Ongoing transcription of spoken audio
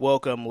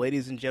Welcome,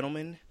 ladies and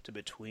gentlemen, to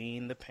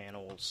Between the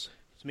Panels.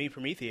 It's me,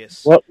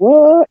 Prometheus. What?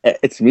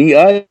 It's me,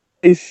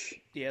 Ice.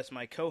 Yes,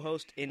 my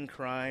co-host in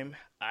crime,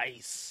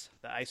 Ice,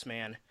 the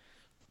Iceman.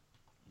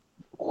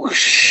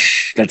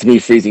 Whoosh. That's me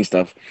freezing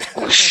stuff.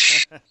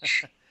 Whoosh.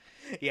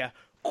 Yeah,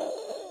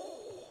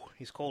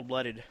 he's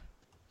cold-blooded.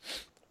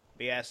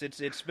 But yes,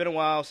 it's been a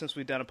while since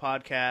we've done a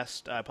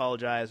podcast. I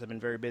apologize. I've been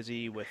very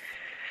busy with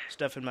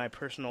stuff in my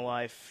personal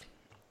life,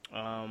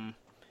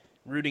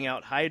 rooting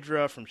out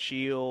Hydra from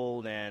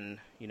Shield, and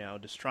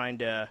just trying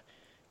to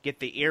get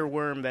the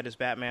earworm that is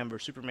Batman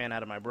vs Superman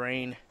out of my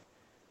brain.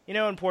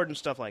 Important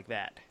stuff like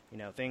that.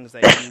 Things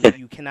that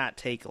you cannot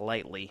take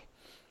lightly.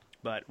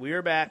 But we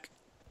are back.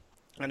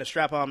 I'm gonna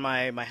strap on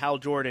my Hal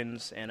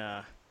Jordans and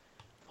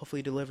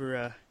hopefully deliver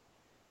a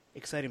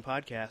exciting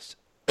podcast.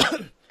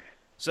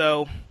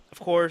 So, of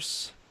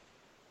course,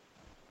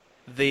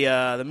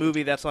 the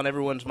movie that's on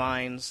everyone's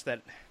minds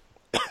that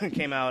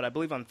came out, I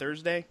believe, on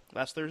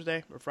last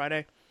Thursday or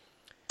Friday.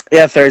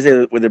 Yeah,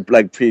 Thursday with the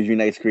preview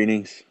night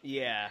screenings.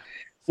 Yeah.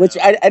 Which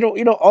I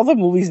don't all the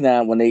movies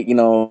now when they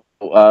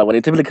when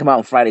they typically come out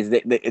on Fridays,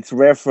 it's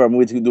rare for a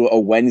movie to do a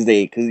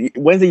Wednesday because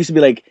Wednesday used to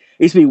be it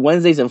used to be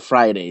Wednesdays and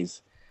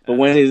Fridays, but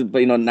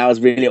now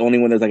it's really only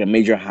when there's a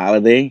major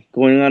holiday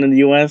going on in the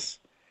U.S.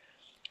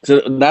 So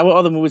now with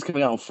all the movies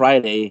coming out on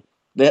Friday,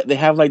 they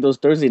have those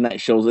Thursday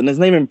night shows, and it's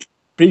not even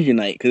preview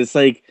night because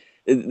it's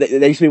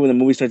they used to be when the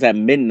movie starts at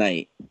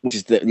midnight, which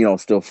is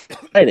still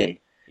Friday.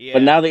 Yeah.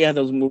 But now they have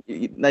those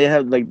movies. Now you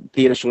have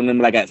theater showing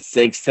them at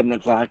 6, 7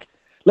 o'clock.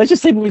 Let's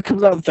just say movie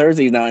comes out on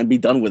Thursdays now and be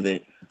done with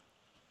it.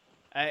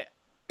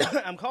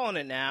 I'm calling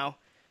it now.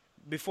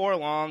 Before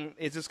long,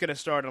 it's just gonna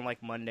start on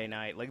Monday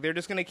night. They're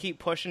just gonna keep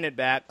pushing it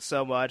back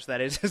so much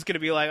that it's just gonna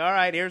be all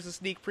right, here's a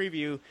sneak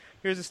preview.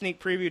 Here's a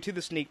sneak preview to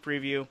the sneak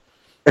preview.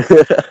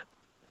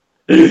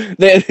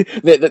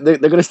 They're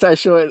gonna start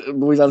showing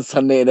movies on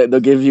Sunday, and they'll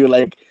give you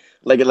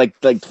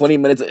 20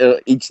 minutes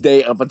each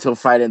day up until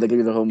Friday, and they give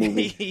you the whole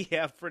movie.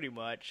 Yeah, pretty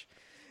much.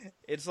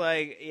 It's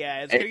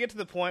it's gonna get to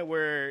the point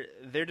where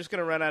they're just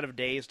gonna run out of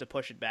days to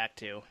push it back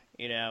to.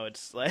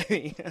 It's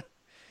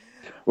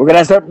we're gonna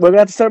have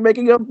to start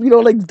making up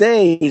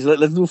days.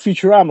 Let's do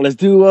Futurama. Let's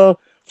do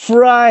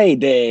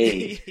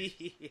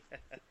Friday.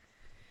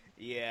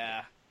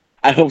 Yeah.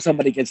 I hope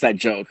somebody gets that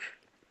joke.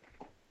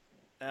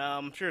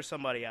 I'm sure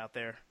somebody out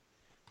there,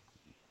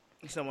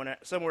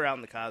 somewhere out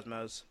in the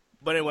cosmos.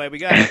 But anyway, we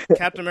got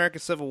Captain America: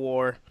 Civil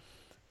War.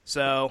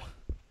 So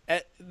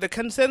the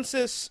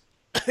consensus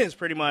is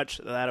pretty much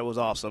that it was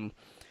awesome.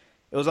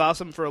 It was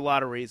awesome for a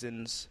lot of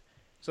reasons.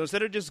 So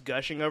instead of just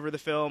gushing over the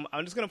film,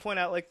 I'm just going to point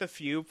out the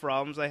few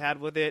problems I had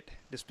with it,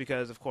 just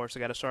because, of course, I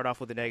got to start off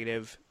with the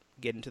negative,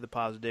 get into the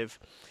positive.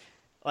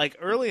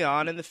 Early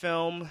on in the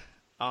film,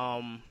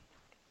 I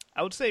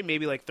would say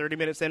maybe 30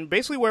 minutes in,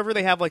 basically wherever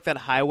they have that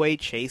highway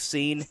chase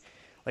scene,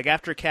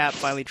 after Cap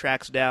finally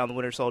tracks down the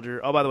Winter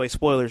Soldier. Oh, by the way,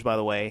 spoilers, by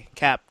the way.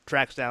 Cap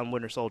tracks down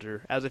Winter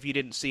Soldier, as if you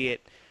didn't see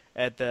it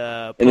at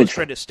the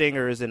post-credit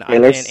stingers in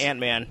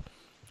Ant-Man.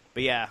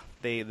 But yeah,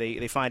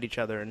 they find each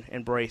other and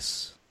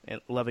embrace, and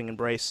loving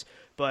embrace.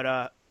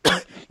 But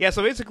yeah,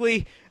 so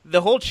basically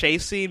the whole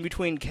chase scene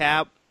between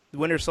Cap, the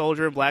Winter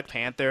Soldier, and Black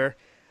Panther,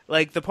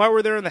 the part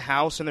where they're in the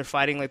house and they're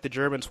fighting the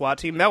German SWAT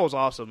team, that was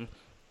awesome.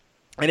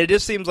 And it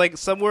just seems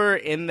somewhere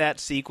in that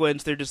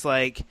sequence they're just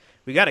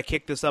we got to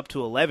kick this up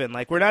to 11.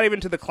 We're not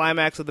even to the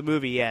climax of the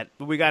movie yet,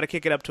 but we got to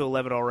kick it up to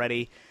 11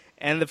 already.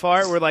 And the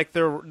part where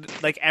they're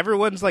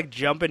everyone's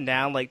jumping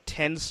down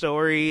 10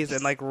 stories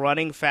and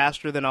running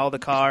faster than all the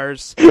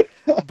cars.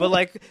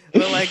 but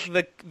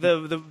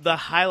the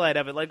highlight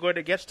of it, when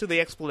it gets to the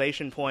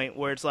explanation point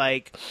where it's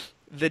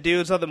the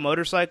dude's on the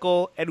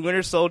motorcycle and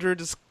Winter Soldier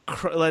just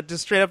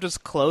straight up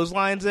just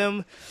clotheslines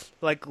him,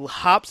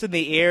 hops in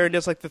the air and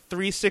does the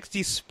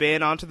 360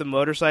 spin onto the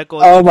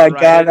motorcycle. Oh my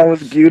god, that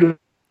was beautiful.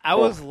 I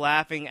was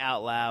laughing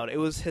out loud. It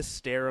was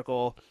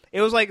hysterical.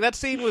 It was that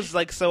scene was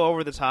so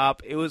over the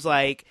top. It was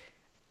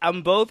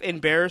I'm both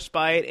embarrassed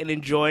by it and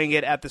enjoying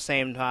it at the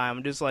same time.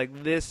 I'm just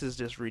this is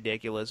just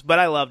ridiculous. But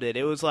I loved it.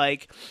 It was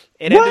it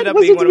ended up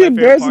being one of my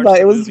favorite parts of the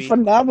movie. It was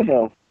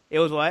phenomenal. It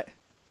was what?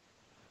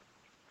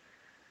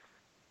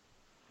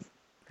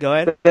 Go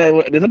ahead.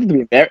 There's nothing to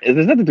be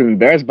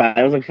embarrassed by.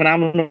 It was a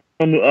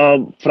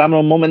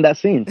phenomenal moment, that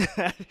scene.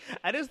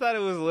 I just thought it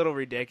was a little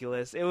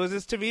ridiculous. It was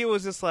just, to me, it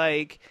was just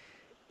it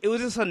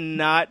was just a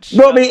notch.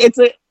 No, I mean,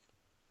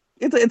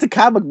 it's a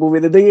comic movie.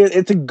 The thing is,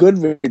 it's a good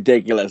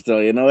ridiculous, though.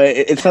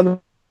 It's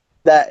something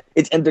that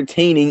it's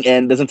entertaining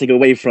and doesn't take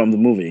away from the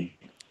movie.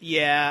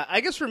 Yeah,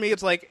 I guess for me,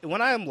 it's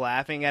when I'm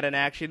laughing at an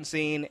action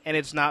scene and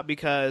it's not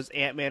because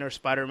Ant-Man or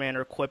Spider-Man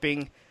are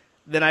quipping,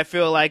 then I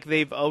feel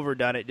they've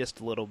overdone it just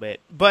a little bit.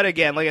 But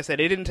again, like I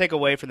said, it didn't take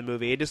away from the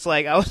movie. It just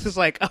I was just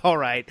all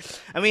right.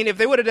 I mean, if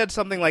they would have done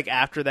something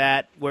after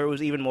that, where it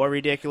was even more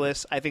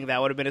ridiculous, I think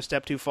that would have been a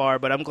step too far.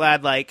 But I'm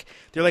glad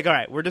they're all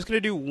right, we're just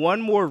gonna do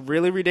one more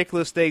really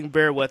ridiculous thing.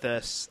 Bear with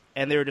us.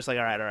 And they were just all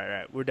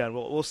right, we're done.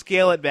 We'll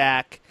scale it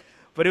back.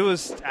 But it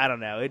was, I don't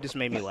know, it just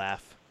made me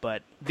laugh.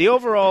 But the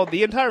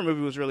entire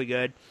movie was really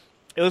good.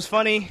 it was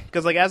funny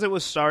because like as it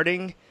was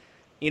starting,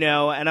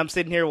 and I'm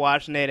sitting here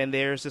watching it, and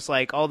there's just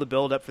like all the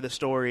build up for the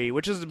story,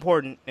 which is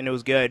important, and it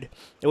was good.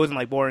 It wasn't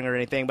like boring or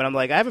anything, but I'm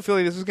like, I have a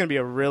feeling this is going to be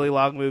a really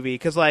long movie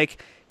because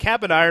like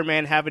Cap and Iron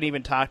Man haven't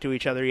even talked to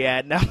each other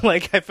yet. Now,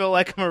 like I feel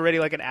like I'm already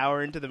like an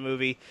hour into the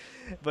movie,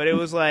 but it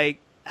was like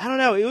I don't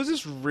know, it was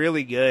just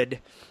really good.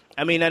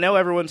 I mean, I know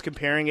everyone's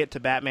comparing it to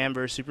Batman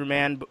vs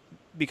Superman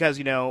because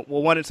well,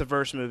 one, it's a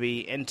verse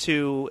movie, and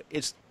two,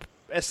 it's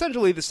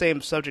essentially the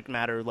same subject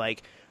matter.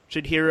 Like,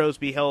 should heroes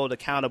be held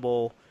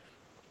accountable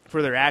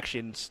for their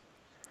actions?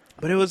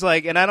 But it was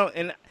like, and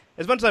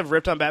as much as I've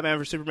ripped on Batman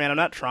vs Superman, I'm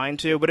not trying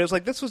to, but it was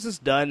like this was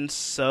just done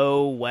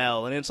so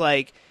well, and it's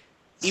like,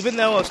 even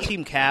though I was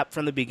Team Cap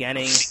from the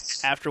beginning,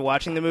 after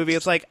watching the movie,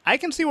 it's like I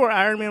can see where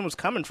Iron Man was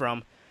coming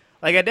from.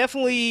 Like I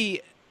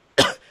definitely,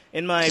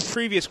 in my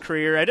previous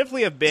career, I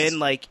definitely have been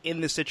like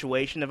in the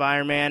situation of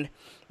Iron Man.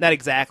 Not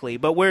exactly,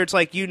 but where it's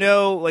like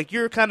like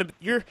you're kind of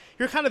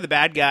the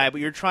bad guy, but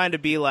you're trying to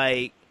be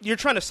like you're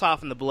trying to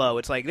soften the blow.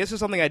 It's like this is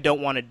something I don't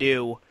want to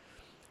do,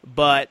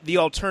 but the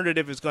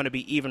alternative is going to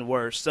be even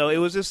worse. So it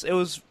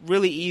was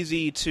really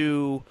easy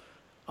to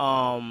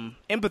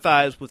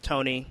empathize with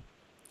Tony,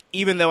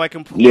 even though I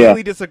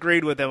completely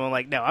disagreed with him. I'm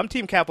like, no, I'm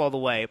Team Cap all the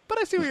way, but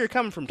I see where you're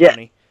coming from,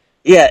 Tony.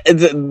 Yeah,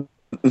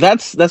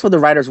 that's what the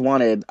writers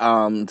wanted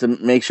to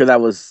make sure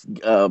that was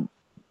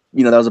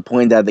that was a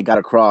point that they got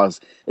across,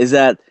 is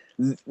that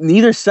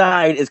neither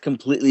side is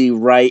completely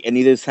right and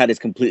neither side is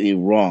completely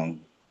wrong.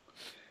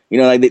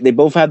 Like they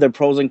both have their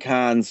pros and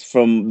cons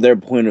from their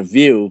point of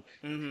view.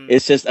 Mm-hmm.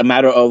 It's just a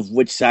matter of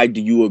which side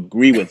do you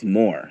agree with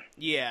more.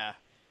 Yeah.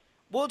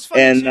 Well, it's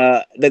funny and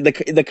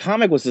the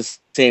comic was the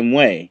same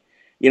way.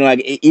 Like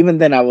even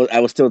then I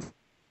was still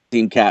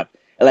Team Cap.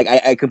 Like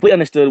I completely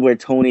understood where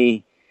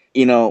Tony,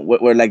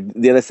 where like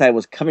the other side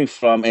was coming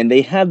from, and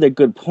they had their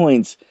good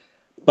points.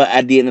 But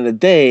at the end of the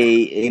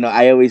day,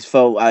 I always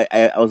felt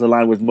I was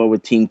aligned more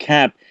with Team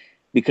Cap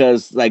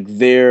because like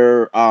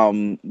their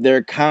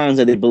cons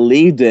that they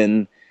believed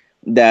in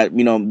that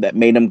that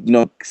made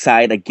them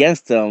side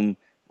against them.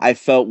 I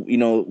felt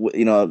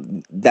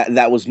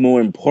that was more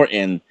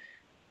important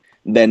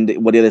than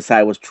what the other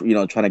side was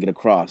trying to get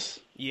across.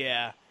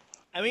 Yeah,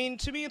 I mean,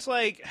 to me, it's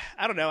like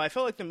I don't know. I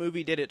felt like the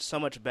movie did it so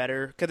much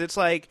better because it's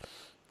like,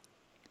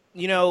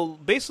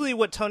 basically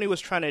what Tony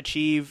was trying to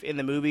achieve in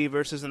the movie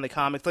versus in the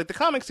comics. Like, the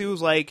comics, he was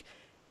like,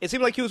 it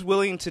seemed like he was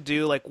willing to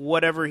do, like,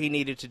 whatever he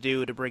needed to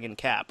do to bring in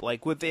Cap.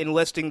 Like, with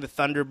enlisting the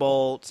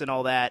Thunderbolts and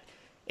all that.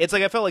 It's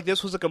like, I felt like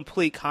this was a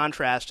complete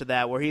contrast to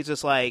that, where he's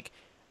just like,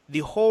 the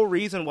whole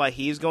reason why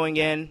he's going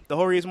in, the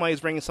whole reason why he's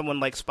bringing someone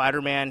like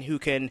Spider-Man who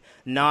can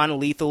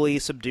non-lethally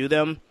subdue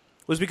them,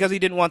 was because he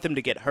didn't want them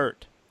to get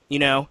hurt,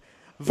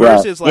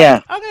 Versus, I'm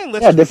going to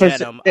enlist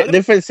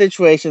different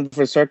situations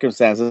for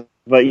circumstances.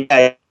 But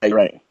yeah, you're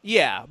right.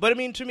 Yeah, but I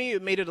mean, to me,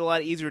 it made it a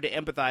lot easier to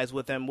empathize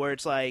with him, where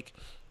it's like,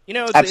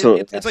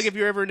 it's like if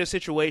you're ever in a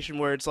situation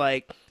where it's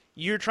like,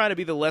 you're trying to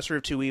be the lesser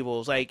of two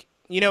evils. Like,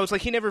 it's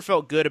like he never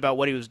felt good about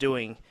what he was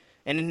doing.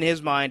 And in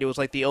his mind, it was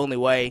like the only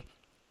way.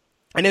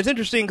 And it's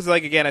interesting because,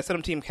 like, again, I said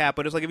I'm Team Cap,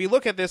 but it's like, if you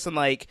look at this in,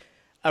 like,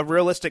 a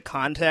realistic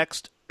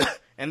context,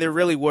 and there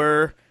really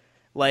were,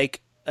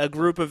 like, a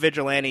group of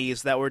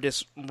vigilantes that were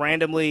just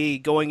randomly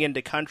going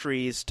into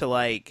countries to,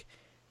 like,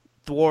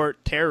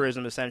 thwart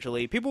terrorism,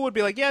 essentially, people would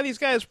be like, yeah, these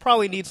guys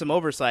probably need some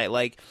oversight.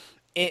 Like,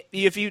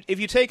 if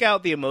you take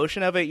out the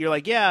emotion of it, you're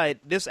like, yeah,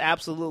 this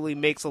absolutely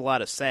makes a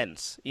lot of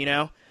sense,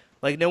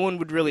 Like, no one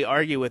would really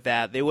argue with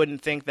that. They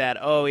wouldn't think that,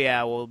 oh,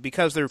 yeah, well,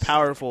 because they're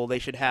powerful, they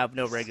should have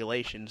no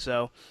regulation.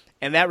 So,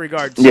 in that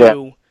regard,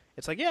 too,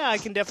 it's like, yeah, I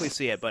can definitely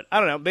see it. But, I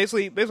don't know,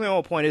 basically my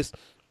whole point is,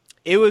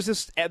 it was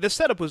just, the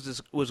setup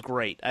was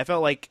great. I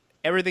felt like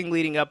everything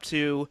leading up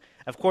to,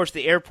 of course,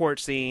 the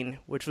airport scene,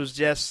 which was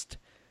just...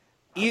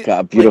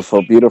 God,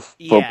 beautiful.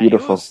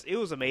 It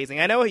was amazing.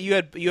 I know you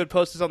had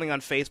posted something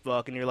on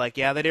Facebook, and you're like,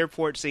 yeah, that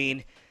airport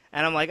scene,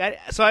 and I'm like,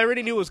 so I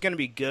already knew it was going to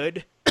be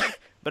good,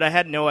 but I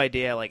had no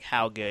idea like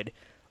how good.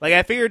 Like,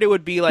 I figured it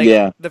would be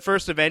like the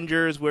first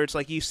Avengers, where it's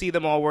like you see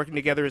them all working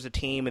together as a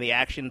team, and the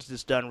action's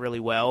just done really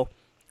well,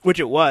 which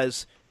it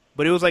was,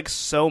 but it was like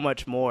so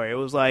much more. It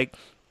was like,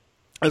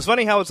 it was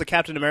funny how it's a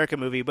Captain America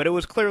movie, but it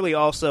was clearly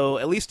also,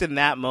 at least in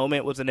that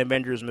moment, was an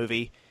Avengers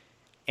movie,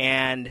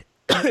 and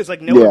it's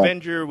like no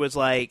Avenger was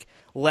like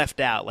left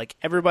out. Like,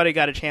 everybody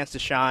got a chance to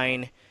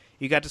shine.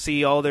 You got to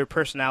see all their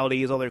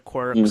personalities, all their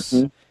quirks.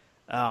 Mm-hmm.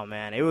 Oh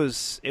man, it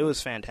was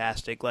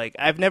fantastic. Like,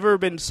 I've never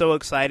been so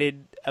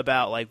excited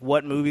about like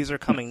what movies are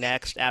coming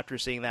next after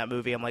seeing that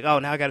movie. I'm like, oh,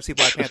 now I got to see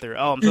Black Panther.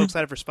 Oh, I'm so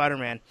excited for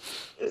Spider-Man.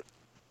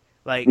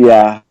 Like,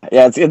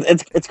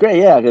 it's great,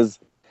 yeah, because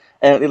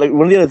like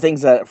one of the other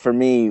things that for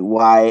me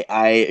why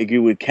I agree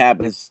with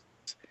Cap is.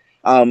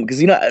 Because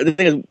the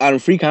thing is, on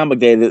Free Comic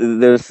Day,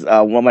 there's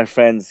one of my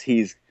friends.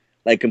 He's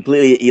like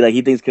completely,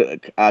 he thinks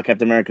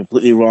Captain America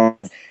completely wrong.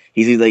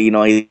 He's like,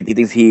 he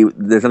thinks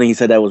there's something he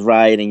said that was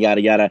right and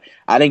yada yada.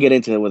 I didn't get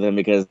into it with him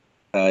because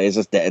it's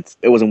just that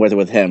it wasn't worth it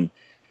with him.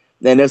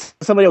 Then there's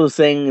somebody else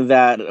saying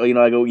that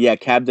I go, yeah,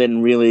 Cap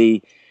didn't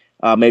really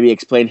maybe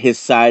explain his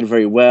side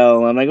very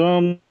well. I'm like,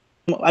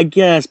 I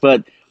guess,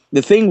 but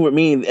the thing with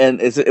me,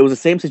 and it was the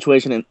same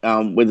situation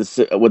with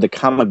the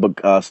comic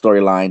book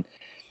storyline,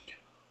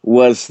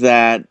 was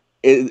that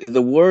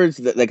the words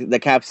that the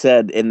Cap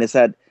said, and they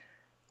said,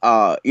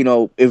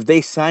 if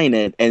they sign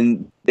it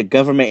and the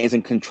government is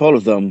in control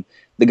of them,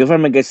 the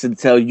government gets to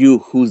tell you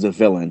who's the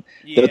villain.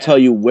 They'll Yeah. tell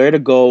you where to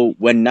go,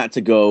 when not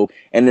to go,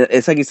 and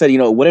it's like you said.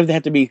 What if they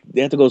have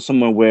to go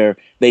somewhere where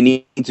they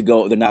need to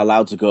go, they're not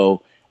allowed to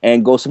go,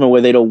 and go somewhere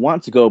where they don't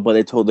want to go, but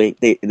they're told they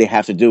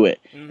have to do it.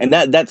 And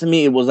Hmm. that to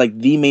me, it was like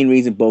the main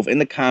reason, both in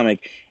the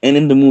comic and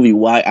in the movie,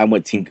 why I'm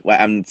with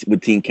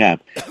Team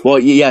Cap. Well,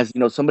 yes,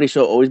 somebody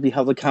should always be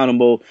held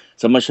accountable.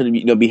 Someone should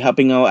be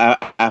helping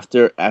out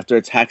after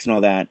attacks and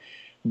all that.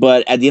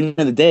 But at the end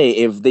of the day,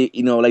 if they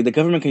like the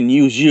government can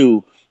use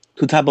you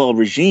to topple a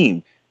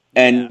regime,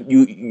 Yeah. and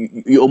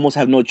you almost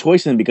have no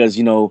choice in, because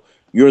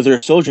you're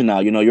their soldier now.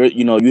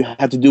 You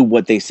have to do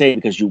what they say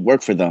because you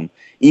work for them,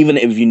 even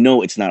if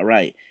it's not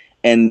right.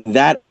 And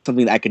that's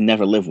something that I could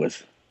never live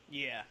with.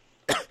 Yeah.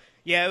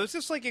 Yeah, it was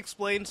just like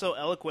explained so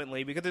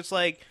eloquently because it's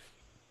like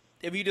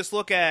if you just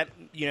look at,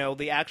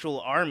 the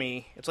actual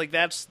army, it's like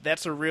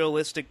that's a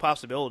realistic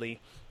possibility,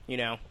 you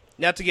know.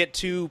 Not to get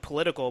too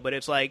political, but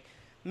it's like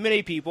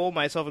many people,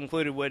 myself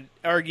included, would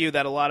argue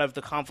that a lot of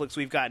the conflicts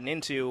we've gotten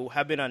into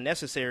have been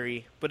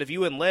unnecessary, but if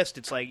you enlist,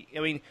 it's like, I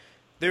mean,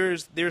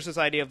 there's this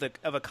idea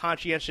of a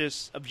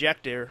conscientious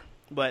objector,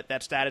 but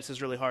that status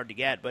is really hard to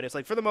get. But it's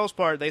like for the most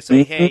part, they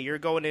say, "Hey, Mhm. you're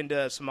going into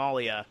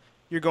Somalia.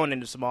 You're going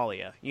into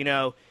Somalia."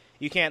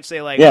 You can't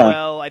say like, Yeah,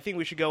 "Well, I think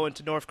we should go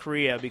into North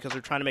Korea because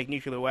they're trying to make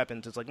nuclear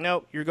weapons." It's like,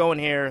 no, you're going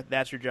here.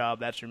 That's your job.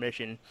 That's your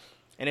mission.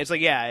 And it's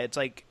like, yeah, it's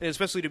like,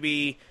 especially to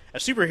be a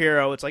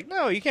superhero, it's like,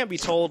 no, you can't be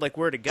told like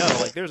where to go.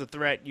 Like, there's a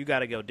threat, you got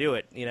to go do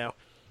it.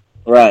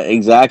 right,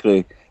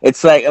 exactly.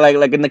 It's like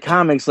in the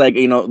comics, like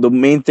the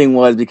main thing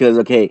was because,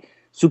 okay,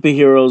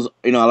 superheroes,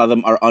 a lot of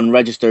them are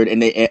unregistered,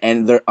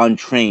 and they're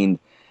untrained.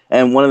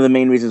 And one of the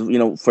main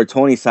reasons, for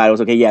Tony's side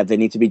was, okay, yeah, they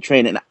need to be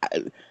trained, and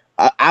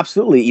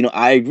absolutely,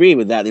 I agree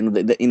with that.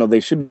 They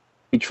should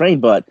be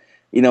trained, but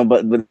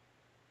but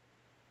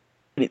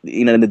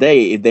in the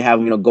day, if they have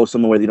go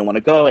somewhere where they don't want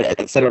to go,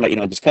 et cetera,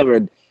 like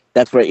discovered,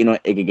 that's where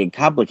it can get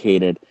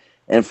complicated.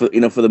 And for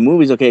the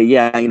movies, okay,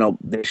 yeah,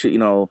 they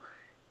should,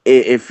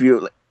 if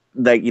you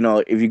like,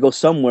 if you go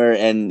somewhere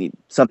and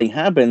something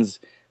happens,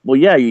 well,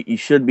 yeah, you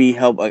should be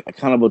held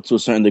accountable to a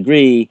certain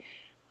degree.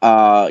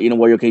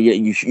 Where okay,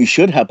 you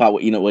should help out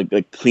with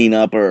like clean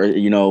up, or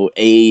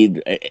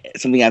aid,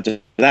 something after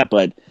that.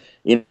 But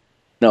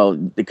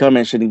the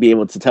government shouldn't be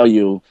able to tell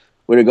you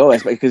where to go,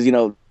 because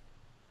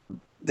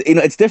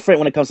it's different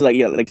when it comes to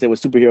like there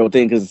was superhero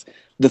thing, because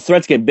the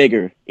threats get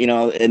bigger,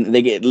 and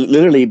they get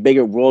literally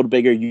bigger, world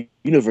bigger,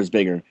 universe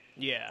bigger.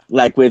 Yeah.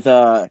 Like with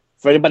for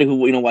anybody who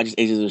watches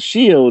Agents of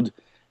Shield,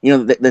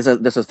 there's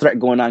a threat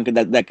going on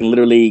that can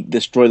literally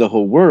destroy the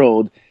whole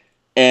world.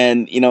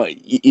 And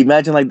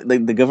imagine like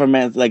the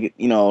government, like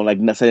like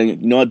not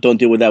saying, what, don't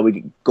deal with that.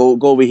 We go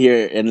over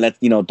here and let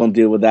don't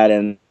deal with that.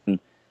 And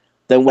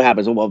then what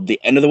happens? Well, the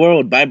end of the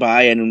world, bye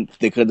bye. And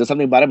they could have done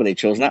something about it, but they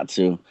chose not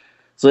to.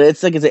 So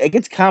it's like it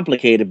gets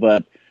complicated.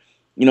 But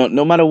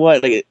no matter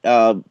what, like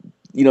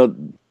you know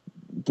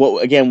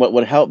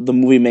what helped the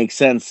movie make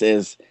sense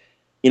is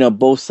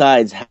both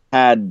sides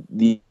had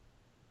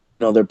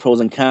their pros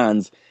and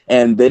cons,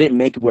 and they didn't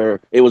make it where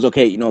it was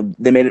okay.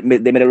 They made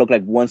it look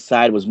like one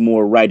side was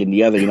more right than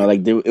the other.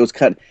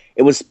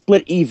 It was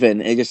split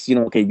even. And just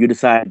okay, you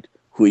decide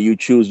who you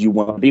choose you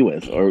want to be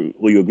with, or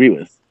who you agree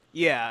with.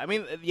 Yeah, I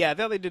mean, yeah, I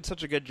thought they did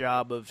such a good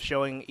job of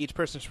showing each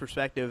person's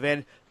perspective,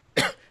 and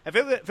I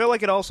feel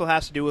like it also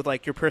has to do with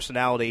like your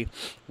personality,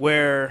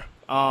 where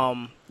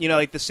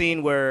like the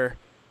scene where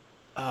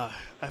I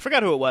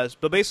forgot who it was,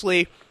 but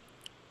basically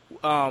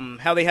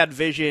how they had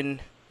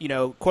Vision,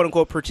 quote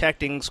unquote,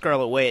 protecting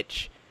Scarlet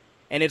Witch.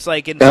 And it's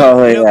like,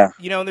 Oh yeah,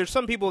 and there's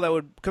some people that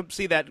would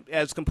see that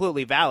as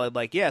completely valid.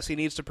 Like, yes, he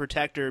needs to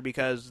protect her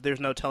because there's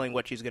no telling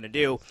what she's going to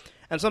do.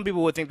 And some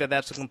people would think that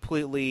that's a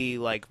completely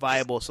like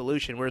viable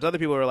solution. Whereas other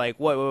people are like,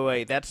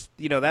 wait, that's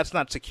that's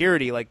not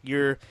security. Like,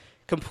 you're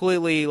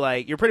completely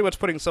like you're pretty much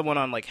putting someone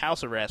on like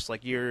house arrest.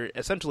 Like, you're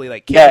essentially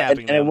like yeah,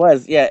 kidnapping and it them.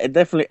 was, yeah, it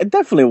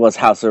definitely was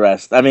house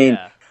arrest. I mean,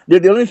 Yeah.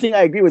 the only thing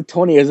I agree with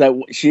Tony is that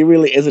she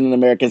really isn't an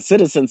American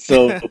citizen,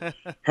 so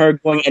her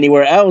going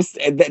anywhere else,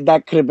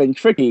 that could have been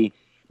tricky.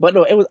 But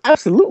no, it was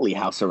absolutely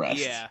house arrest.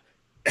 Yeah.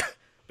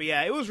 But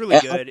yeah, it was really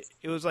good.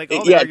 It was like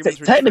all the Yeah, arguments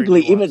were just very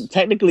nuanced.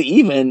 technically,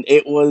 even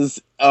it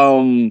was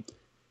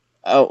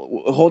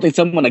holding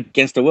someone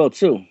against their will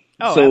too.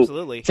 Oh, So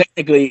absolutely.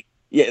 technically,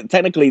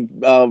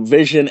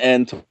 Vision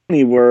and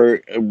Tony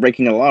were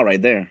breaking a law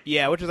right there.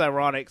 Yeah, which is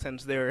ironic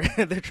since they're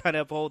they're trying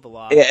to uphold the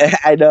law. Yeah,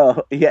 I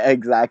know. Yeah,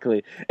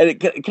 exactly. And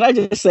can I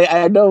just say,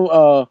 I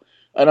know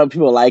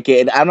people like it,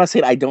 and I'm not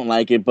saying I don't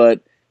like it,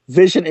 but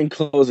Vision in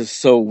clothes is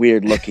so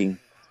weird looking.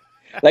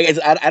 Like,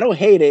 I don't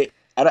hate it.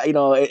 I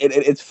don't,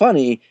 it's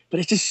funny, but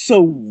it's just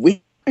so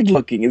weird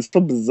looking. It's so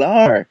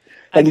bizarre.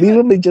 I Like, think leave that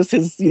him in just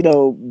his,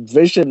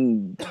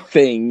 Vision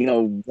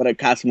thing, what a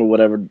costume or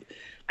whatever.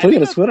 I Putting think a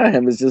that's sweat on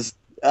him is just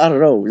I don't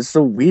know. It's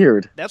so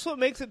weird. That's what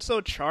makes it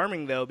so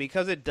charming, though,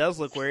 because it does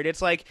look weird.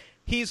 It's like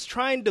he's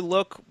trying to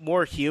look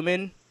more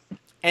human,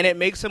 and it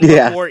makes him look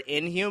Yeah. more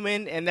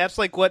inhuman, and that's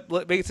like what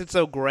makes it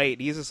so great.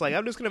 He's just like,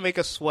 I'm just gonna make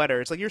a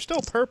sweater. It's like you're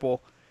still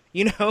purple,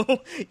 you know.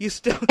 You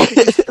still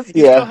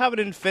Yeah. have an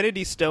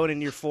infinity stone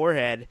in your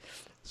forehead.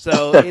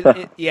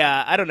 So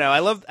yeah, I don't know.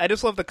 I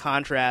just love the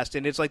contrast,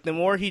 and it's like the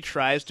more he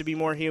tries to be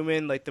more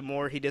human, like the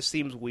more he just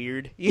seems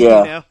weird, you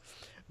Yeah. know.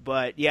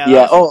 But yeah,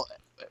 Yeah. Oh,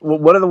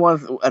 one of the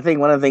ones I think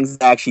one of the things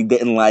I actually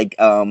didn't like.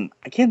 I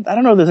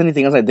don't know if there's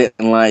anything else I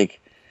didn't like.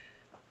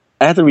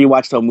 I have to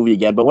rewatch the whole movie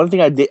again. But one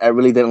thing I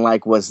really didn't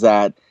like was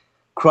that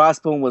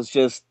Crossbone was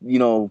just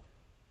used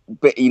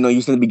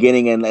in the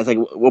beginning, and it's like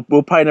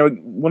we'll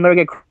never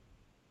get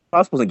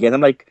Crossbones again.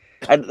 I'm like,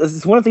 this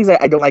is one of the things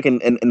I don't like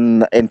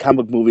in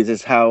comic book movies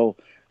is how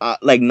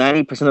like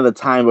 90% of the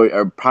time,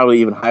 or probably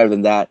even higher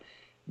than that,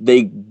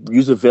 they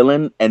use a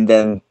villain and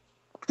then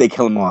they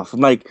kill him off.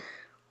 I'm like,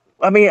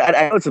 I mean,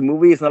 I know it's a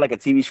movie. It's not like a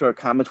TV show or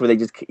comics where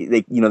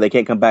they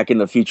can't come back in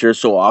the future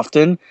so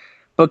often.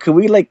 But could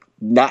we like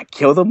not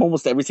kill them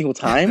almost every single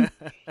time?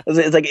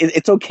 It's like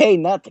it's okay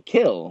not to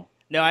kill.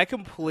 No, I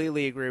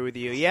completely agree with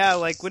you. Yeah,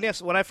 like when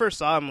I first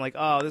saw him, like,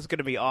 oh, this is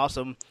gonna be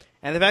awesome.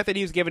 And the fact that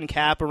he was giving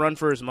Cap a run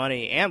for his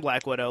money and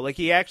Black Widow, like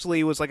he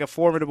actually was like a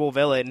formidable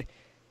villain.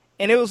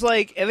 And it was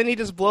like, and then he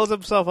just blows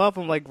himself up.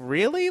 I'm like,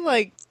 really?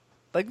 Like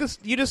this?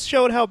 You just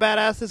showed how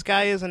badass this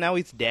guy is, and now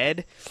he's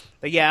dead.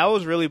 Like, yeah, I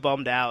was really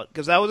bummed out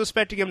because I was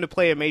expecting him to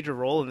play a major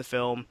role in the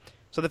film.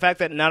 So the fact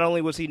that not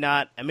only was he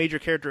not a major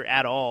character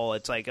at all,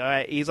 it's like, all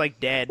right, he's like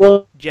dead.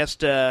 Well,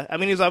 Just, I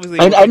mean, he was obviously.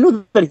 I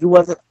knew that he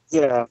wasn't.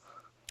 Yeah,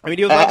 I mean,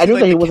 he was I obviously knew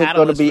like that he the wasn't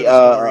going to catalyst for be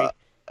the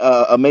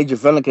story. a major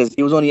villain because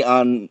he was only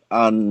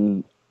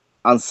on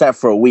set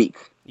for a week.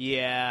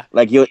 Yeah.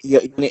 Like and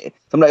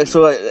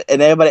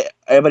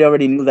everybody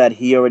already knew that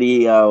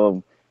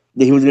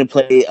that he was going to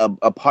play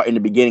a part in the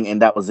beginning,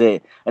 and that was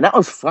it. And I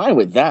was fine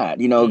with that,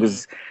 Mm.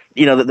 because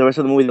the rest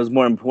of the movie there was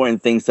more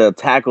important things to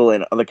tackle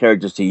and other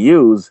characters to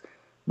use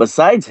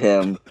besides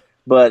him.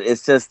 But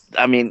it's just,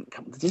 I mean,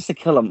 just to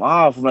kill him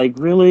off, like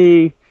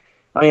really.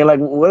 I mean, like,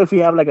 what if we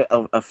have like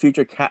a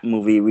future Cat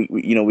movie?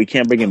 We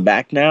can't bring him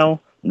back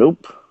now.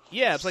 Nope.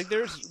 Yeah, it's like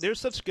there's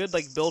such good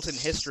like built-in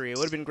history. It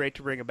would have been great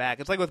to bring him back.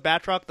 It's like with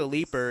Batroc the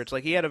Leaper. It's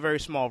like he had a very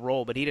small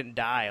role, but he didn't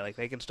die. Like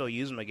they can still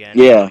use him again.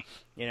 Yeah.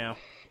 You know.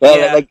 Yeah,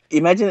 Yeah. like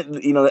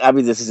imagine, I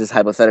mean, this is just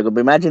hypothetical, but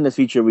imagine in the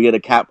future we get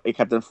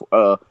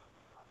a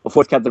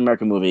fourth Captain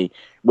America movie,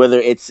 whether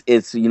it's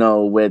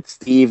with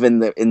Steve in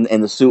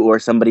the suit or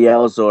somebody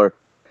else, or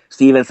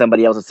Steve and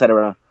somebody else,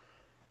 etc.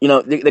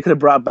 They could have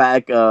brought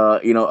back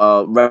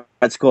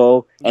Red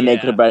Skull, and Yeah.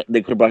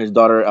 they could have brought his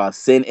daughter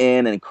Sin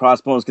in, and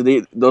Crossbones,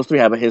 because those three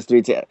have a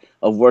history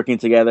of working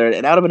together,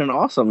 and that would have been an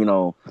awesome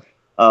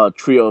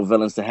trio of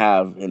villains to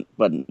have.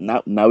 But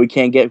now we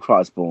can't get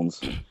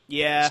Crossbones.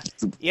 Yeah.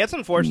 Yeah, it's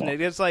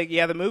unfortunate. It's like,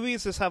 yeah, the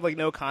movies just have like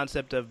no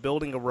concept of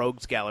building a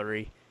rogues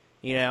gallery.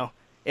 You know,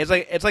 it's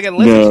like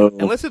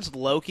unless it's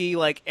Loki,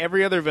 like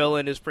every other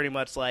villain is pretty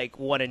much like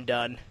one and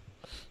done.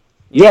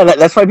 Yeah,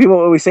 that's why people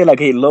always say like,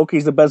 "Hey,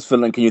 Loki's the best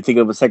villain. Can you think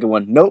of a second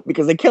one?" Nope,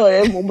 because they kill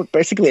him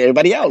basically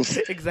everybody else.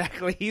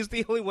 Exactly. He's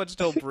the only one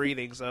still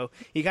breathing, so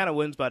he kind of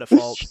wins by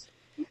default.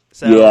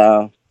 So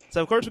Yeah,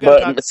 so of course we got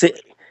to talk.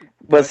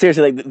 but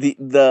seriously, like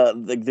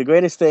the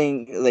greatest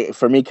thing like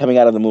for me coming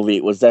out of the movie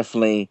was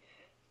definitely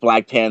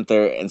Black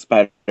Panther and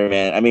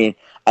Spider-Man. I mean,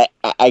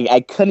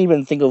 I couldn't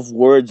even think of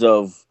words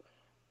of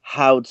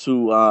how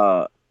to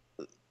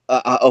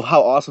of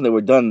how awesome they were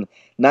done.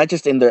 Not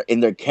just in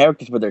their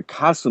characters, but their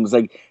costumes.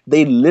 Like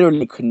they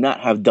literally could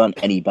not have done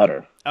any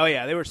better. Oh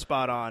yeah, they were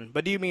spot on.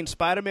 But do you mean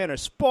Spider-Man or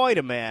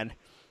Spider-Man?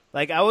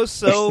 Like I was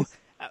so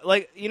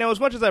like as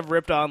much as I've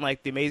ripped on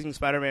like the Amazing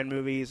Spider-Man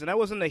movies, and I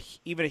wasn't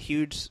even a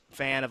huge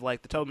fan of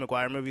like the Tobey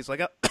Maguire movies.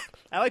 Like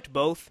I liked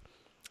both,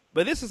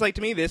 but this is like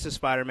to me this is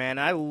Spider-Man.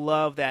 I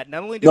love that.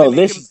 Not only did they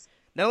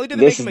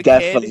make him a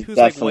kid who's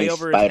like way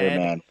over his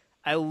head.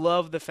 I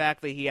love the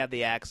fact that he had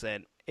the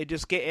accent. It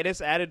just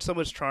added so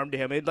much charm to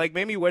him. It like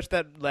made me wish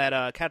that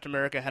Captain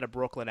America had a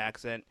Brooklyn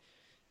accent.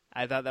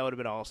 I thought that would have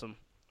been awesome.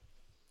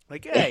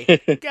 Like, hey,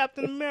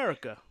 Captain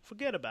America,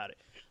 forget about it.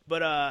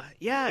 But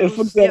yeah,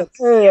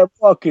 Hey, I'm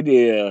fucking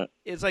here.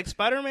 it's like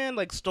Spider-Man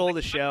like stole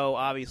the show,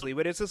 obviously,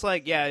 but it's just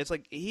like it's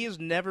like he's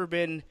never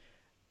been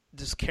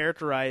just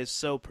characterized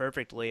so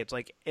perfectly. It's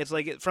like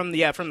from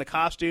the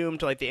costume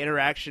to like the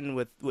interaction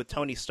with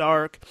Tony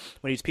Stark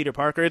when he's Peter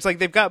Parker. It's like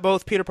they've got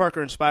both Peter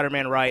Parker and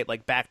Spider-Man right,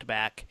 like back to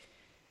back.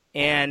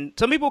 And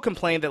some people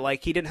complain that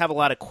like he didn't have a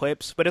lot of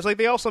quips, but it's like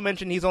they also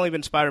mentioned he's only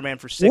been Spider-Man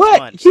for 6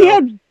 months. He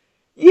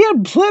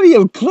had plenty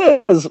of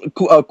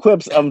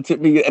quips. To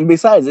me, and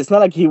besides, it's not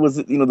like he was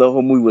the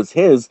whole movie was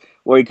his,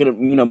 where he could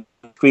have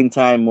screen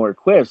time more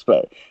quips.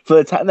 But for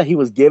the time that he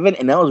was given,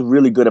 and that was a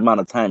really good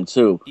amount of time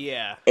too.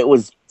 Yeah, it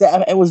was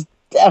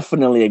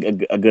definitely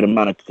a good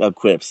amount of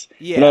quips.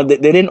 Yeah, they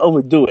didn't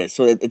overdo it,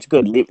 so it's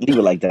good. Leave it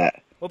like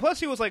that. Well,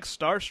 plus he was like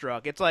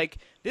starstruck. It's like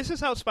this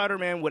is how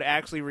Spider-Man would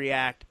actually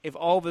react if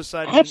all of a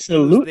sudden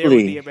Absolutely. he was there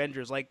with the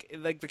Avengers. Like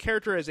the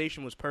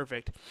characterization was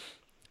perfect.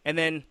 And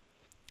then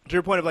to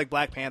your point of like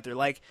Black Panther,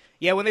 like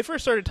yeah, when they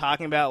first started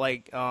talking about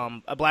like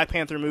a Black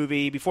Panther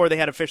movie before they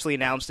had officially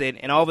announced it,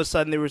 and all of a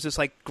sudden there was this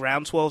like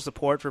groundswell of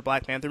support for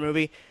Black Panther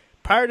movie.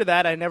 Prior to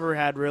that, I never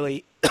had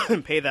really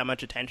paid that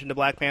much attention to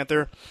Black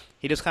Panther.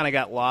 He just kind of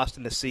got lost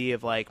in the sea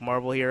of like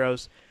Marvel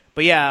heroes.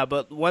 But yeah,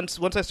 but once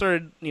I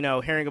started,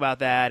 hearing about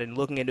that and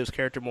looking into his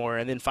character more,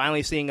 and then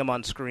finally seeing him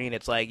on screen,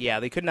 it's like, yeah,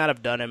 they could not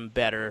have done him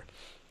better.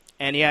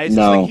 And yeah, it's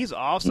just like he's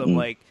awesome. Mm-hmm.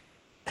 Like,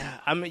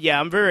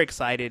 I'm very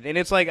excited, and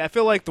it's like I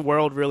feel like the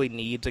world really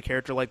needs a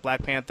character like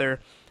Black Panther,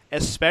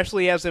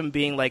 especially as him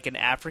being like an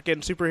African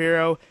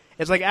superhero.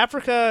 It's like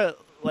Africa.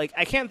 Like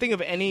I can't think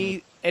of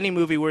any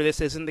movie where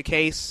this isn't the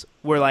case.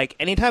 Where like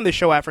anytime they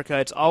show Africa,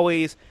 it's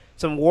always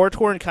some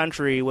war-torn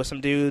country with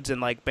some dudes and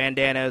like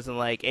bandanas and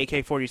like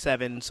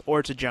AK-47s,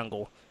 or it's a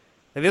jungle.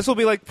 And this will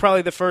be like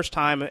probably the first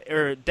time,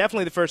 or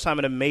definitely the first time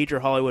in a major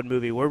Hollywood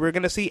movie where we're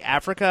going to see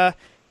Africa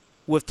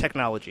with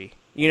technology.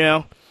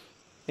 And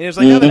it's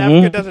like now that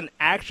Africa doesn't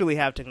actually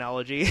have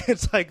technology,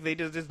 it's like they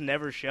just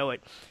never show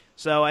it.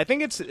 So I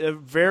think it's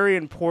very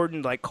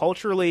important, like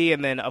culturally,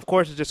 and then of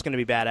course it's just going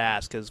to be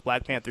badass because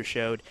Black Panther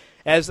showed,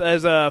 as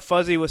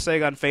Fuzzy was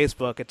saying on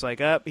Facebook, it's like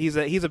he's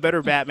a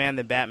better Batman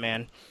than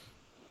Batman.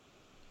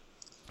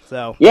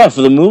 So yeah,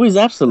 for the movies,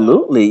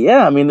 absolutely.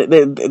 Yeah, I mean,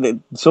 they,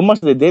 so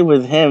much they did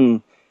with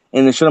him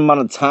in a short amount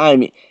of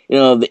time.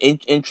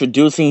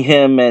 Introducing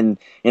him and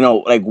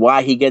like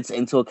why he gets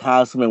into a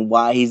costume and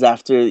why he's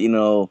after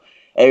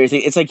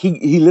everything. It's like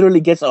he literally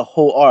gets a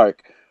whole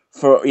arc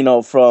for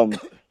from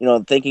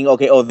thinking,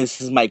 okay, oh, this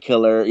is my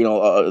killer,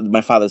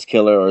 my father's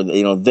killer, or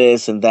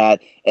this and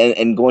that,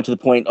 and going to the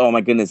point, oh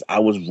my goodness, I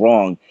was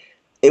wrong.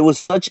 It was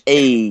such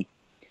a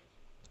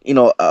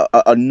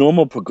a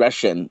normal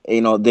progression. They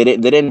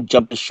didn't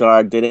jump the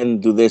shark, they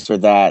didn't do this or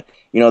that,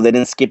 they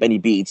didn't skip any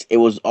beats. It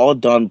was all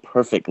done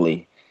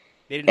perfectly.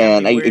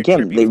 And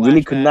again, they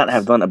really could not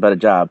have done a better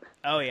job.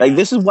 Oh yeah. Like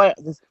this is what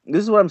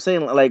I'm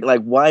saying.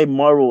 Like why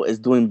Marvel is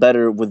doing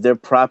better with their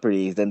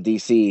properties than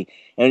DC.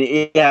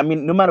 And yeah, I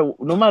mean, no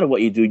matter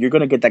what you do, you're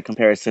gonna get that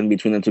comparison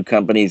between the two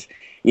companies.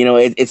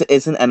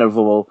 It's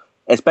inevitable,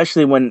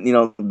 especially when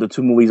the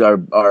two movies are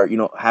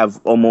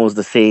have almost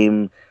the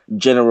same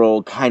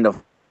general kind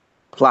of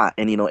plot,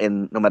 and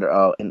in no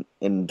matter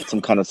in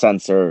some kind of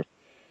sense or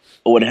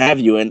what have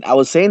you. And I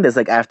was saying this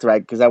like after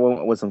because I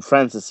went with some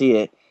friends to see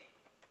it.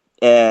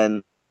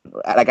 And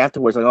like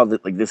afterwards, like, oh,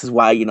 like this is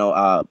why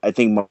I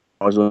think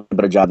Marvel's doing a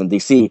better job than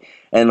DC.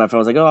 And my friend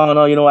was like, oh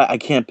no, I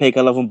can't pick.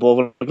 I love them both.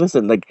 I'm like,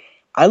 listen, like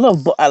I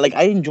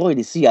enjoy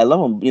DC. I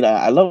love them.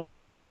 I love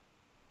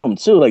them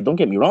too. Like don't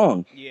get me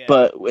wrong. Yeah.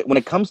 But when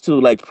it comes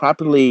to like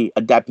properly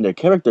adapting their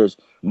characters,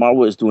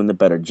 Marvel is doing the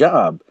better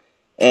job.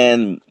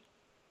 And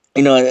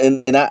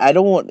and I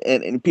don't want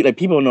and like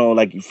people know,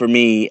 like for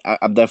me,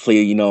 I'm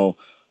definitely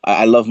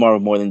I love Marvel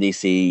more than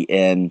DC.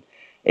 And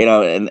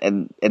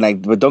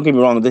but don't get me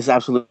wrong, this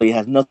absolutely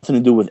has nothing to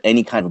do with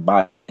any kind of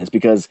bias,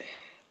 because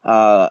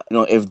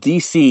if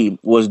DC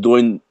was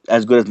doing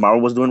as good as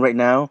Marvel was doing right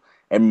now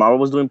and Marvel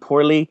was doing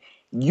poorly,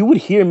 you would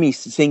hear me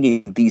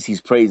singing DC's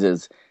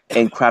praises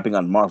and crapping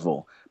on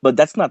Marvel. But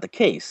that's not the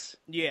case.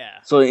 Yeah.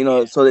 So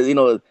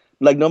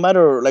like no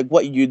matter like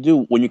what you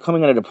do, when you're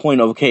coming at a point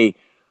of, okay,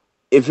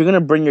 if you're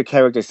gonna bring your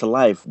characters to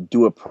life,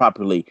 do it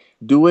properly.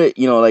 Do it,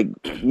 like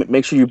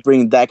make sure you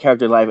bring that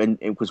character to life, and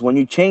because when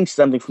you change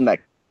something from that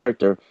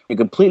character, you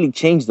completely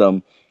change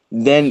them,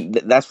 then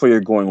that's where you're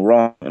going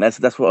wrong, and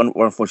that's what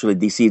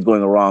unfortunately DC is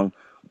going wrong,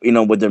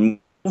 with their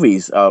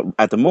movies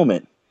at the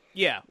moment.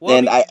 Yeah, well,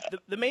 and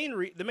the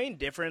main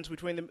difference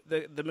between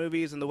the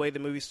movies and the way the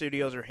movie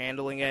studios are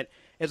handling it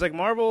is like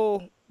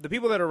Marvel, the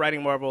people that are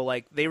writing Marvel,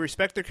 like they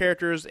respect their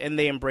characters and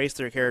they embrace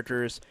their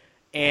characters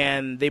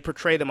and they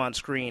portray them on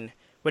screen.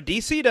 What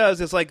DC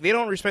does is like they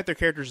don't respect their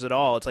characters at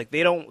all. It's like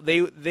they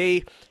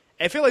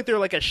I feel like they're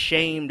like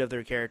ashamed of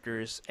their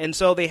characters, and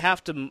so they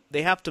have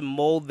to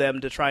mold them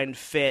to try and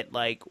fit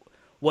like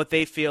what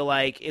they feel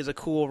like is a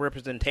cool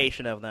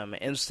representation of them,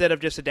 instead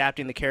of just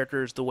adapting the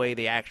characters the way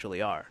they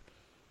actually are.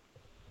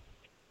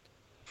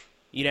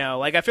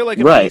 Like I feel like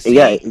if DC,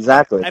 yeah,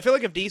 exactly. I feel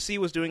like if DC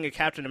was doing a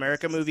Captain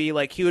America movie,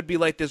 like he would be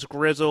like this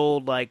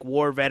grizzled like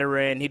war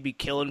veteran. He'd be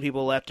killing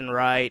people left and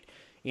right.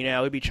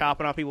 He'd be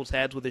chopping off people's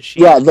heads with his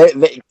shield.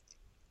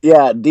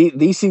 Yeah,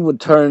 DC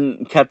would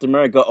turn Captain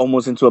America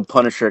almost into a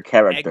Punisher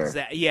character.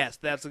 Yes,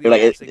 that's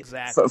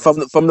exactly.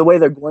 From the way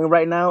they're going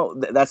right now,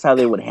 that's how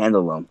they would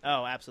handle them.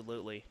 Oh,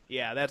 absolutely.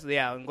 Yeah,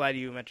 I'm glad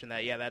you mentioned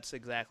that. Yeah, that's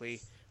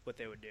exactly what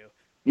they would do.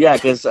 Yeah,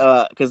 because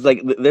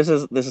like this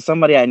is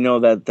somebody I know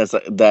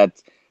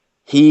that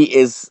he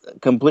is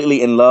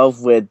completely in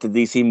love with the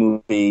DC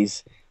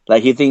movies.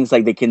 Like he thinks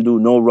like they can do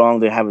no wrong,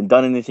 they haven't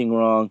done anything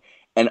wrong,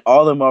 and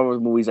all the Marvel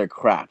movies are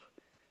crap.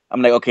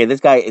 I'm like, okay, this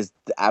guy is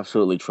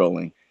absolutely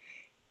trolling.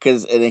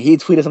 Because he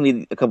tweeted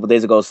something a couple of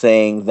days ago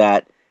saying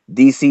that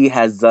DC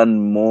has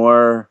done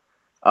more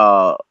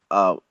of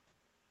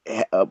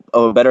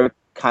a better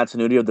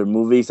continuity of their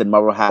movies than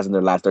Marvel has in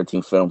their last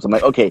 13 films. I'm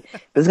like, okay,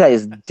 this guy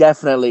is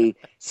definitely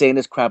saying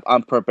this crap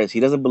on purpose.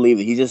 He doesn't believe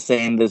it. He's just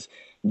saying this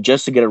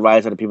just to get a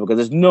rise out of people because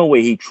there's no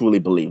way he truly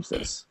believes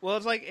this. Well,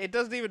 it's like it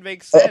doesn't even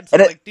make sense. And It's it,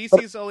 like but,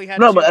 DC's only had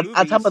no, two but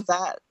on top movies. of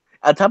that,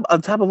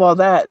 on top of all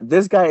that,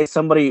 this guy is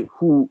somebody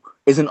who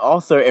is an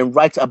author and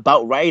writes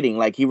about writing.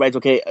 Like he writes,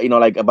 okay,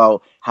 like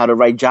about how to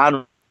write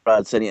genres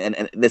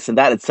and this and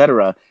that,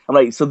 etc. I'm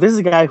like, so this is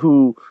a guy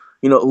who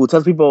who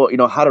tells people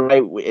how to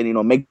write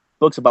and make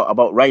books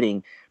about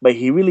writing, but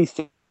he really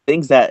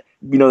thinks that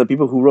the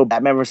people who wrote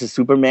Batman versus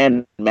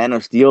Superman, Man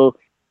of Steel,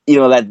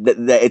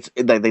 that it's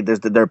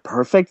like they're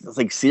perfect. It's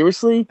like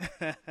seriously.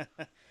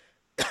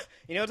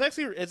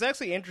 It's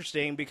actually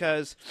interesting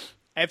because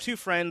I have two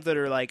friends that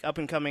are like up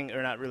and coming,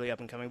 or not really up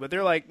and coming, but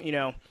they're like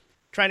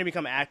trying to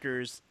become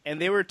actors,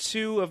 and they were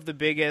two of the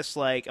biggest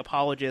like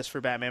apologists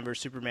for Batman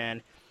vs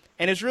Superman,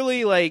 and it's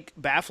really like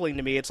baffling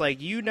to me. It's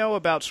like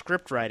about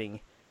script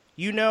writing,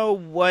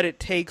 what it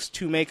takes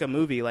to make a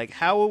movie. Like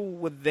how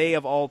would they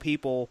of all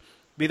people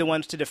be the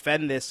ones to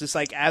defend this just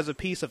like as a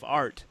piece of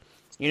art,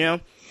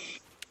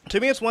 To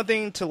me, it's one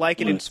thing to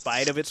like it in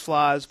spite of its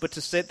flaws, but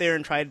to sit there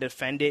and try to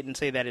defend it and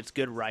say that it's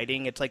good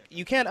writing, it's like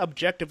you can't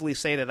objectively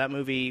say that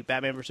movie,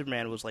 Batman vs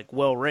Superman, was like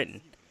well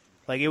written.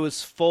 Like it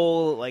was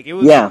full, like it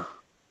was,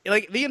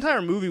 like the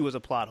entire movie was a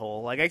plot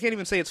hole. Like I can't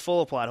even say it's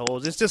full of plot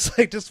holes. It's just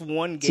like just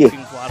one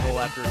gaping plot hole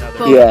after another.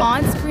 Both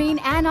on screen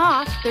and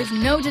off, there's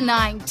no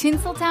denying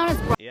Tinseltown is.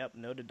 Yep,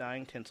 no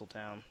denying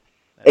Tinseltown.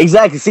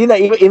 Exactly. See that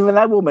even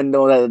that woman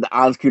know that the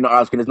on screen or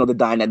off screen, there's no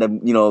denying that the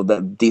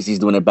DC's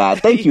doing it bad.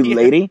 Thank you,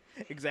 lady.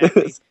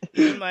 Exactly.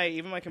 Even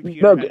my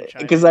computer. No,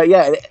 because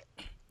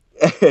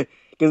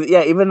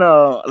even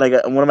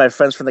one of my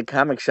friends from the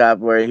comic shop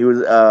where he was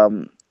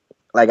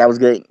like I was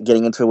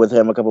getting into it with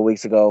him a couple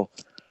weeks ago,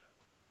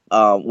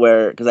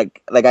 where because I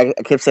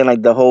kept saying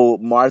like the whole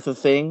Martha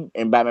thing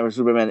in Batman vs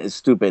Superman is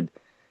stupid,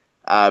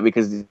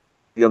 because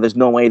there's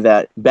no way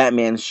that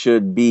Batman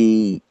should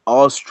be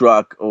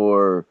awestruck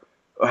or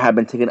have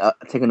been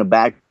taken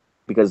aback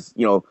because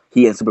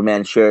he and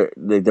Superman share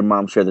their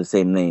mom share the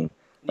same name.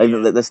 Like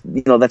that's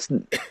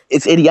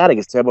it's idiotic.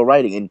 It's terrible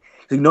writing. And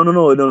he's like,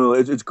 no,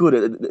 it's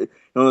good.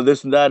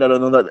 This and that. I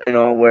don't know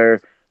that.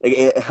 Where like,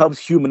 it helps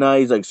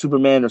humanize like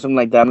Superman or something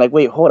like that. I'm like,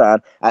 wait, hold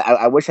on.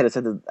 I wish I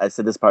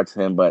said this part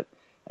to him, but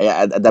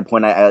at that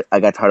point I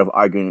got tired of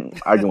arguing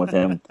with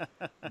him.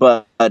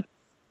 But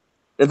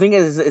the thing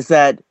is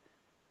that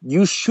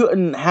you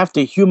shouldn't have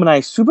to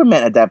humanize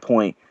Superman at that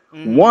point.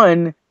 Mm-hmm.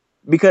 One,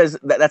 because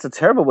that's a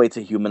terrible way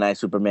to humanize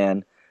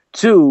Superman.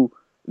 Two,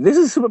 this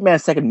is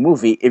Superman's second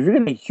movie. If you're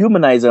going to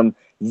humanize him,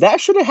 that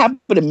should have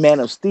happened in Man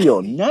of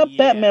Steel, not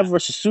Batman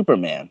versus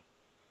Superman.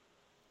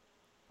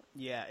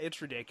 Yeah,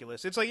 it's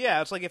ridiculous. It's like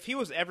if he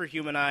was ever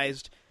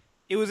humanized,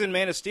 it was in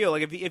Man of Steel.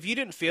 Like if you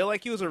didn't feel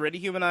like he was already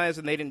humanized,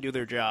 and they didn't do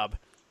their job,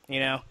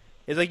 It's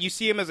like you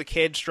see him as a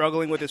kid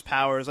struggling with his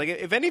powers. Like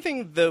if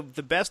anything, the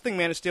best thing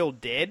Man of Steel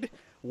did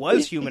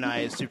was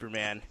humanize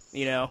Superman.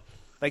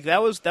 Like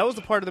that was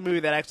the part of the movie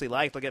that I actually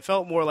liked. Like it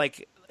felt more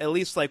like, at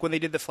least like when they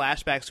did the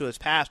flashbacks to his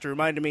past, it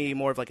reminded me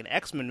more of like an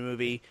X-Men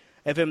movie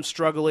of him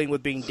struggling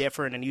with being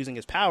different and using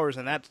his powers,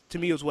 and that to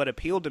me was what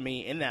appealed to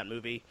me in that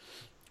movie.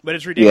 But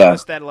it's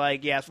ridiculous that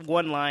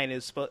one line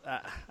is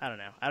I don't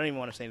know. I don't even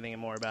want to say anything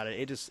more about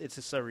it. It's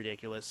just so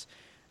ridiculous.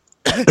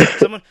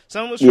 someone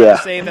was trying to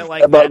say that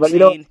like that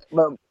scene.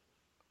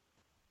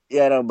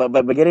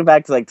 But getting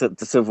back to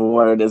Civil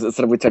War,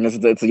 instead of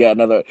returning to yet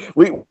another,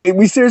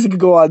 we seriously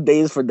could go on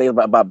days for days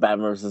about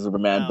Batman versus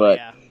Superman.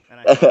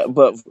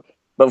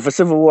 But for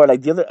Civil War,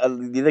 like the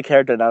other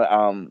character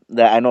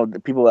that I know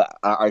that people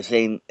are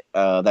saying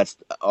that's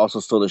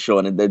also stole the show,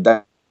 and they're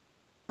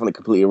definitely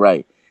completely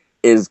right,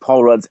 is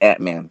Paul Rudd's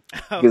Ant-Man.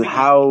 Because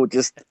how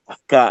just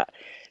God,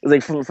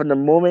 like from the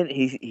moment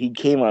he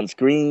came on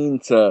screen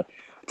to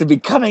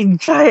becoming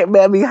Giant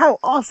Man, I mean, how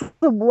awesome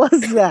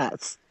was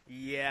that?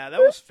 Yeah, that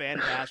was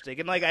fantastic.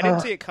 And, like, I didn't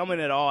see it coming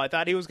at all. I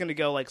thought he was going to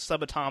go, like,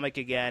 subatomic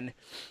again.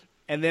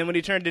 And then when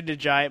he turned into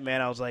Giant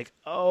Man, I was like,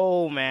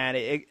 oh,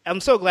 man. I'm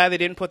so glad they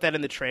didn't put that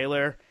in the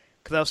trailer,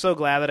 because I was so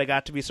glad that I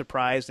got to be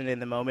surprised and in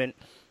the moment.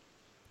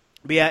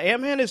 But, yeah,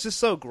 Ant-Man is just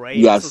so great.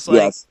 Yes.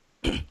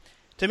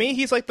 To me,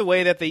 he's like the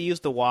way that they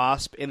used the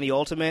Wasp in the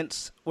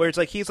Ultimates, where it's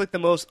like he's like the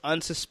most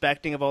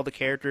unsuspecting of all the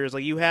characters.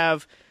 Like, you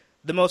have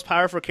the most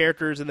powerful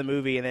characters in the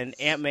movie, and then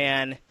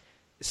Ant-Man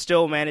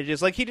still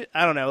manages, like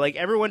I don't know, like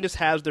everyone just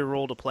has their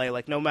role to play,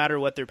 like no matter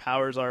what their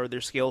powers are or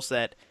their skill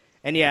set.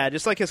 And yeah,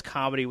 just like his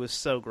comedy was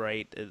so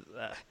great.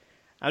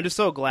 I'm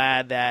so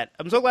glad that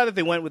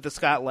they went with the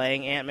Scott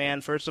Lang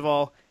Ant-Man first of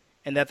all,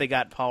 and that they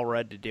got Paul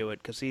Rudd to do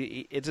it, because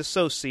it's just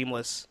so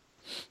seamless.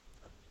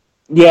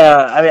 Yeah,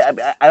 I mean,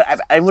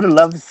 I would have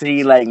loved to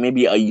see like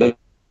maybe a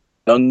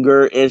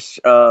younger-ish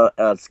Hank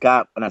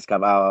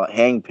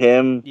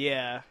Pym.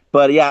 Yeah.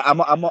 But yeah, I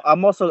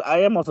am also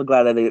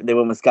glad that they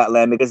went with Scott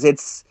Lang, because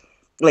it's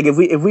like if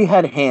we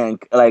had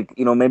Hank, like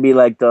maybe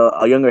like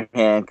a younger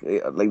Hank,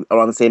 like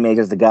around the same age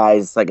as the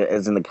guys, like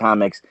as in the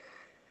comics,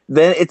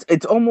 then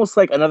it's almost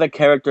like another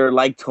character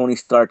like Tony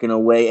Stark in a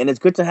way, and it's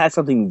good to have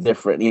something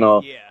different,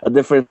 a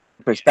different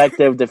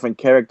perspective, different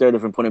character,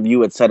 different point of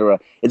view, etc.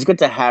 It's good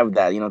to have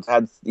that,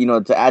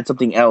 to add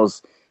something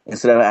else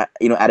instead of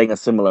adding a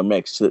similar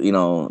mix to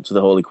to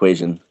the whole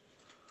equation.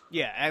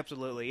 Yeah,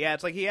 absolutely. Yeah,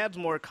 it's like he adds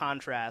more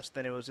contrast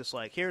than it was just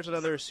like, here's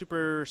another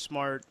super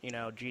smart,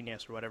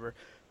 genius or whatever.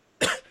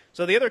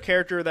 So the other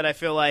character that I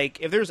feel like,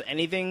 if there's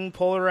anything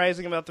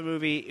polarizing about the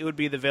movie, it would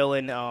be the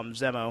villain,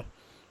 Zemo.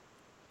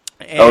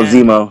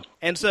 Zemo.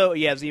 And so,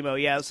 yeah,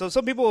 Zemo, yeah. So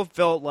some people have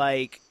felt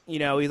like,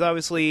 he's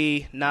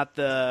obviously not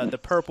the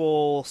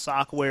purple,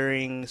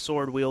 sock-wearing,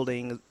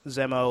 sword-wielding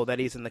Zemo that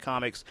he's in the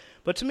comics.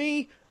 But to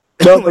me...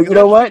 No, but you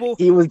know what?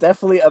 He was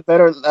definitely a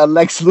better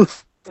Lex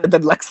Luthor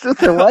than Lex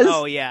Luthor was.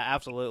 Oh, yeah,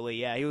 absolutely.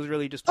 Yeah, he was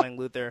really just playing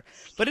Luthor.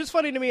 But it's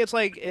funny to me, it's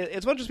like,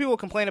 as much as people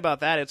complain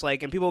about that, it's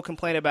like, and people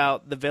complain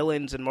about the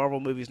villains in Marvel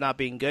movies not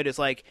being good, it's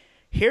like,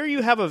 here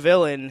you have a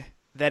villain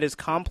that is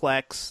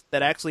complex,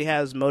 that actually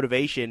has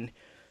motivation,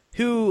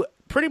 who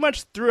pretty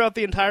much throughout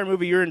the entire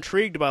movie you're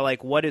intrigued by,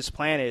 like, what his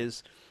plan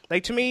is.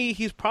 Like, to me,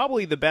 he's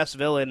probably the best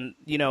villain,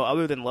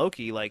 other than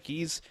Loki. Like,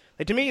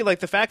 to me,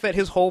 like, the fact that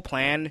his whole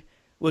plan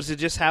was to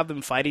just have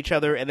them fight each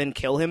other and then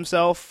kill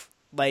himself,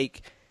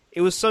 like,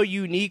 it was so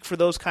unique for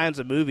those kinds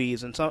of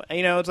movies. And so,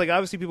 it's like,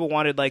 obviously people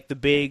wanted, like, the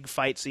big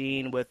fight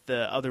scene with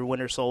the other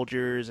Winter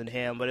Soldiers and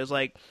him, but it's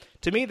like,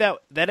 to me,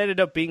 that ended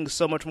up being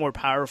so much more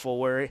powerful,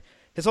 where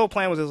his whole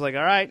plan was just like,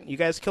 all right, you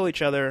guys kill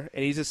each other,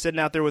 and he's just sitting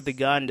out there with the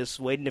gun, just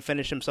waiting to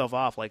finish himself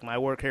off, like, my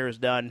work here is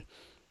done.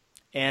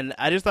 And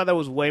I just thought that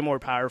was way more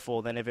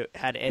powerful than if it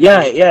had any...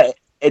 Yeah.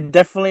 It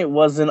definitely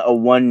wasn't a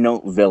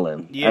one-note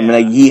villain. Yeah. I mean,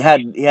 like, he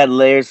had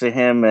layers to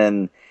him,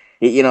 and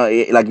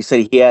like you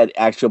said, he had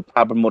actual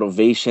proper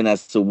motivation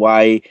as to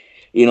why,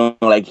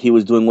 like, he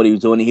was doing what he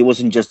was doing. He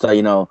wasn't just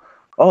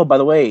oh, by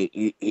the way,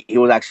 he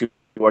was actually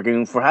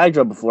working for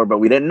Hydra before, but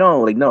we didn't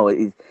know. Like, no,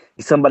 he's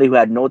somebody who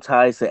had no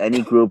ties to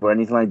any group or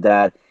anything like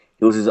that.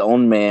 He was his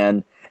own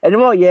man. And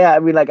well, yeah, I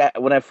mean, like,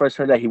 when I first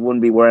heard that he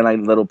wouldn't be wearing like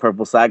a little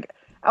purple sock,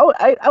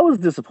 I was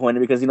disappointed,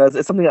 because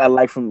it's something I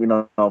like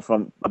from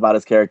from about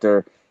his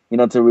character,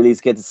 to really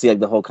get to see like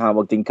the whole comic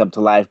book thing come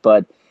to life.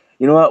 But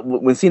you know what,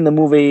 when seeing the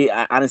movie,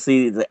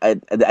 honestly I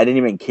didn't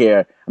even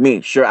care. I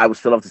mean, sure, I would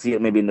still love to see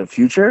it maybe in the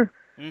future,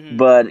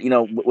 but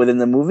within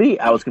the movie,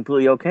 I was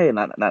completely okay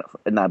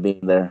not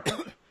being there.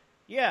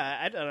 Yeah,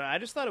 I don't know. I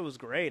just thought it was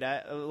great.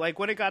 Like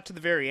when it got to the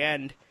very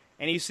end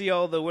and you see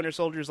all the Winter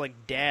Soldiers like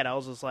dead, I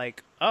was just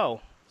like,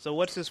 oh, so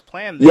what's his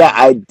plan then?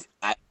 Yeah,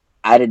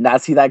 I did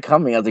not see that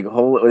coming. I was like,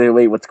 oh,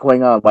 wait, what's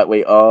going on?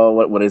 Wait,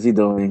 what is he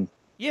doing?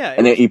 Yeah.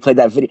 And then he played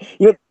that video.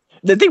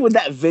 The thing with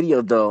that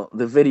video, though,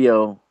 the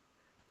video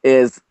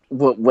is,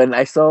 when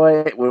I saw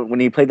it,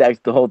 when he played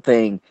the whole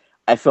thing,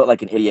 I felt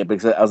like an idiot,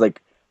 because I was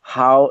like,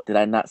 how did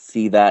I not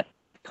see that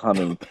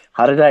coming?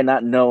 How did I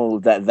not know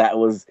that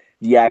was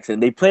the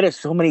accident? They played it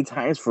so many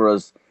times for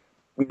us,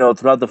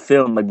 throughout the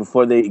film, like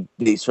before they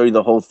show you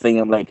the whole thing.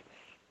 I'm like,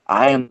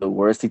 I am the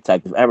worst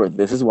detective ever.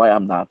 This is why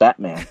I'm not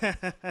Batman.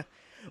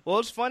 Well,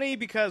 it's funny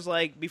because,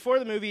 like, before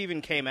the movie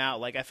even came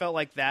out, like, I felt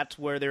like that's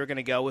where they were going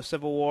to go with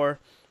Civil War.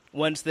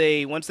 Once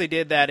they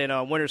did that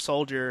in Winter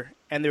Soldier,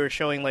 and they were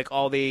showing, like,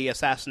 all the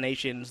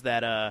assassinations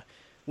that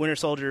Winter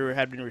Soldier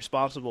had been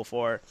responsible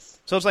for.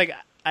 So it's like,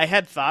 I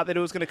had thought that it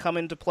was going to come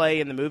into play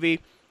in the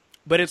movie,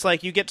 but it's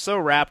like you get so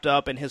wrapped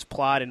up in his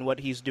plot and what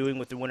he's doing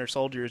with the Winter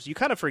Soldiers, you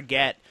kind of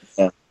forget.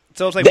 Yeah.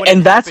 So it's like,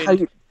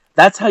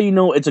 that's how you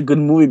know it's a good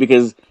movie,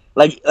 because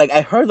like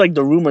I heard like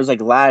the rumors like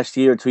last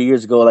year, 2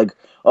 years ago, like,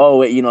 oh,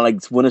 wait, like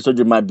Winter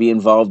Soldier might be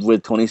involved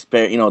with Tony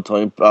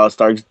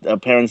Stark's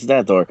parents'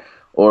 death,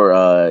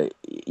 or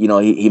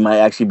he might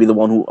actually be the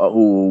one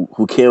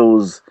who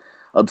kills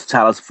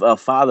T'Challa's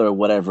father or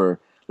whatever.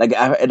 Like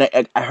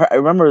I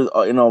remember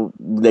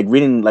like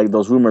reading like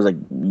those rumors like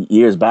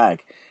years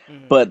back.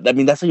 Mm-hmm. But I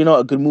mean, that's how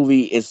a good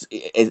movie is.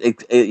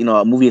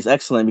 A movie is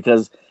excellent,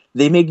 because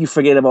they make you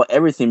forget about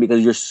everything,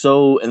 because you're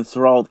so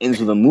enthralled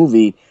into the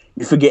movie,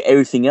 you forget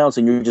everything else,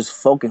 and you're just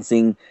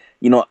focusing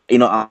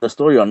on the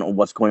story, on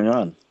what's going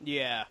on.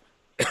 Yeah.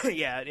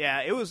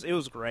 yeah. It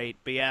was great.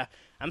 But yeah,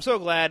 I'm so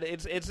glad.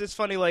 It's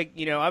funny, like,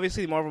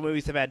 obviously Marvel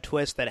movies have had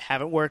twists that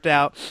haven't worked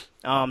out.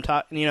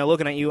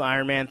 Looking at you,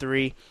 Iron Man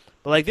 3.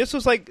 But like this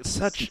was like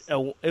such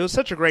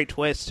a great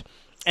twist.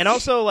 And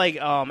also like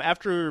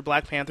after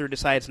Black Panther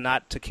decides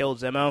not to kill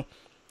Zemo,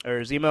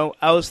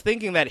 I was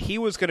thinking that he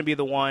was going to be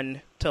the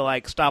one to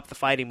like stop the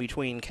fighting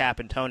between Cap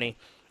and Tony.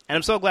 And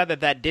I'm so glad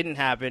that didn't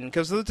happen,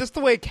 because just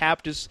the way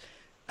Cap just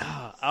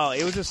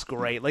it was just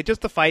great. Like,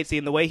 just the fight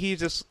scene, the way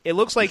it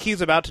looks like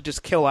he's about to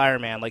just kill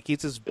Iron Man. Like,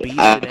 he's just beasting him.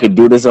 I could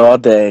do this all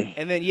day.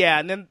 And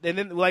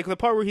then like the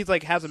part where he's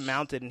like has him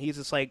mounted and he's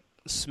just like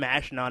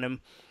smashing on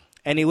him,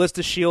 and he lifts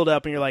the shield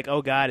up, and you're like,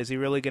 oh god, is he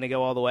really going to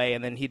go all the way?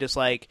 And then he just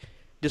like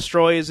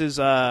destroys his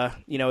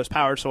his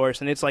power source,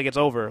 and it's like it's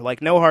over.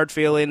 Like, no hard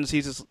feelings.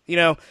 He's just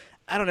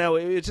I don't know.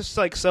 It's just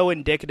like so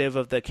indicative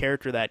of the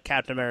character that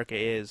Captain America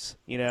is.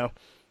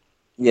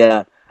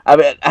 Yeah. I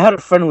mean, I had a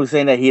friend who was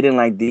saying that he didn't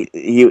like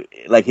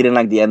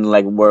the end,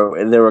 like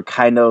where they were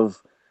kind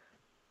of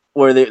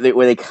where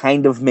they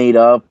kind of made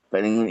up,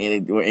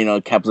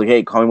 and Cap's like,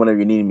 hey, call me whenever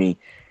you need me,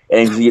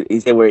 and he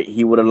said where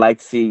he would have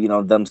liked to see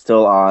them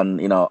still on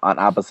on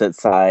opposite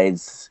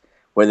sides,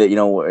 where they,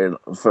 and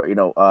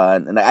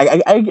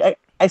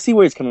I see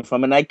where he's coming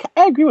from, and I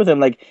agree with him.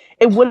 Like,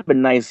 it would have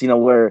been nice,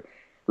 where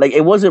like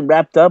it wasn't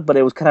wrapped up, but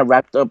it was kind of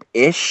wrapped up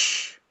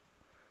ish.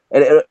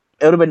 It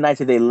would have been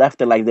nice if they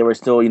left it like they were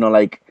still,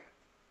 like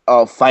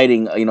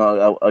fighting,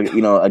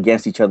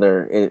 against each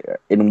other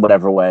in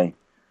whatever way.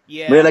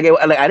 Yeah. But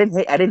I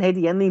didn't hate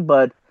the ending,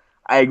 but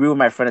I agree with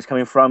my friend is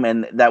coming from,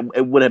 and that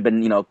it would have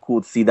been,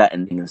 cool to see that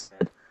ending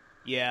instead.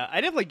 Yeah, I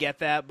definitely get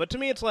that, but to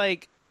me it's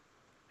like,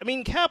 I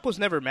mean, Cap was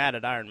never mad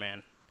at Iron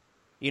Man,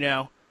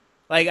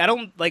 Like,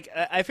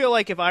 I feel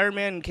like if Iron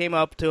Man came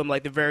up to him,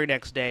 like, the very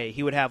next day,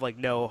 he would have, like,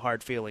 no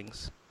hard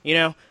feelings,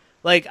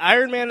 Like,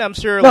 Iron Man, I'm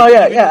sure... No,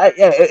 yeah.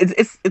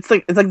 It's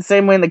like the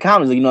same way in the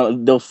comics.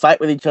 They'll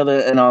fight with each other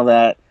and all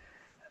that,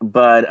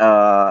 but,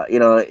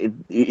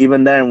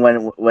 even then,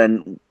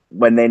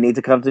 when they need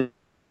to come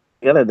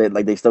together,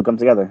 they still come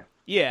together.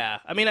 Yeah,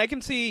 I mean, I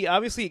can see,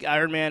 obviously,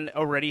 Iron Man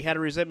already had a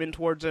resentment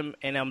towards him,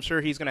 and I'm sure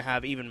he's going to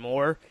have even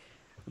more.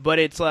 But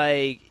it's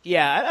like,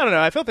 yeah, I don't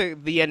know. I felt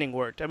that the ending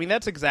worked. I mean,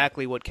 that's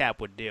exactly what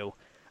Cap would do.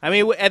 I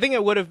mean, I think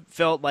it would have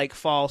felt, like,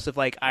 false if,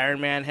 like,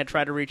 Iron Man had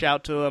tried to reach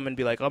out to him and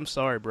be like, I'm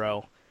sorry,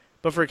 bro.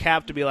 But for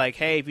Cap to be like,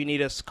 hey, if you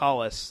need us,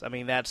 call us. I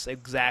mean, that's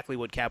exactly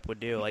what Cap would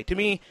do. Like, to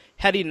me,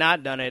 had he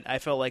not done it, I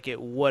felt like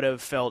it would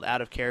have felt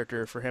out of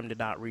character for him to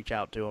not reach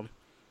out to him.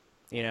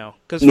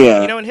 Because,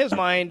 in his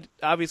mind,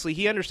 obviously,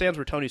 he understands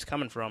where Tony's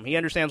coming from. He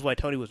understands why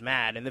Tony was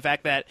mad. And the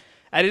fact that,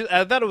 I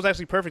thought it was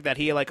actually perfect that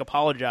he, like,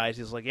 apologized.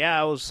 He's like, yeah,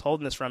 I was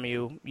holding this from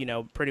you,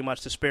 pretty much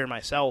to spare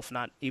myself,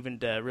 not even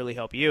to really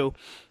help you.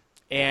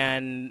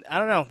 And, I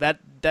don't know,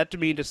 that to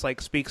me just,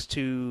 like, speaks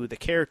to the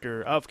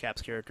character of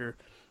Cap's character.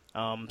 So,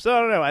 I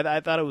don't know, I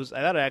thought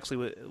it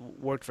actually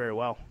worked very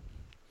well.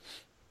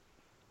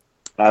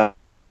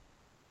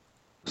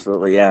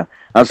 Absolutely, yeah.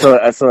 I'm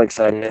so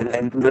excited,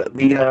 and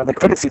the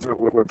credit scenes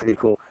were pretty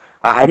cool.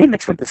 I didn't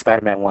expect the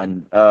Spider-Man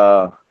one.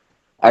 I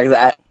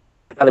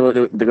thought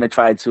they're gonna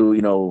try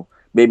to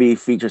maybe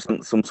feature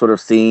some sort of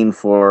scene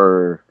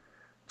for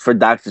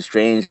Doctor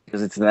Strange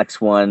because it's the next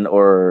one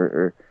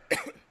or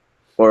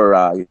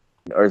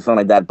something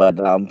like that. But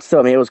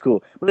still, I mean, it was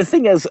cool. But the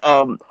thing is,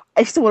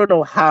 I still want to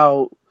know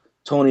how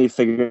Tony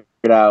figured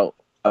it out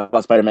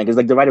about Spider-Man, because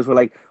like the writers were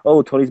like,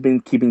 oh, Tony's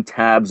been keeping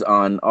tabs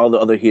on all the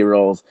other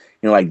heroes,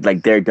 like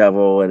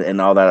Daredevil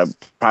and all that.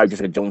 Probably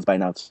Jessica Jones by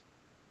now.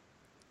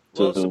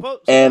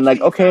 And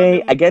like,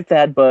 okay, I get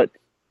that, but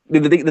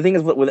the thing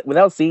is,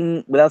 without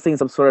seeing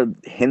some sort of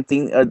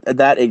hinting at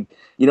that, it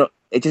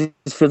just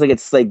feels like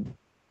it's like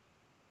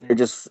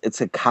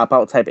it's a cop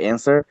out type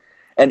answer.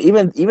 And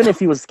even if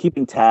he was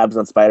keeping tabs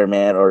on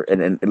Spider-Man or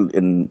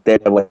in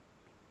Daredevil,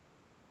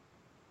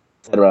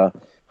 etc.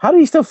 How do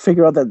you still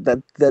figure out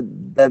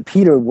that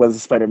Peter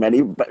was Spider-Man?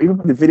 Even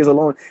from the videos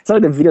alone, it's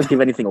not like the videos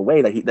give anything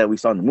away that we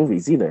saw in the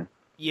movies either.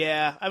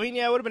 Yeah, I mean,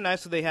 it would have been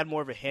nice if they had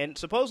more of a hint.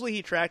 Supposedly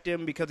he tracked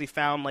him because he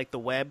found, like, the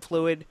web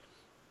fluid,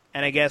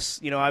 and I guess,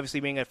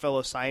 obviously being a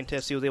fellow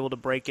scientist, he was able to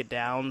break it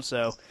down,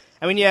 so...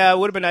 I mean, yeah, it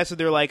would have been nice if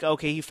they were like,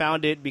 okay, he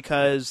found it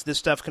because this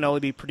stuff can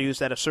only be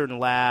produced at a certain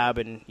lab,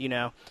 and,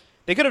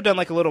 They could have done,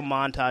 like, a little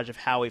montage of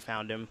how he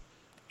found him.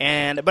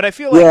 But I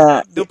feel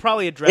like they'll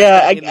probably address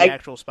that in the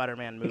actual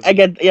Spider-Man movie. I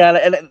get,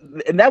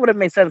 and that would have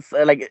made sense.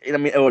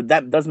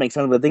 That does make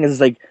sense. But the thing is,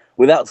 like,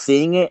 without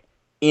seeing it,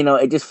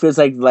 it just feels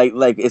like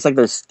it's like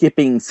they're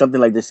skipping something.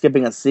 Like they're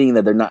skipping a scene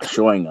that they're not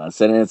showing us,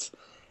 and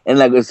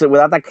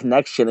without that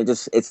connection,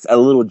 it's a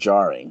little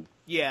jarring.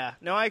 Yeah,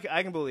 no, I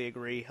completely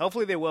agree.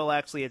 Hopefully, they will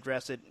actually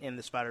address it in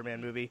the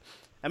Spider-Man movie.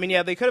 I mean,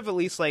 yeah, they could have at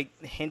least like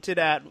hinted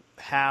at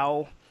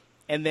how.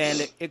 And then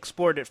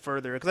explored it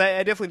further. Because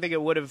I definitely think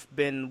it would have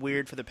been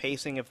weird for the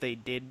pacing if they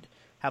did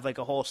have like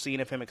a whole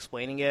scene of him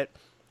explaining it.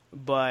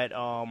 But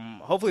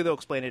hopefully they'll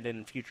explain it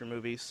in future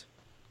movies.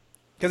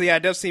 Because, yeah,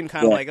 it does seem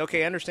kind of like,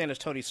 okay, I understand it's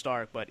Tony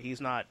Stark, but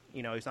he's not,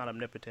 he's not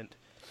omnipotent.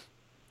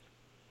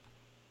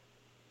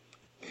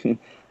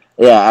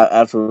 Yeah,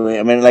 absolutely.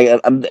 I mean, like,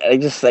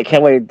 I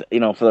can't wait,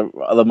 for the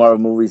other Marvel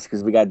movies,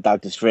 because we got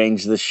Doctor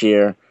Strange this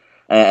year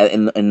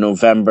in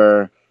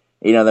November.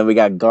 Then we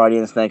got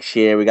Guardians next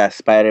year. We got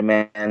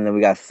Spider-Man. Then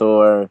we got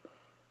Thor.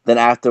 Then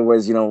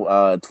afterwards,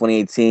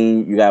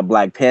 2018, you got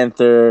Black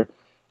Panther,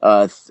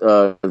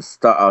 Star.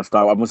 I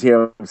almost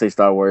hear him say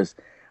Star Wars.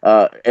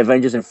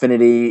 Avengers: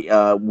 Infinity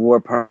War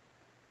Part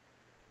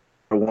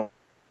 1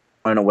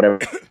 or whatever.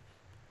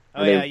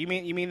 Oh yeah, you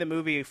mean the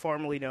movie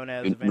formerly known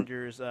as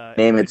Avengers?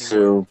 Name it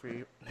too.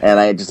 And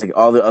I just like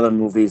all the other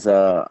movies.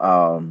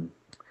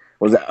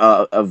 Was it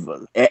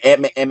of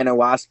Ant-Man and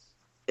Wasp?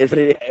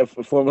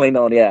 Formerly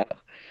known,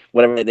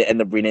 whatever they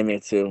end up renaming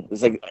it to.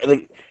 It's like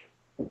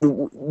the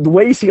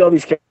way you see all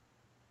these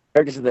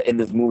characters in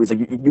this movie, it's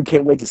like you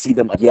can't wait to see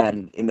them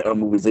again in the other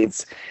movies.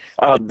 It's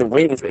the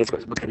way it's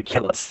going to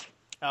kill us.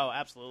 Oh,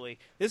 absolutely!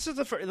 This is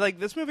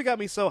this movie got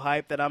me so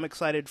hyped that I'm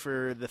excited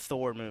for the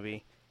Thor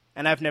movie,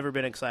 and I've never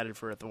been excited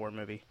for a Thor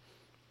movie.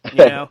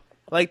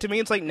 Like to me,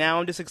 it's like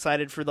now I'm just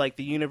excited for like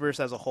the universe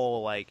as a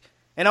whole, like,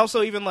 and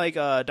also even like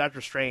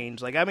Doctor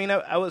Strange. Like, I mean,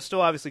 I was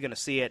still obviously going to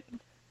see it.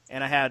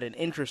 and I had an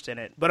interest in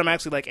it, but I'm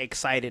actually like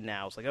excited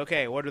now. It's like,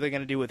 okay, what are they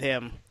going to do with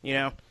him? You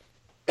know,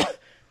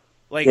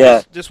 like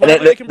Yeah, just and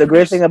whatever they can the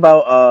great produce. thing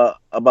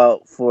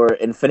about for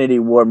Infinity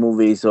War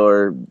movies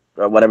or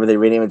whatever they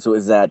rename it to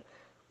is that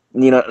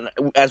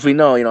as we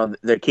know,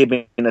 they're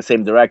keeping the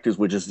same directors,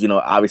 which is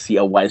obviously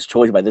a wise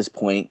choice by this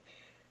point.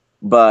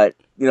 But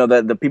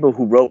the people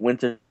who wrote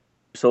Winter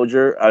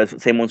Soldier are the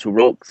same ones who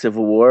wrote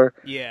Civil War,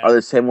 Yeah, are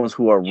the same ones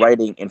who are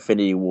writing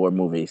Infinity War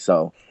movies.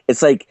 So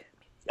it's like,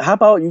 how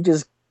about you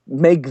just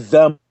make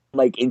them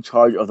like in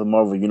charge of the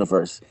Marvel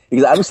universe,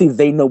 because obviously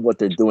they know what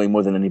they're doing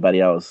more than anybody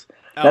else.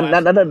 oh,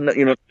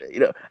 absolutely.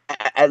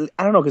 I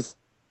don't know, because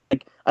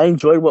like I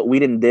enjoyed what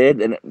Whedon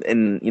did,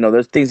 and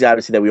there's things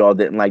obviously that we all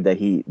didn't like that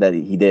he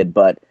did,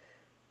 but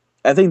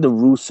I think the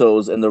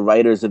Russos and the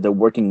writers that they're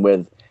working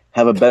with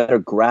have a better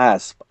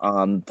grasp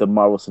on the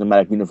Marvel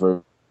Cinematic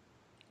Universe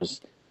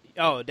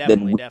Oh, than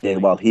definitely, we did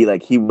definitely. while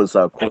he was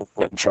quote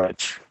unquote in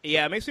charge.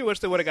 Yeah, it makes me wish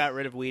they would have got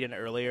rid of Whedon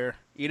earlier.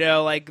 You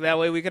know, like that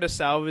way we could have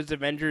salvaged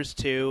Avengers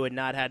 2 and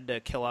not had to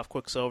kill off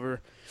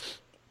Quicksilver.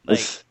 Like,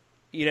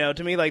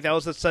 to me, like that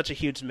was such a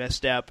huge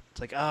misstep.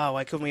 It's like, oh,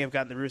 why couldn't we have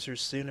gotten the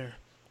Roosters sooner?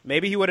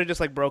 Maybe he would have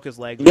just like broke his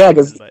leg. Yeah,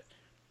 but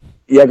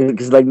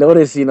because like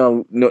notice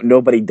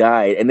nobody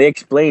died, and they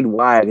explained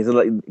why. Because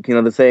like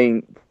they're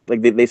saying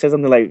like they said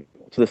something like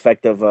to the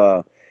effect of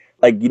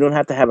like you don't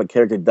have to have a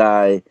character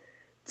die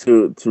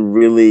to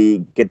really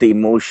get the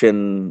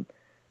emotion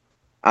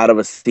out of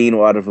a scene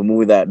or out of a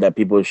movie that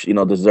people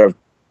deserve.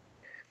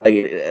 Like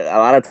a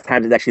lot of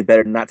times, it's actually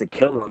better not to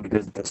kill them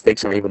because the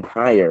stakes are even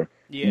higher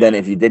than yeah,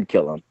 if you did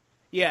kill them.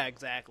 yeah,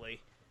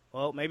 exactly.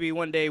 Well, maybe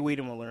one day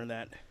Whedon will learn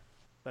that,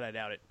 but I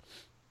doubt it.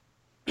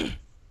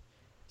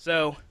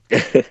 So,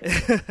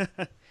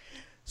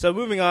 so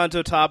moving on to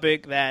a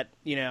topic that,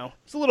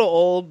 it's a little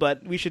old,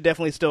 but we should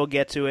definitely still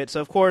get to it.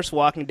 So, of course,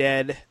 Walking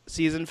Dead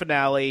season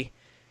finale.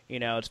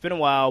 It's been a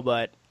while,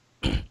 but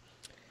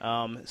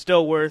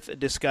still worth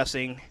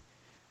discussing.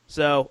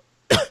 So,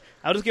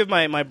 I'll just give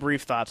my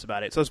brief thoughts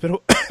about it. So, it's been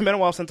been a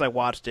while since I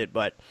watched it,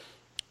 but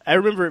I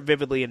remember it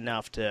vividly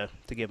enough to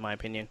give my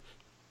opinion.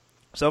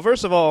 So,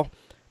 first of all,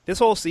 this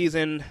whole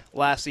season,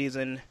 last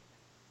season,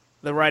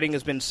 the writing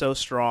has been so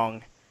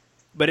strong.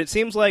 But it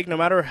seems like no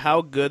matter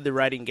how good the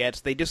writing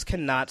gets, they just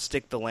cannot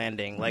stick the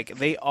landing. Like,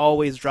 they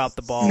always drop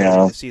the ball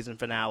in the season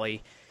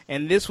finale.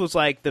 And this was,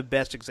 like, the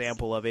best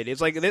example of it.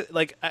 It's like,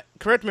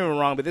 correct me if I'm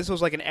wrong, but this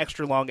was, like, an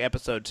extra long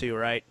episode, too,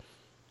 right?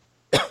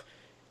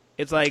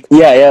 It's like...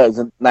 Yeah, it was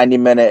a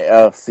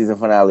 90-minute season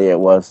finale, it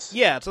was.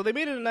 Yeah, so they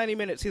made it a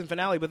 90-minute season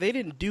finale, but they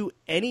didn't do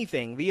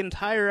anything. The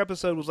entire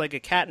episode was like a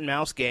cat and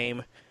mouse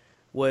game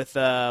with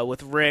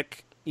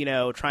Rick...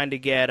 trying to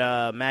get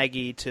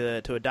Maggie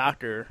to a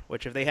doctor,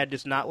 which if they had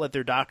just not let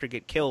their doctor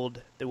get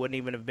killed, there wouldn't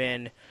even have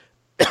been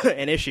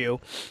an issue.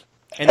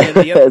 And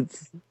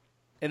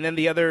then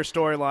the other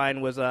storyline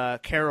was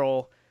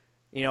Carol,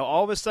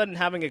 all of a sudden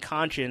having a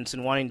conscience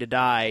and wanting to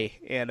die,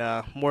 and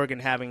Morgan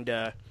having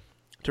to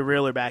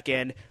reel her back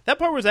in. That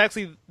part was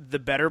actually the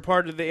better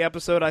part of the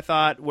episode, I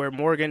thought, where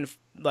Morgan,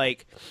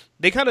 like,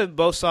 they kind of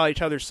both saw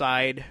each other's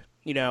side.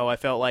 I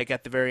felt like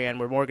at the very end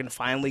where Morgan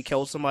finally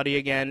killed somebody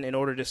again in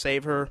order to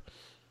save her.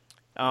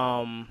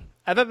 I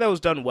thought that was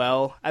done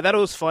well. I thought it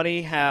was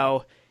funny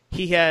how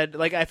he had,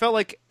 like, I felt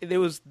like it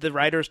was the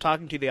writers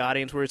talking to the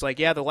audience where it's like,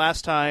 yeah, the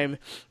last time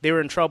they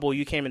were in trouble,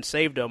 you came and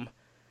saved them.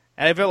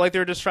 And I felt like they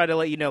were just trying to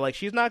let you know, like,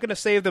 she's not going to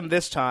save them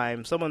this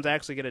time. Someone's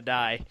actually going to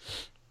die.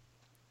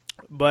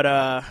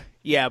 But,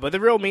 yeah, but the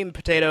real meat and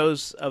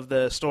potatoes of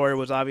the story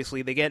was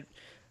obviously they get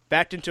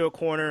backed into a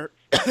corner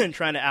and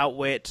trying to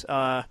outwit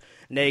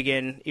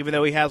Negan, even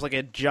though he has like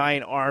a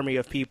giant army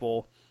of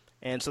people,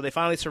 and so they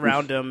finally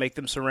surround him, make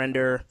them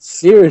surrender.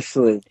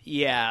 Seriously,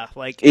 yeah,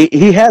 like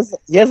he has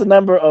a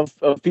number of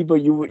people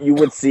you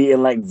would see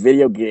in like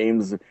video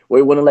games where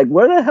you wonder like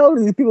where the hell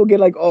do these people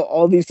get like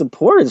all these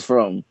supporters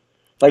from?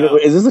 Like,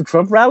 is this a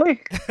Trump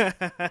rally?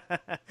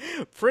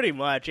 Pretty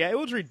much, yeah. It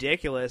was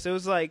ridiculous. It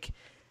was like,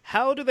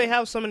 how do they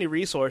have so many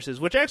resources?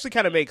 Which actually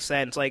kind of makes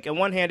sense. Like, on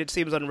one hand, it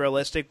seems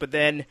unrealistic, but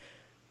then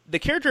the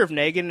character of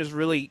Negan is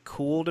really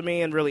cool to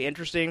me and really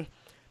interesting,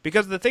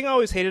 because the thing I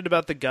always hated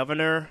about the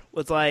governor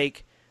was,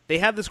 like, they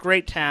had this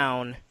great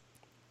town,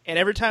 and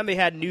every time they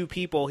had new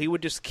people, he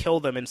would just kill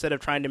them instead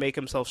of trying to make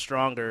himself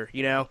stronger,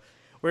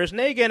 Whereas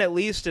Negan, at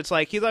least, it's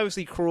like, he's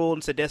obviously cruel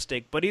and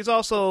sadistic, but he's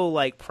also,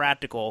 like,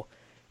 practical.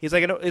 He's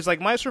like, it's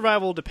like, my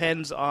survival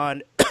depends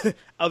on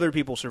other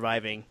people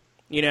surviving,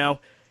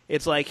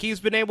 It's like, he's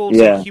been able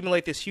to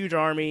accumulate this huge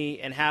army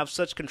and have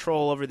such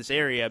control over this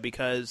area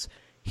because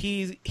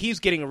he's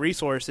getting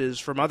resources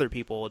from other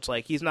people. It's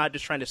like he's not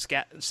just trying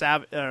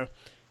to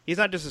he's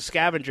not just a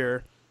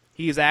scavenger.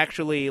 He's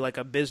actually like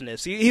a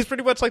business. He's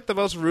pretty much like the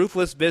most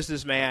ruthless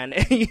businessman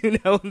in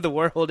the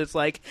world. It's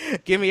like,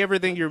 give me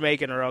everything you're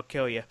making or I'll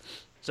kill you.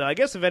 So I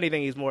guess if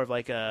anything, he's more of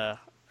like a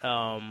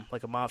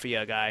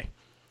mafia guy.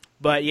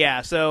 But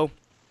yeah, so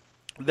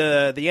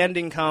the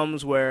ending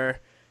comes where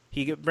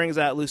he brings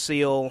out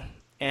Lucille,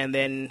 and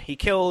then he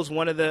kills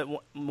one of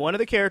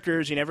the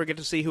characters. You never get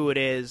to see who it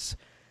is.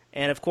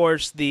 And of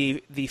course,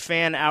 the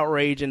fan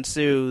outrage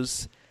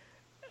ensues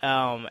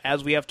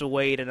as we have to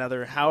wait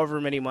another however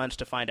many months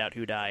to find out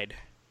who died.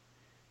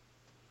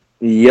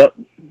 Yep.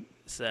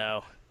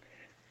 So,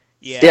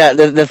 yeah. Yeah.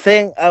 The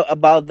thing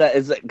about that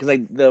is because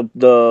like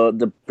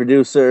the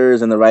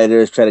producers and the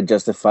writers try to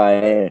justify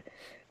it,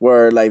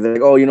 where like they're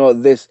like, oh,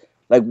 this,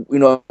 like,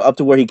 up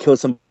to where he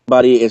kills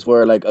somebody is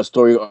where like a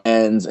story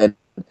ends, and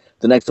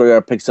the next story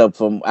arc picks up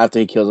from after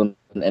he kills him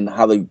and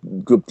how the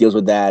group deals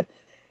with that.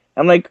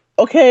 I'm like,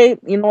 okay,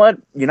 you know what?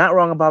 You're not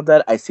wrong about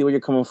that. I see where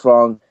you're coming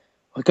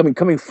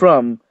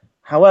from.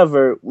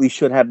 However, we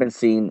should have been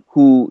seeing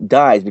who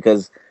dies,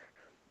 because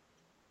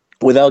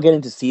without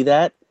getting to see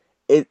that,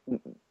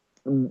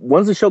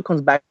 once the show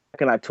comes back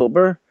in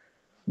October,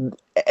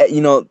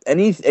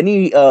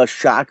 any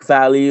shock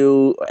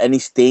value, any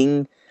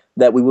sting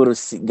that we would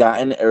have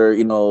gotten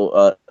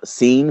or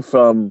seen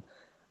from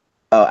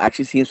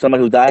actually seeing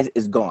somebody who dies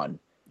is gone.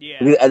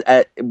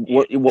 Yeah.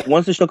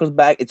 Once the show comes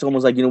back, it's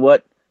almost like, you know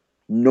what?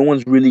 No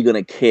one's really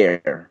gonna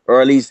care,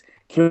 or at least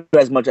care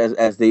as much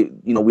as they,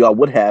 we all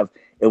would have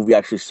if we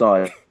actually saw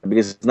it.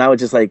 Because now it's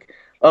just like,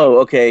 oh,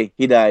 okay,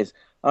 he dies.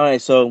 All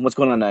right, so what's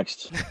going on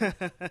next?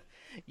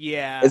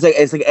 Yeah.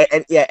 It's like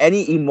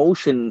any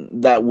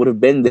emotion that would have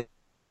been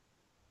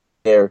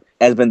there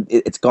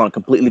it's gone,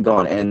 completely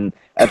gone, and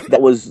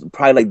that was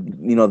probably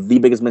like the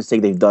biggest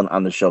mistake they've done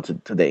on the show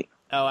to date.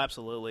 Oh,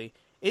 absolutely.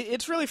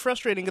 It's really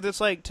frustrating because it's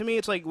like, to me,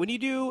 it's like when you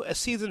do a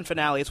season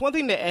finale, it's one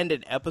thing to end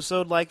an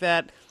episode like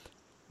that,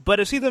 but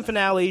a season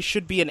finale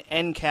should be an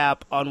end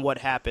cap on what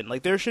happened.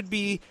 Like, there should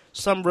be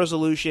some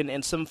resolution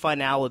and some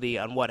finality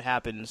on what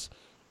happens.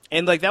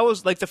 And, like, that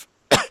was, like,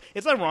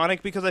 it's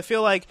ironic because I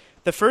feel like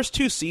the first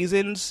two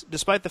seasons,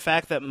 despite the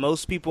fact that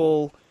most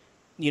people,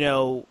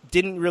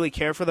 didn't really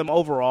care for them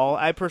overall,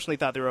 I personally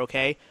thought they were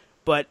okay,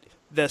 but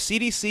the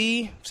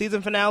CDC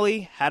season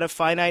finale had a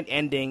finite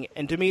ending,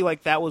 and to me,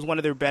 like, that was one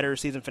of their better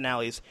season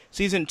finales.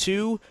 Season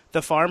 2,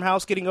 the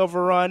farmhouse getting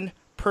overrun,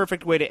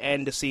 perfect way to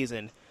end a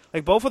season.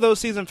 Like, both of those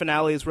season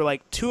finales were,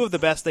 like, two of the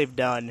best they've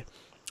done.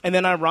 And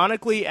then,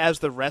 ironically, as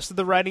the rest of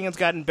the writing has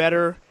gotten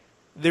better,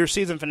 their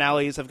season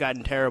finales have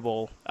gotten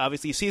terrible.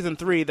 Obviously, Season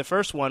 3, the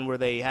first one, where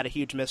they had a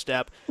huge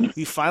misstep,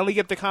 you finally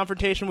get the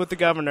confrontation with the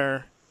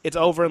governor, it's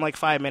over in, like,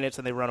 5 minutes,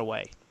 and they run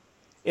away.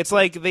 It's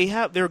like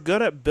they're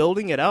good at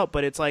building it up,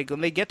 but it's like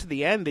when they get to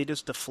the end, they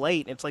just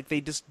deflate. It's like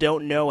they just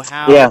don't know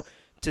how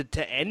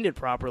to end it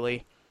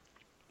properly.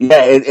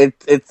 Yeah,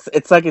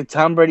 it's like if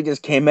Tom Brady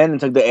just came in and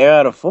took the air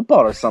out of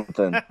football or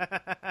something.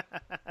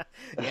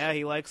 Yeah,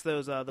 he likes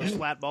those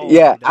flat balls.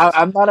 Yeah,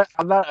 I'm not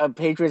a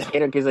Patriots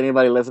hater in case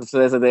anybody listens to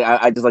this.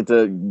 I just like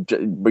to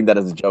bring that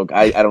as a joke.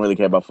 I don't really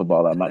care about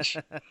football that much,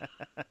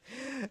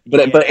 but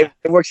it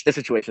works in this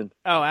situation.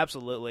 Oh,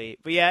 absolutely.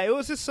 But yeah, it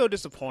was just so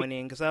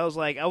disappointing because I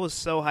was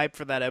so hyped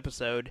for that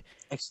episode.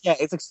 Yeah,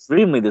 it's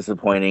extremely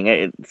disappointing.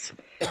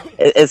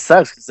 It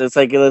sucks 'cause it's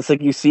like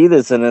you see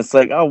this and it's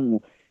like,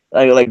 oh.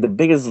 Like the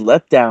biggest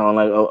letdown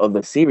of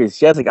the series.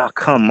 Yeah, it's like, oh,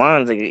 come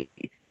on.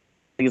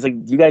 It's like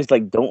you guys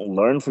don't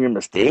learn from your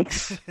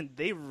mistakes.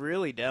 They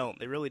really don't.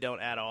 They really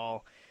don't at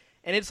all.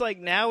 And it's like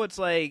now it's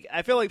like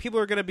I feel like people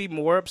are going to be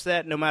more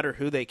upset no matter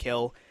who they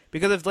kill.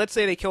 Because if, let's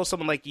say, they kill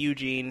someone like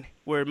Eugene,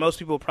 where most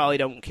people probably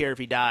don't care if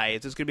he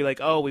dies, it's going to be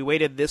like, oh, we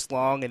waited this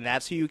long and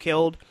that's who you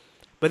killed.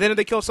 But then if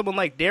they kill someone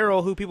like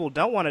Daryl, who people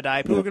don't want to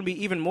die, people are going to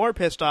be even more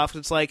pissed off.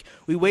 It's like,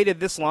 we waited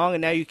this long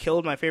and now you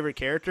killed my favorite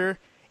character.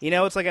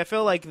 It's like I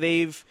feel like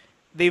they've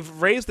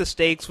raised the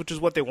stakes, which is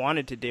what they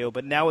wanted to do,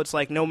 but now it's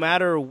like no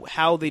matter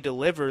how they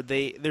deliver,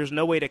 there's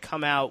no way to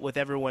come out with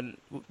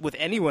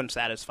anyone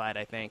satisfied,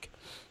 I think.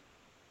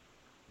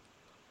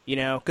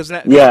 Because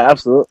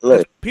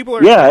absolutely. People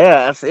are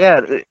it's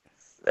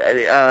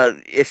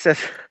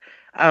just,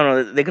 I don't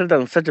know. They could have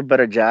done such a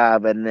better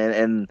job,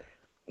 and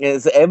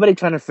it's everybody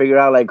trying to figure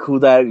out who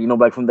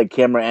that from the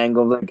camera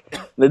angle. Like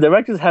the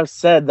directors have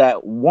said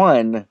that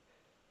one.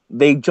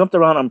 They jumped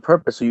around on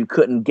purpose so you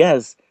couldn't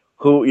guess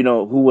who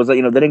was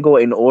they didn't go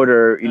in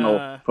order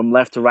from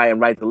left to right and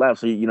right to left,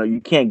 so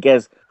you can't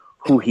guess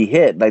who he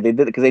hit like they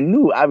did because they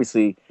knew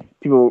obviously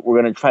people were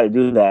going to try to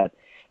do that,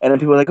 and then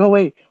people were like, oh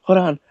wait, hold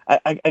on,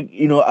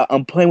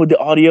 I'm playing with the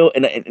audio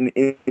and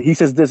he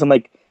says this, I'm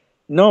like,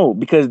 no,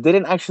 because they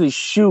didn't actually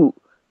shoot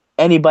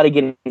anybody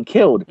getting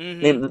killed.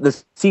 Mm-hmm.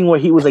 The scene where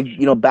he was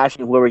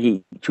bashing whoever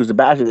he chose to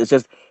bash, it's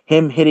just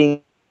him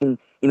hitting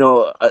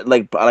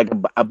like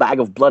a bag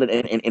of blood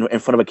in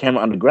front of a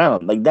camera on the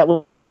ground. Like that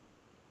was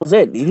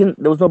it.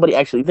 There was nobody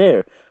actually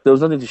there. There was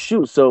nothing to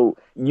shoot. So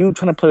you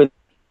trying to play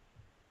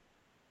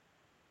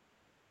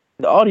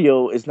the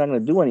audio is not going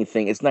to do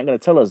anything. It's not going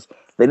to tell us.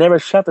 They never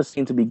shot the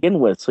scene to begin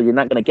with, so you're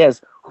not going to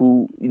guess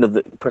who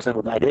the person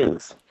who died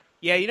is.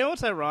 Yeah,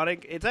 what's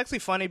ironic? It's actually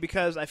funny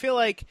because I feel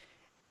like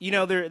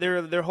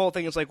their whole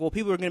thing is like, well,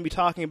 people are going to be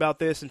talking about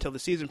this until the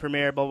season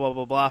premiere, blah blah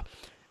blah blah.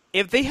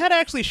 If they had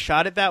actually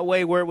shot it that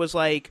way, where it was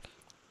like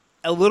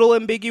a little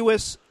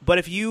ambiguous, but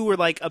if you were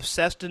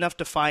obsessed enough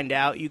to find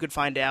out, you could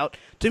find out.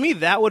 To me,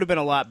 that would have been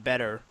a lot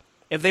better.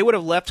 If they would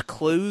have left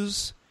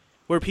clues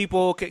where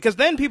people, because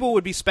then people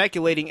would be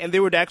speculating, and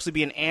there would actually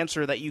be an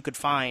answer that you could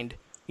find.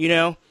 You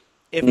know,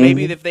 if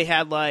maybe if they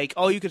had like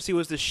all you could see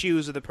was the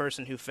shoes of the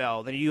person who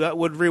fell, then you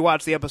would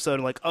rewatch the episode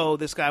and like, oh,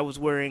 this guy was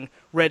wearing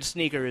red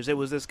sneakers. It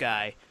was this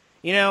guy.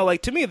 You know,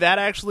 like to me that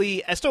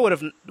actually, I still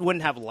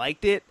wouldn't have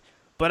liked it.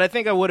 But I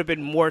think I would have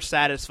been more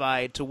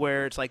satisfied to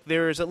where it's like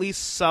there is at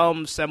least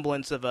some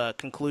semblance of a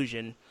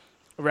conclusion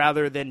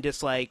rather than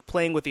just like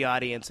playing with the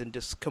audience and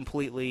just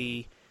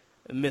completely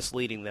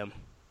misleading them.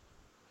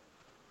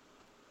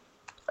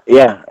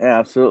 Yeah,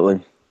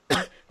 absolutely.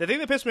 The thing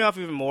that pissed me off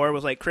even more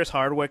was like Chris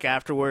Hardwick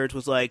afterwards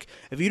was like,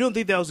 if you don't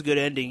think that was a good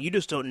ending, you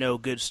just don't know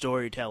good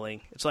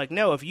storytelling. It's like,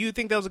 no, if you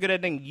think that was a good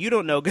ending, you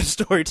don't know good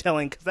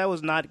storytelling because that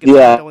was not good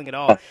storytelling at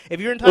all.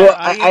 If your entire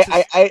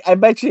audience I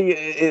bet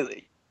you...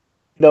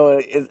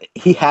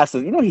 he has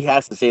to. He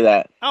has to say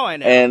that. Oh, I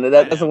know. And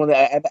that's the one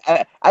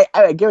that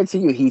I guarantee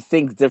you, he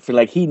thinks different.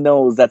 Like he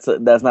knows that's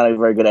not a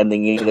very good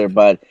ending either.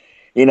 But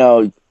you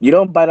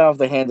don't bite off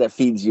the hand that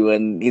feeds you,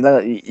 and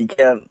you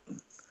can't.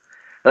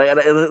 Like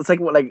it's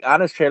like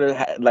Honest Trailer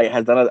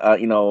has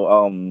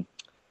done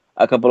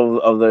a couple of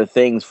other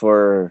things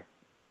for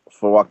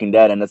Walking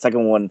Dead, and the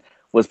second one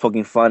was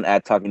poking fun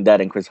at Talking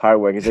Dead and Chris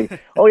Hardwick. It's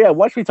like, oh yeah,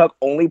 watch me talk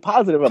only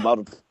positive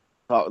about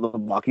The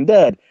Walking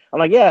Dead. I'm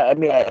like, yeah, I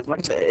mean, as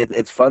much as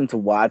it's fun to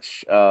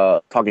watch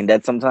Talking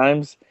Dead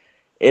sometimes,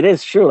 it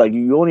is true. Like,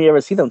 you only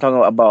ever see them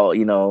talking about,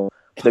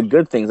 the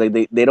good things.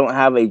 Like, they don't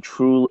have a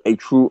true,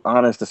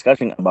 honest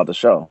discussion about the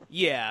show.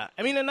 Yeah.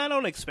 I mean, and I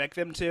don't expect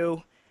them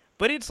to.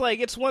 But it's like,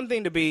 it's one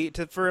thing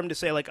for him to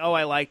say, like, oh,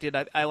 I liked it,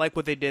 I like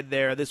what they did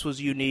there, this was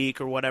unique,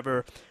 or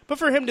whatever. But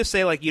for him to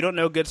say, like, you don't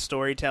know good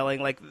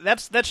storytelling, like,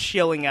 that's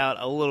shilling out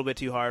a little bit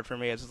too hard for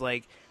me. It's just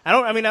like, I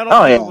don't think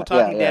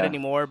Talking Dead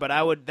anymore, but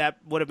that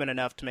would have been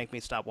enough to make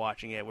me stop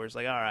watching it, where it's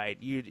like, all right,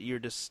 you're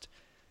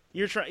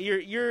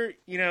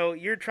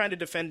trying to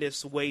defend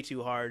this way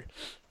too hard.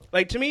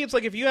 Like, to me, it's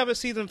like, if you have a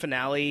season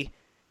finale,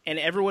 and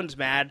everyone's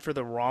mad for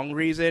the wrong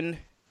reason,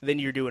 then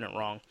you're doing it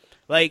wrong.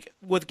 Like,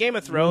 with Game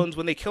of Thrones,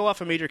 when they kill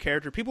off a major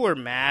character, people are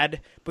mad,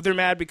 but they're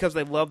mad because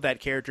they love that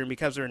character and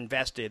because they're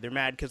invested. They're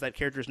mad because that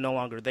character is no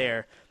longer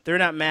there. They're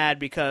not mad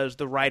because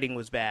the writing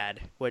was bad,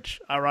 which,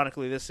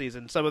 ironically, this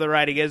season, some of the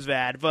writing is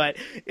bad, but,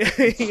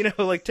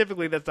 like,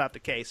 typically that's not the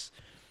case.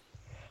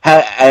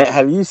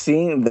 Have you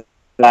seen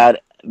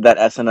that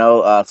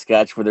SNL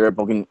sketch where they were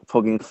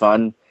poking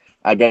fun,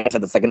 I guess, at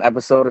the second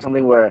episode or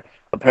something, where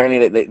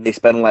apparently they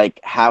spend,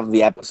 like, half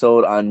the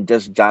episode on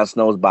just Jon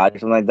Snow's body or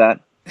something like that?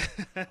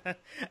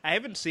 I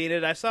haven't seen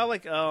it. I saw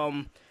like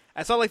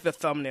the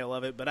thumbnail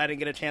of it, but I didn't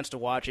get a chance to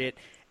watch it.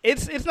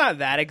 It's not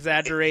that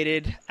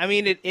exaggerated. I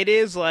mean, it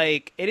is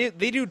like it is.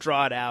 They do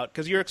draw it out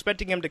because you're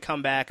expecting him to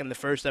come back in the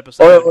first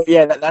episode. Oh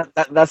yeah,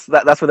 that's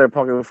where they're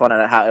poking fun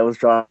at how it was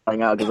drawing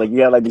out, because like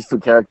you have like these two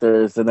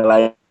characters and they're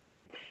like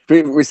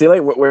we see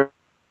like we're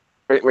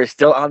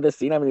still on this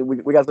scene. I mean,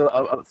 we got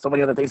so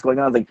many other things going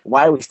on. Like,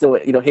 why are we still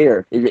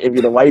here?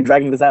 If why are you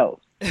dragging this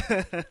out?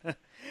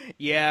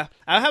 Yeah,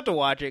 I'll have to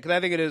watch it because I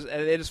think it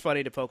is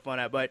funny to poke fun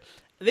at, but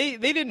they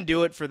didn't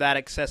do it for that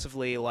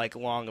excessively like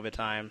long of a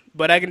time.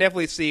 But I can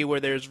definitely see where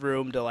there's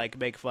room to like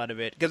make fun of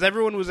it because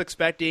everyone was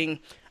expecting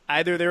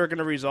either they were going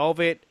to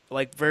resolve it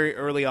like very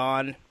early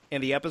on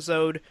in the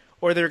episode,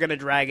 or they're going to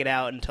drag it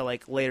out until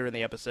like later in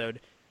the episode.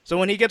 So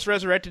when he gets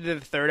resurrected in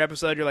the third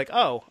episode, you're like,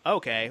 oh,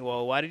 okay,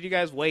 well, why did you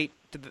guys wait?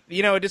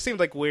 It just seems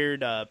like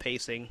weird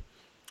pacing,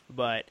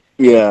 but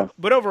yeah.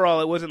 But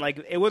overall, it wasn't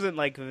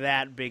like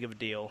that big of a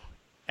deal.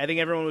 I think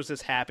everyone was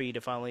just happy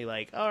to finally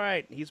like, all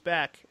right, he's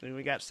back, and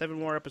we got 7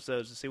 more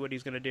episodes to see what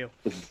he's gonna do.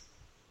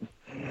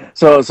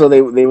 So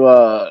they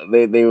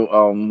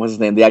what's his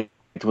name? The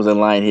actor was in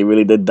line. He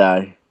really did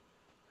die.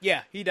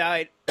 Yeah, he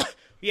died.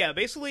 Yeah,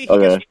 basically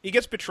he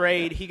gets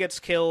betrayed. He gets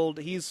killed.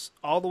 He's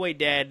all the way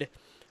dead.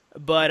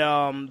 But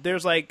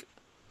there's like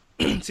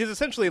she's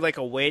essentially like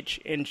a witch,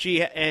 and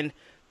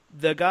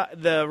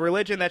the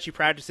religion that she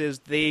practices,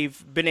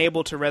 they've been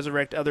able to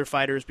resurrect other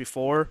fighters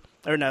before,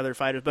 or not other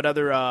fighters, but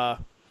other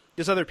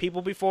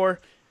people before.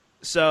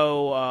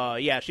 So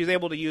she's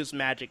able to use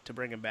magic to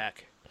bring him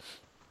back.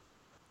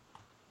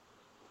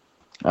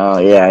 Oh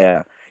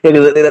yeah.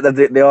 Because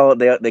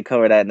they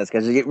cover that in this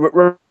sketch.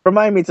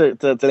 Remind me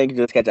to link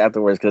the sketch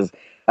afterwards, because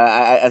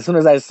as soon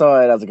as I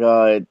saw it, I was like,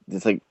 oh,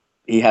 it's like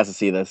he has to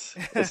see this.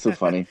 It's too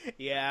funny.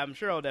 Yeah, I'm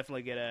sure I'll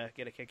definitely get a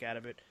kick out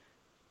of it.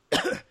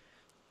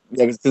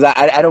 Yeah, because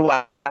I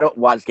don't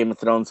watch Game of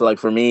Thrones, so like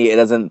for me,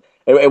 it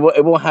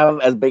won't have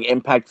as big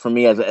impact for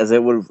me as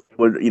it would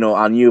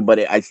on you, but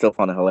I still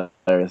found it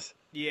hilarious.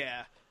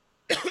 Yeah,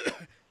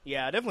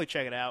 yeah, definitely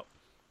check it out.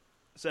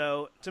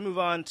 So to move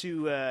on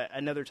to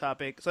another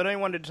topic, so I know you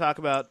wanted to talk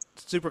about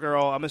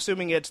Supergirl. I'm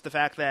assuming it's the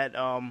fact that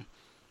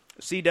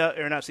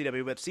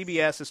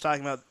CBS is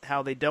talking about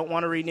how they don't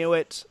want to renew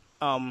it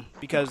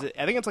because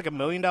I think it's like $1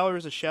 million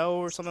a show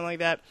or something like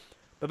that.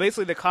 But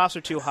basically, the costs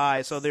are too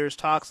high, so there's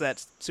talks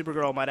that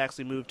Supergirl might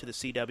actually move to the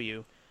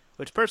CW,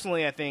 which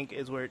personally I think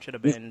is where it should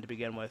have been to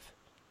begin with.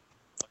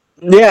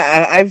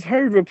 Yeah, I've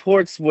heard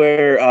reports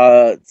where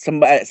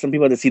some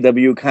people at the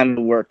CW kind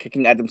of were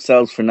kicking at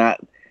themselves for not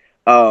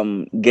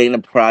getting a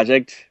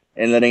project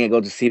and letting it go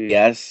to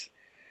CBS,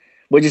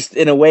 which is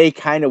in a way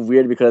kind of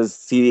weird because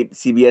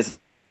CBS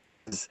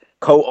is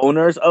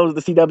co-owners of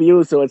the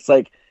CW, so it's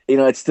like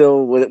it's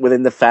still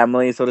within the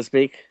family, so to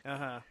speak. Uh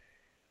huh.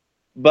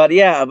 But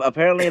yeah,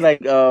 apparently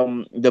like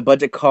the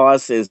budget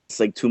cost is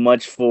like too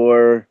much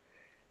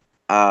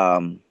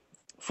um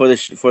for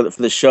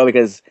the show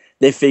because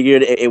they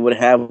figured it would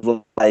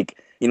have like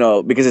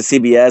because it's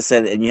CBS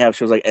and you have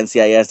shows like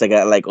NCIS that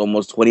got like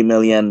almost 20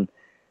 million,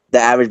 the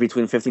average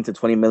between 15 to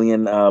 20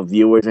 million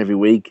viewers every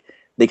week.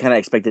 They kind of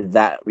expected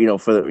that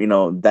for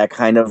that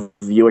kind of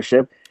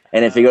viewership,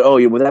 and they figured,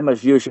 oh, with that much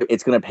viewership,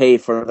 it's gonna pay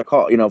for the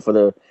for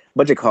the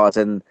budget costs,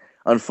 and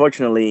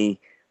unfortunately.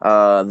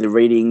 The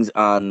ratings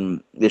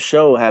on the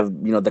show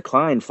have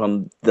declined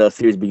from the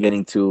series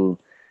beginning to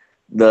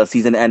the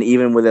season end,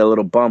 even with a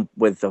little bump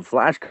with the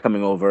Flash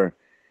coming over.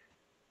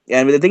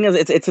 And the thing is,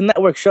 it's a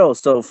network show,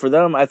 so for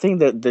them, I think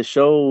that the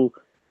show,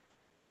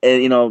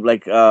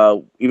 like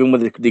even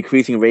with the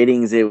decreasing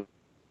ratings, it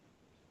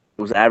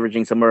was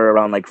averaging somewhere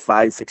around like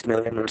 5-6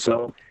 million or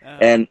so.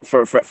 And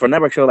for a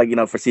network show like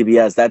for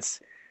CBS, that's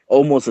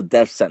almost a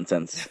death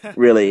sentence.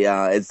 Really,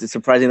 it's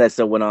surprising that it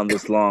still went on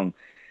this long.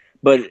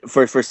 But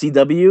for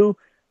CW,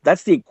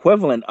 that's the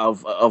equivalent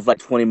of like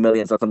 20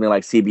 million, so something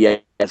like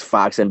CBS,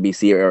 Fox,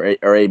 NBC, or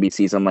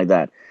ABC, something like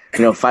that.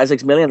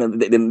 5-6 million,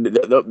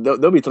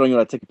 they'll be throwing you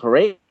a ticket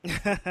parade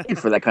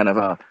for that kind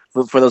of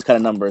for those kind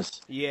of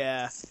numbers.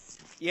 Yeah.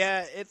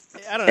 Yeah,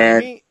 I don't know.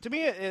 And To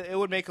me, it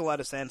would make a lot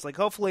of sense. Like,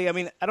 hopefully, I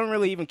mean, I don't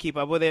really even keep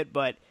up with it,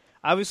 but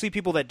obviously,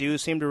 people that do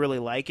seem to really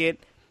like it.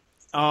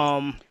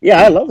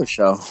 yeah, I love the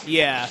show.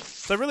 Yeah,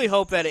 so I really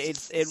hope that it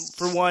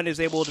for one is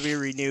able to be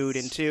renewed,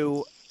 and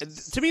two,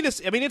 to me, it's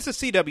a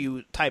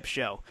CW type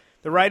show.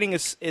 The writing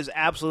is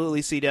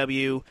absolutely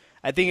CW.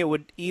 I think it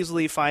would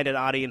easily find an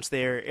audience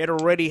there. It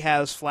already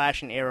has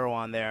Flash and Arrow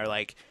on there.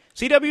 Like,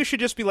 CW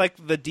should just be like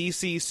the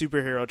DC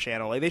superhero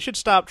channel. Like, they should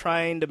stop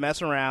trying to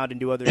mess around and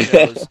do other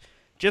shows.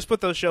 Just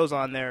put those shows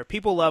on there.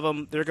 People love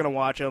them. They're gonna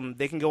watch them.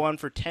 They can go on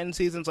for 10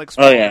 seasons like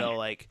Smallville. Oh, yeah.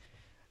 Like,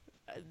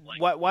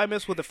 why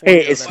miss with the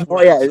Hey, formula that's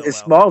working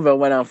so well? Smallville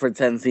went on for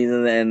 10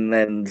 seasons, and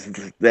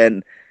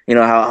then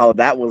how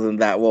that wasn't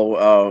that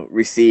well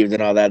received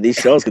and all that. These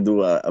shows could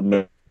do a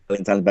million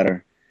times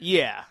better.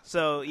 Yeah.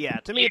 So yeah,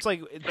 to me, it's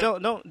like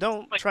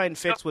don't try and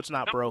fix what's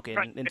not broken.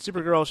 And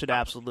Supergirl should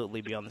absolutely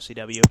be on the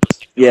CW.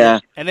 Yeah.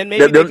 And then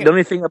maybe The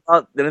only thing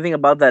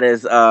about that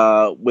is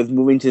with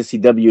moving to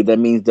CW, that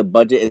means the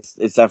budget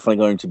is definitely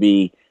going to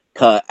be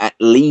cut at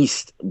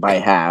least by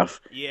half.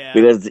 Yeah.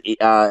 Because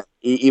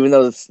even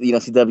though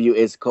CW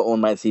is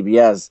co-owned by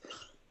CBS,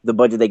 the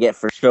budget they get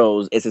for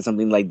shows isn't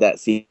something like that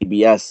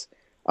CBS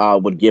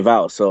would give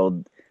out.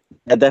 So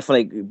that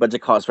definitely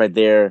budget costs right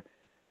there.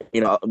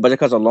 Budget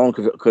costs alone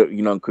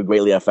could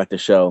greatly affect the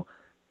show.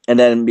 And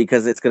then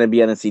because it's going to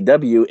be on the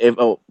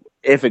CW,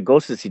 if it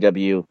goes to the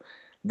CW,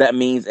 that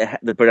means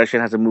the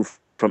production has to move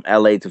from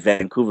LA to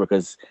Vancouver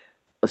because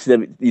the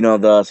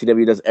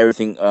CW does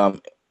everything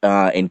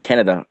in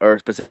Canada, or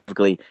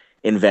specifically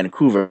in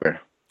Vancouver.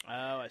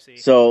 Oh, I see.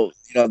 So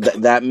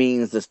that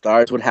means the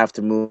stars would have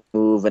to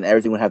move and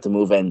everything would have to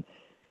move, and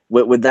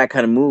with that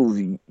kind of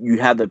move, you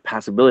have the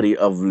possibility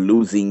of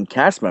losing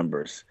cast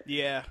members.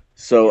 Yeah.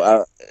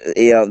 So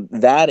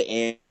that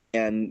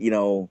and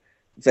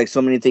it's like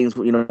so many things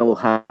will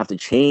have to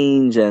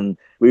change, and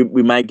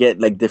we might get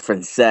like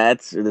different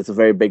sets. That's a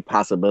very big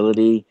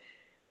possibility.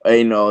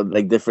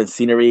 Like different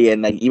scenery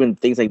and like even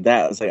things like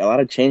that. It's like a lot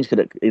of change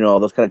could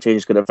those kind of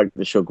changes could affect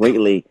the show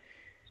greatly.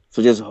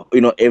 So just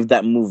if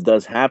that move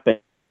does happen,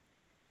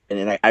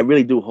 and I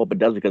really do hope it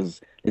does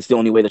because it's the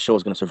only way the show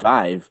is going to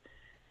survive.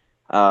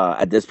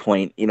 At this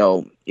point, it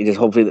just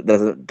hopefully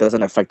that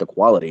doesn't affect the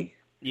quality.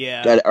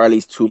 Yeah. Or at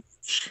least too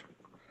much.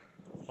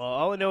 Well,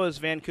 all I know is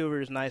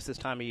Vancouver is nice this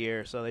time of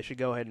year, so they should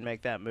go ahead and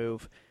make that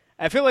move.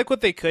 I feel like what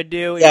they could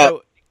do,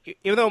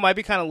 even though it might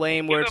be kind of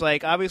lame, where it's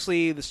like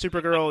obviously the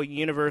Supergirl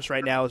universe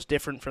right now is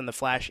different from the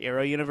Flash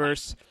Arrow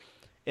universe,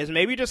 is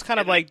maybe just kind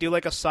of like do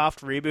like a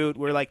soft reboot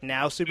where like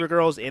now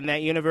Supergirl's in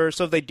that universe.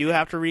 So if they do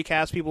have to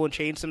recast people and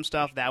change some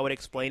stuff, that would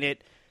explain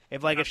it.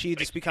 If she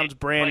just becomes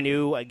brand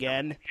new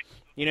again,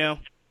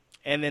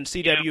 and then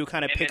CW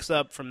kind of picks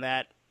up from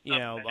that,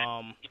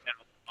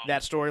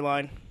 that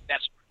storyline.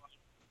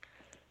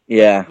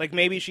 Yeah. Like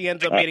maybe she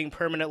ends up getting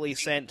permanently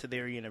sent to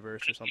their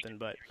universe or something,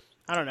 but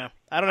I don't know.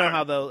 I don't know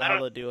how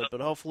they'll do it, but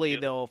hopefully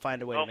they'll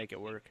find a way to make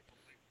it work.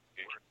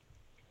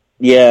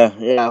 Yeah,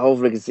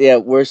 hopefully, cause,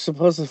 we're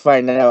supposed to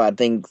find out, I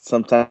think,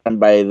 sometime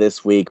by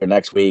this week or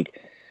next week,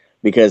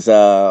 because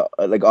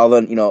like all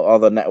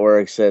the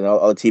networks and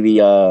all the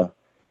TV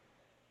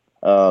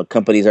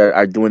companies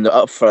are doing the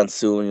upfront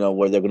soon,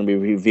 where they're going to be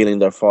revealing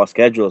their fall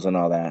schedules and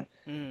all that.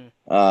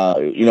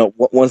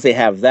 Once they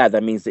have that,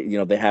 that means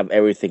that they have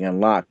everything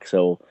unlocked.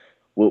 So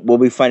we'll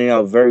be finding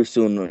out very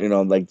soon,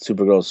 like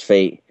Supergirl's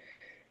fate,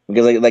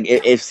 because like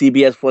if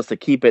CBS was to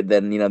keep it,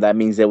 then that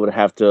means they would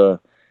have to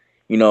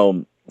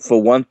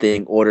for one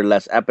thing, order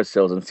less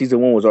episodes, and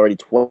season one was already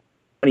 20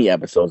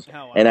 episodes,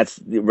 Oh and wow. that's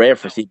rare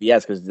for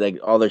CBS because like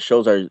all their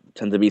shows are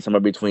tend to be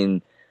somewhere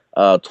between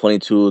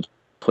 22,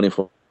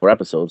 24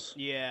 episodes.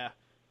 Yeah.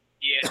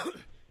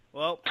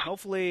 Well,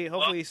 hopefully,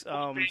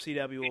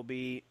 CW will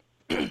be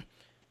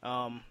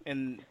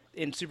in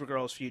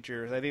Supergirl's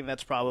future. I think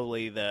that's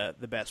probably the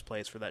best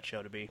place for that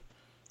show to be.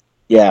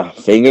 Yeah,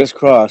 fingers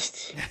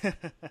crossed.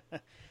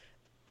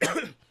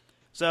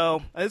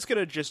 So I'm just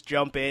gonna just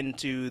jump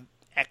into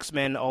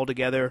X-Men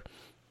altogether.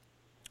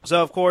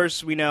 So of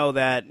course we know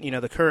that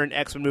the current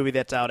X-Men movie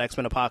that's out,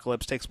 X-Men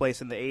Apocalypse, takes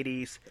place in the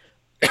 80s.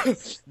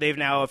 They've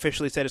now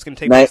officially said it's going to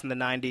take Night. place in the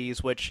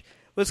 90s, which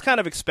was kind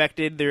of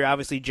expected. They're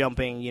obviously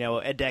jumping,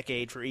 a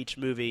decade for each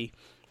movie.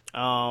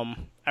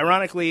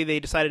 Ironically, they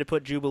decided to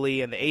put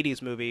Jubilee in the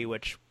 80s movie,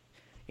 which,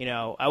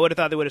 I would have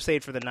thought they would have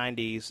saved for the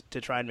 90s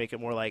to try and make it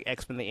more like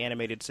X-Men the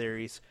Animated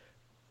Series.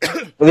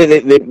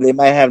 They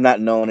might have not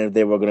known if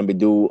they were going to be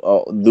do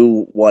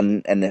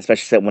one, and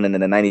especially set one in the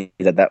 90s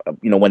at that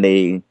when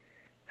they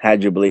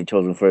had Jubilee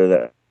chosen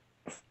for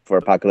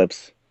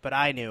Apocalypse. But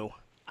I knew.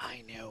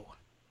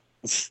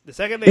 The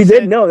second they He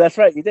did said, know. That's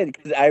right. You did.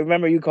 'Cause I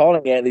remember you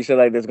calling it. They said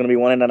like there's going to be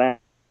one in the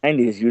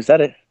 90s. You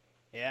said it.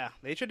 yeah,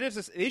 they should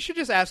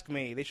just ask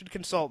me. They should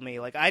consult me.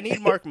 Like I need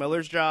Mark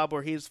Miller's job,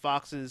 where he's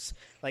Fox's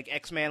like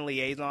X-Man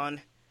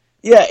liaison.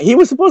 Yeah, he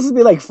was supposed to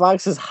be like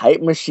Fox's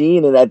hype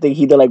machine, and I think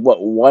he did like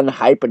one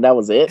hype, and that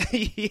was it.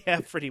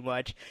 Yeah, pretty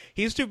much.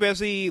 He's too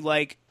busy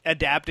like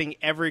adapting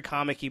every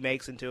comic he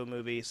makes into a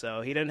movie,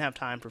 so he didn't have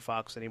time for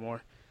Fox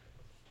anymore.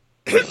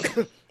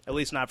 At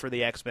least not for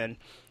the X-Men.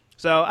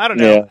 So I don't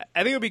know. Yeah.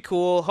 I think it would be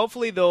cool.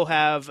 Hopefully they'll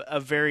have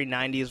a very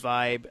 90s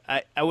vibe.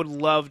 I would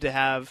love to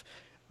have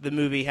the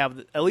movie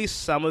have at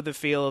least some of the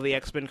feel of the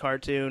X-Men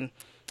cartoon.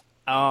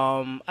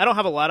 I don't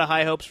have a lot of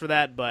high hopes for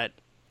that, but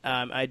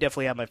I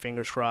definitely have my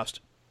fingers crossed.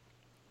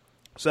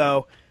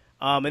 So,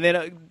 and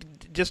then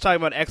just talking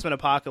about X-Men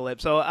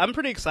Apocalypse. So I'm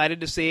pretty excited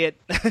to see it.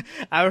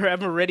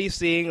 I'm already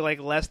seeing like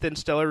less than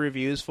stellar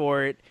reviews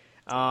for it.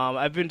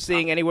 I've been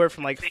seeing anywhere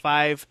from like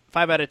 5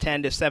 out of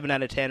 10 to 7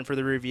 out of 10 for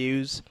the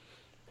reviews.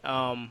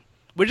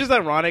 Which is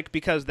ironic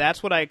because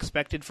that's what I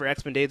expected for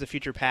X-Men Days of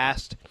Future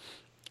Past,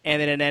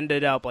 and then it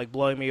ended up like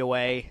blowing me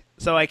away.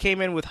 So I came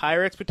in with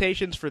higher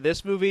expectations for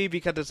this movie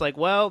because it's like,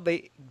 well,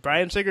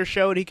 Bryan Singer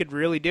showed he could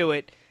really do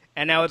it,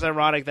 and now it's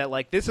ironic that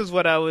like this is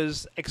what I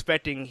was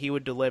expecting he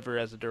would deliver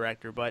as a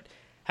director. But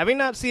having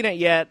not seen it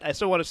yet, I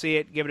still want to see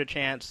it, give it a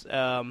chance.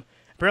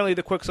 Apparently,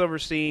 the Quicksilver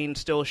scene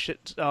still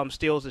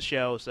steals the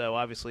show, so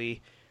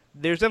obviously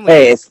there's definitely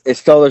Hey, it's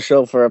still a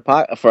show for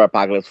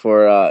Apocalypse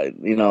for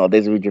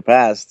Days of Future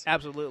Past.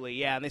 absolutely,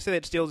 yeah, and they said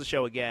it steals the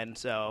show again,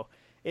 so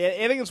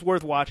I think it's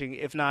worth watching,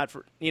 if not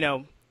for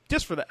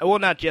just for that. Well,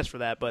 not just for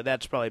that, but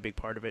that's probably a big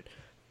part of it.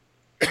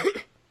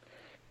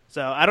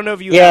 So I don't know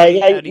if you Yeah, have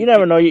yeah. You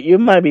never know. You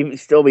might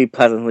still be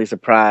pleasantly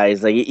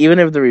surprised. Like even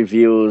if the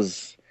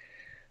reviews,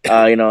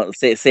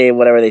 say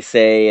whatever they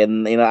say,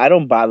 and I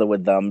don't bother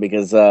with them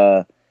because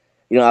a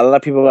lot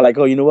of people are like,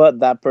 oh, you know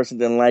what, that person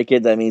didn't like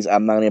it. That means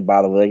I'm not gonna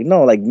bother with it. Like,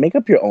 no, like make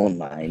up your own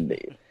mind.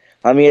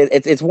 I mean,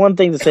 it's one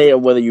thing to say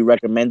whether you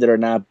recommend it or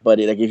not, but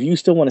like if you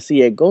still want to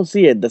see it, go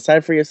see it.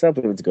 Decide for yourself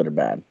if it's good or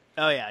bad.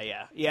 Oh yeah.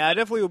 I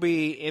definitely will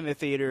be in the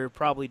theater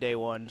probably day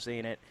one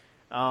seeing it.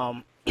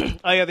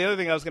 Oh yeah, the other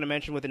thing I was going to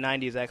mention with the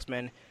 '90s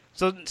X-Men.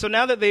 So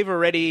now that they've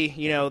already,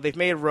 they've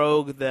made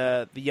Rogue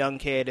the young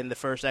kid in the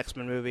first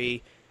X-Men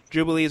movie.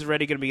 Jubilee is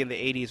already going to be in the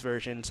 '80s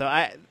version.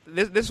 So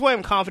this is why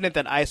I'm confident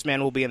that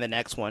Iceman will be in the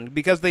next one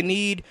because they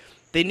need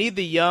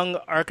the young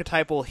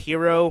archetypal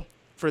hero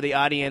for the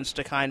audience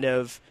to kind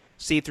of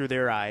see through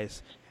their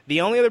eyes.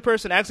 The only other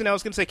person, actually, I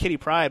was going to say Kitty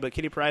Pryde, but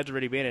Kitty Pryde's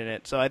already been in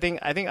it. So I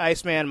think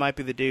Iceman might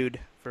be the dude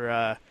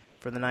for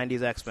the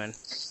 '90s X-Men.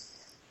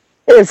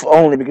 If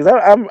only because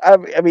I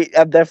mean,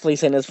 I'm definitely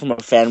saying this from a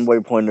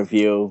fanboy point of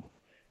view.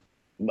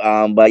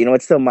 But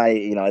it's still my,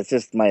 it's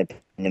just my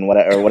opinion,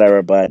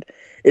 whatever. But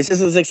it's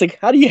like,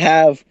 how do you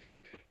have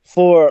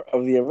four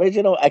of the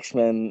original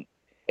X-Men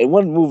in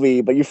one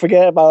movie, but you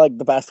forget about like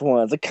the best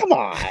ones? Like, come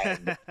on,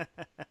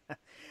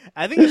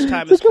 I think his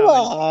time is come coming.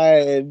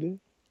 on,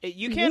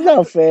 You it's can't not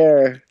have,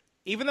 fair.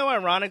 even though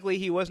ironically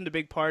he wasn't a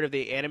big part of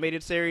the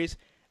animated series.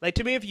 Like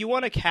to me, if you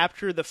want to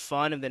capture the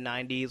fun of the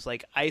 '90s,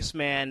 like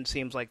Iceman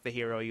seems like the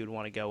hero you'd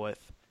want to go with.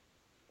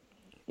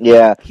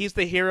 Yeah, He's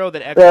the hero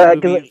that X-Men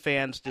movie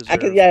fans deserve.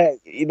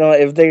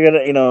 if they're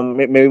gonna,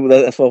 maybe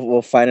that's what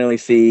we'll finally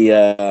see.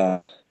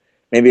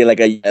 Maybe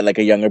like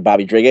a younger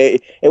Bobby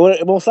Drake. It will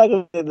most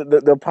likely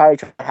they'll probably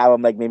try to have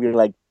him like maybe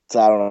like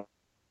I don't know,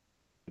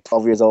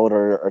 12 years old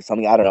or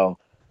something. I don't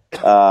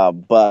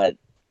know. But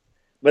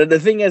the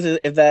thing is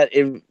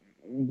if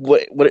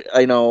what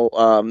I know,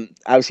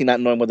 obviously not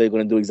knowing what they're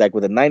going to do exactly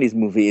with the '90s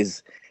movie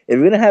is if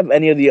you're going to have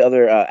any of the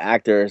other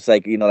actors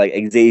like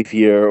like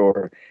Xavier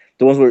or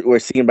the ones we're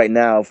seeing right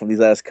now from these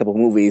last couple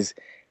movies,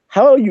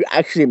 how do you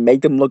actually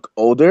make them look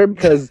older?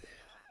 Because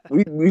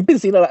we've been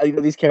seeing a lot,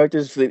 these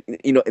characters, their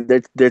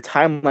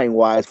timeline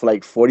wise for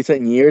like 40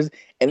 something years,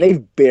 and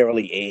they've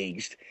barely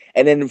aged.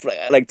 And then for,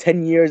 like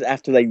 10 years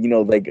after, after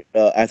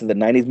the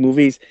 '90s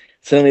movies,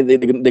 suddenly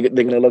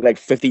they're gonna look like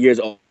 50 years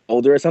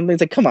older or something.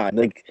 It's like, come on,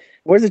 like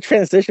where's the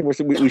transition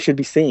we should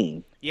be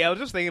seeing? Yeah, I was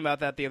just thinking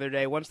about that the other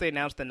day. Once they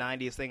announced the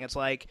 '90s thing, it's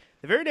like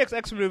the very next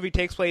X-Men movie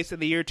takes place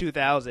in the year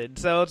 2000.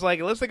 So it's like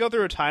unless they go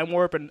through a time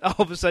warp and all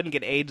of a sudden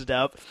get aged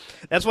up.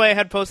 That's why I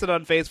had posted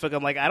on Facebook.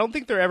 I'm like, I don't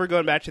think they're ever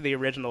going back to the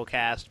original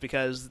cast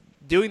because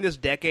doing this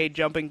decade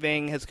jumping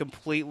thing has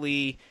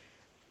completely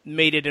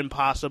made it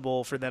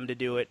impossible for them to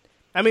do it.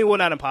 I mean, well,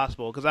 not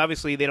impossible because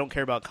obviously they don't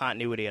care about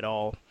continuity at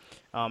all.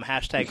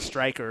 Hashtag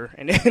Striker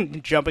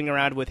and jumping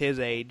around with his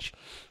age.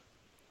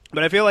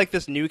 But I feel like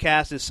this new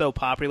cast is so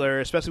popular,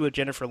 especially with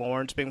Jennifer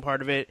Lawrence being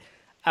part of it.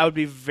 I would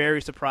be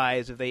very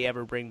surprised if they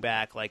ever bring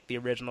back like the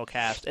original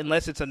cast,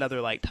 unless it's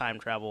another like time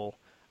travel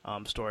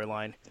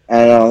storyline.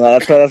 I know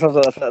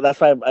that's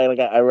why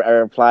I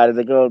replied.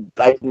 They go,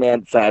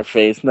 Iceman, sad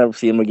face, never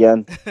see him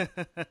again.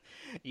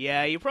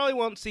 Yeah, you probably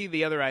won't see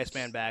the other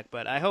Iceman back,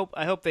 but I hope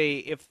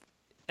they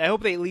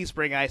at least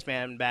bring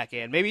Iceman back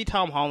in. Maybe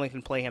Tom Holland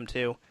can play him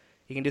too.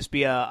 He can just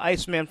be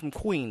Iceman from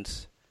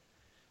Queens.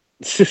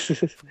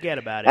 Forget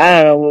about it.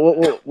 I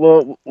don't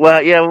know.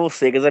 Well, yeah, we'll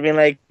see. Because I mean,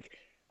 like,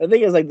 the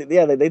thing is, like,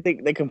 yeah, they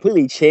think they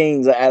completely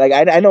changed.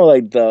 I know,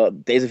 like, the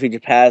Days of Future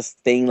Past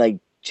thing, like,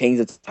 changed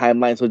its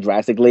timeline so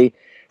drastically,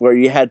 where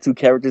you had two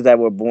characters that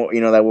were born,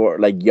 that were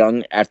like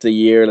young after the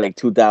year like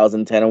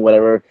 2010 or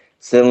whatever,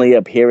 suddenly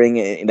appearing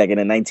in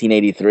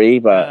 1983,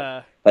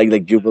 but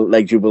like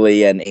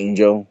Jubilee and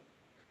Angel,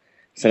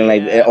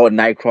 something or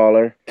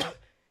Nightcrawler.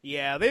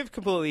 Yeah, they've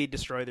completely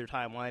destroyed their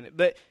timeline,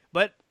 but.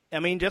 I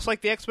mean, just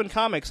like the X-Men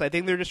comics, I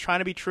think they're just trying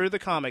to be true to the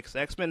comics.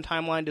 The X-Men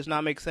timeline does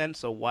not make sense,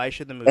 so why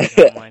should the movie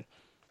timeline?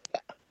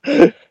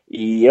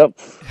 Yep.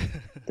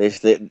 They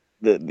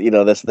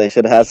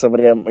should have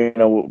somebody,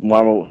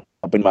 Marvel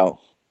helping them out.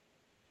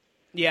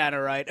 Yeah, I know,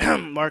 right?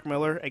 Mark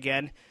Miller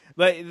again.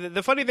 But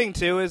the funny thing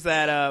too is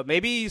that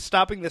maybe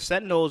stopping the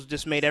Sentinels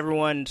just made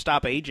everyone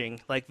stop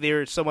aging. Like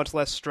they're so much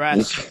less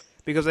stressed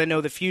because they know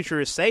the future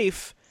is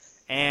safe,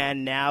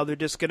 and now they're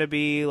just gonna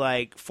be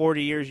like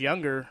 40 years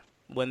younger.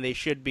 When they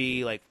should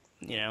be like,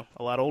 a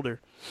lot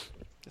older.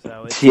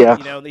 So it's, you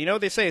know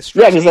what they say,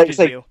 stress ages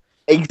you.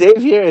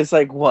 Xavier is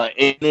like what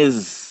in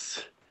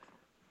his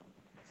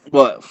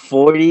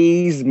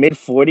 40s, mid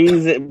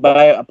 40s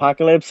by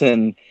Apocalypse,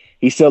 and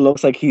he still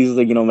looks like he's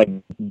like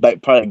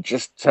probably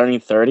just turning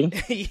 30.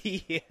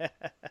 Yeah,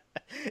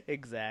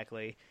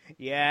 exactly.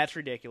 Yeah, it's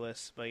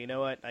ridiculous, but you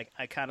know what?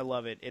 I kind of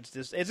love it. It's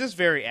just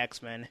very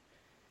X-Men.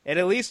 It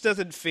at least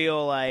doesn't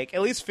feel like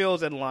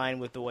feels in line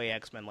with the way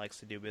X-Men likes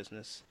to do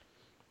business.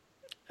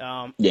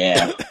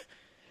 Yeah.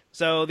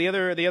 So the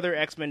other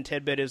X-Men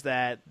tidbit is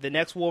that the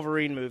next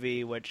Wolverine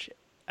movie, which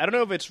I don't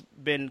know if it's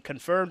been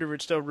confirmed or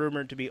it's still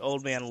rumored to be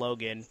Old Man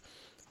Logan,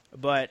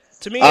 but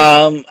to me,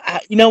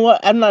 you know what?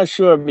 I'm not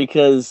sure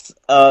because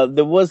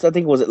there was, I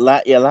think, was it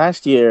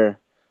last year,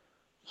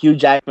 Hugh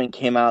Jackman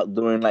came out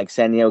during like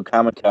San Diego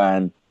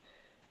Comic-Con,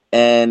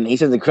 and he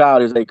said to the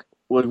crowd, "He's like,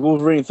 was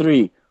Wolverine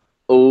 3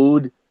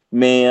 Old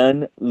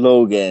Man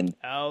Logan?"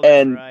 Oh,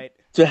 that's right.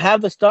 To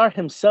have the star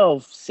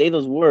himself say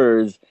those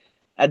words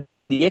at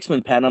the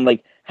X-Men panel, I'm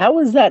like, how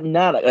is that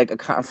not like a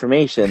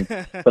confirmation?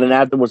 But then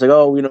afterwards, like,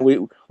 oh, we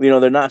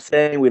they're not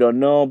saying, we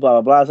don't know,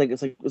 blah blah blah.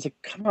 It's like,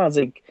 come on, it's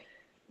like,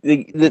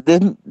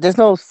 there's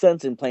no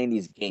sense in playing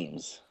these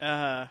games.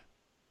 Yeah.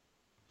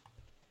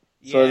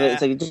 So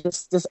it's like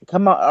just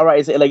come on, all right.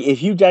 It's like if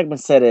Hugh Jackman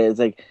said it, it's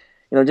like,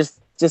 just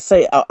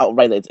say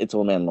outright that it's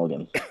Old Man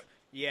Logan.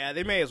 Yeah,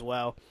 they may as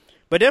well.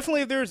 But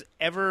definitely, if there's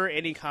ever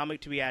any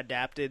comic to be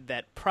adapted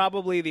that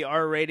probably the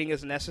R rating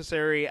is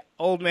necessary,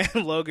 Old Man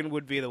Logan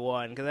would be the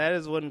one, because that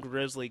is one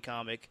grisly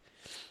comic.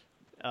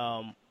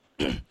 So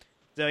yeah,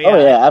 oh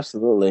yeah,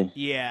 absolutely.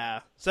 Yeah,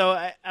 so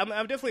I'm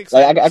definitely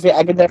excited. Like,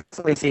 I can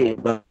definitely see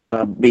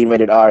it being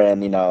rated R, and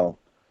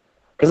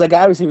because like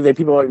obviously the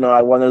people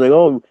I wonder like,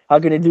 oh, how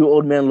can they do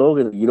Old Man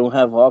Logan? You don't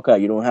have Hawkeye,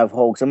 you don't have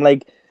Hulk. I'm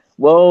like,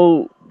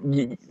 well.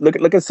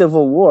 Look at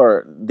Civil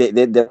War.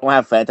 They don't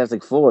have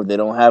Fantastic Four. They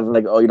don't have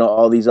like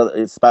all these other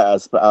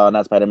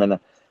not Spider-Man.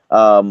 Like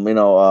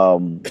all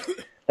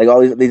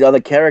these other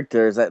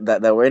characters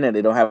that were in it.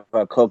 They don't have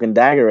Cloak and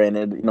Dagger in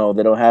it. They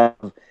don't have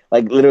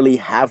like literally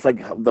half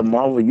like the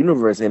Marvel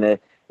universe in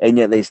it, and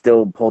yet they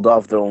still pulled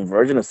off their own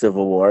version of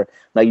Civil War.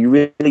 Like you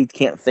really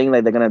can't think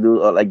like they're gonna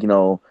do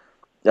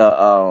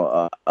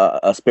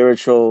a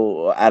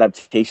spiritual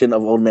adaptation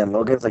of Old Man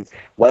Logan. It's like,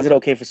 why is it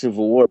okay for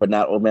Civil War but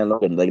not Old Man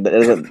Logan? Like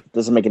that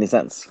doesn't make any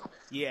sense.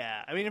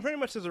 Yeah, I mean, it pretty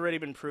much has already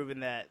been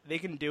proven that they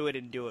can do it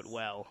and do it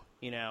well.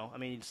 I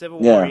mean, Civil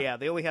War,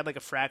 they only had like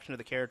a fraction of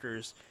the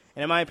characters,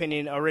 and in my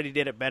opinion, already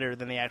did it better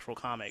than the actual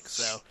comics.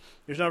 So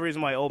there's no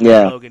reason why Old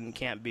Man Logan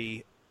can't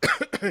be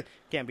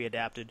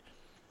adapted.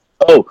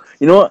 Oh,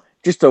 you know what?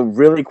 Just a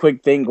really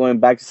quick thing going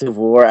back to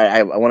Civil War.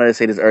 I wanted to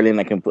say this earlier and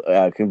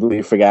I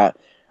completely forgot.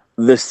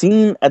 The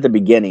scene at the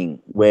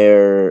beginning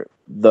where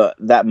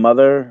that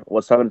mother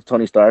was talking to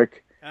Tony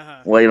Stark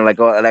Well, like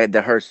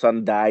her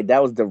son died.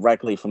 That was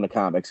directly from the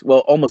comics. Well,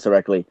 almost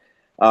directly.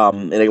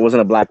 And it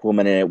wasn't a black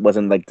woman, and it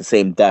wasn't like the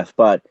same death,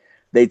 but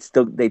they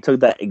took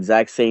that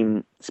exact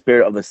same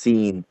spirit of the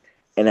scene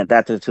and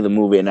adapted it to the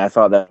movie, and I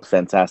thought that was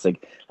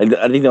fantastic. Like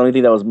I think the only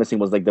thing that was missing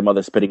was like the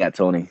mother spitting at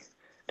Tony,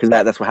 because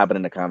that's what happened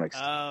in the comics.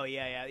 Oh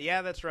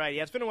yeah, that's right.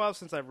 Yeah, it's been a while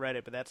since I've read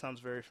it, but that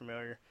sounds very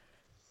familiar.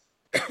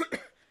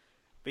 But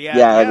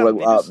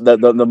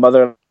the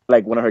mother,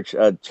 like one of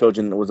her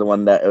children, was the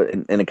one that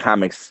in the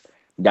comics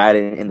died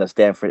in the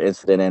Stanford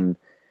incident,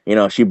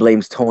 and she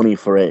blames Tony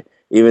for it,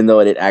 even though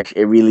it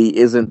really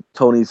isn't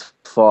Tony's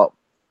fault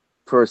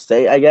per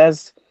se, I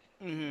guess.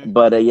 Mm-hmm.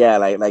 But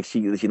like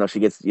she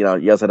gets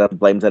yells at him,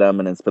 blames at him,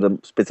 and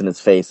then spits in his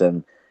face,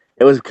 and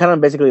it was kind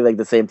of basically like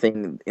the same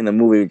thing in the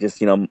movie,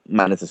 just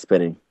minus the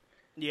spitting.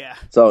 Yeah.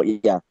 So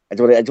yeah, I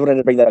just wanted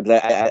to bring that up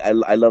because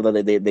I love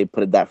that they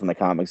put that from the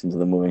comics into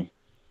the movie.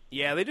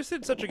 Yeah, they just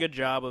did such a good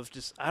job of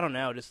just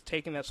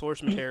taking that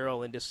source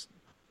material and just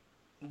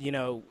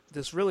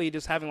really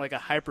just having like a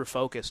hyper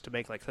focus to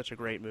make like such a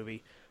great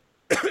movie.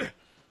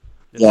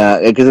 Yeah,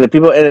 because the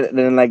people, and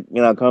then like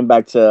coming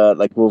back to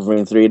like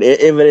Wolverine 3,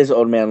 if it is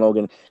Old Man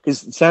Logan,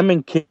 because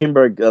Simon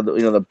Kinberg,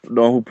 the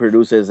one who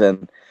produces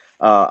and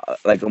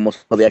like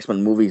almost all the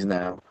X-Men movies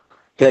now,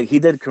 he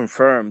did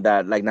confirm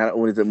that like not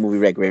only is the movie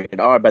rated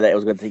R, but that it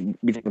was going to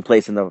be taking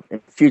place in the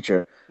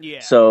future.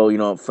 Yeah.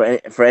 So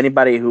for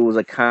anybody who was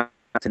a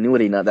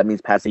continuity nut, that means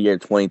past the year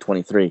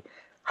 2023.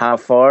 How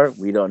far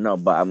we don't know,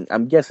 but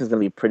I'm guessing it's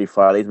going to be pretty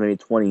far, at least maybe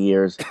 20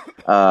 years,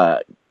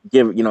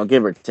 give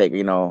or take,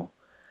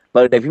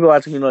 But if people are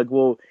asking, like,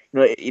 well,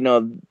 how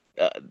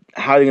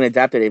are they going to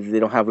adapt it if they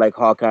don't have like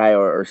Hawkeye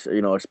or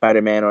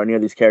Spider-Man or any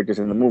of these characters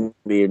in the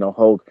movie,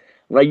 Hulk?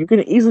 Like, you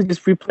can easily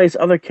just replace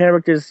other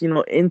characters,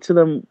 into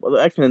the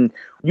X-Men.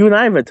 You and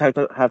I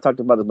have talked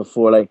about this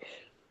before. Like,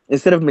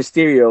 instead of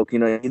Mysterio,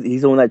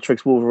 he's the one that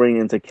tricks Wolverine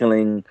into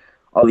killing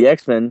all the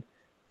X-Men.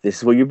 This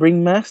is where you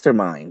bring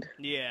Mastermind.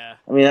 Yeah.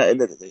 I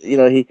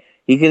mean,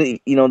 he can,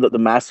 the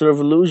Master of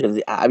Illusions.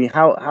 I mean,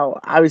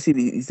 how obviously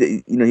he's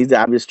the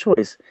obvious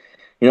choice.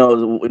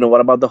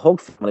 What about the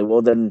Hulk family?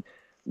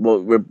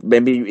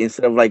 Maybe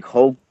instead of like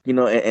Hulk,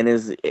 and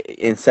his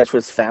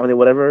incestuous family,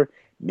 whatever,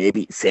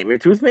 maybe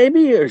Sabretooth,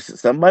 maybe, or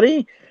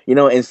somebody,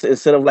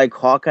 instead of like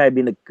Hawkeye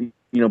being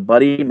a,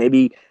 buddy,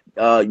 maybe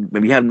you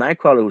have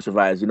Nightcrawler who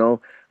survives,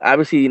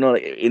 Obviously,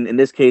 in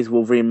this case,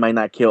 Wolverine might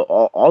not kill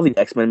all the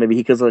X-Men. Maybe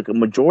he kills like a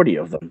majority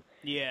of them.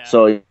 Yeah.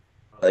 So,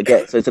 so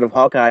instead of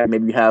Hawkeye,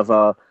 maybe you have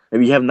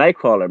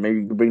Nightcrawler. Maybe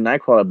you can bring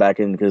Nightcrawler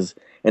back in, because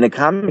in the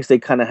comics they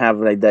kind of have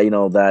like that,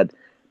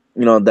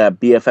 that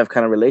BFF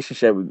kind of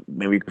relationship.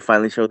 Maybe you can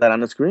finally show that on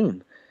the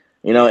screen.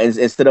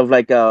 Instead of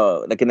like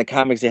in the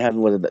comics they have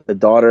the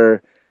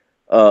daughter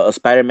of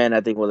Spider-Man.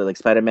 I think was it like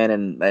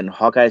Spider-Man and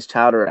Hawkeye's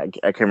child, or I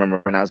can't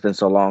remember now. It's been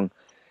so long.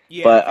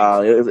 Yeah, but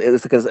so. it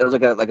was because it was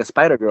like a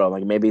Spider Girl.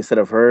 Like maybe instead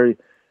of her,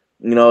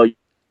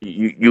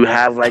 you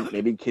have like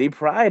maybe Kitty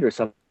Pryde or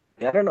something.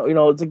 I don't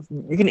know. It's like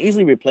you can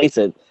easily replace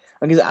it.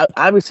 Because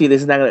obviously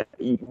this is not gonna,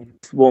 it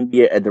won't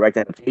be a direct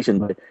adaptation,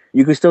 but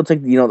you could still take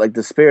like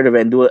the spirit of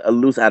it and do a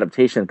loose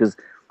adaptation. Because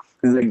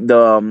like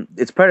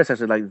its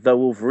predecessor, like The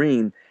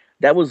Wolverine,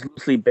 that was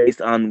loosely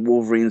based on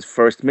Wolverine's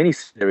first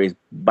miniseries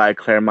by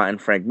Claremont and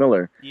Frank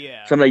Miller.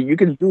 Yeah. So I'm like, you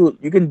can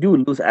do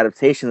loose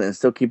adaptations and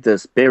still keep the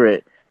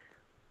spirit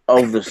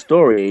of the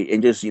story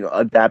and just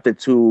adapt it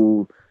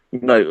to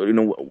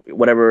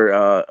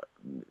whatever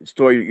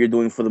story you're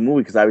doing for the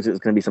movie, because obviously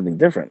it's going to be something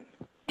different.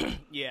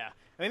 Yeah.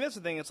 I mean, that's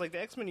the thing. It's like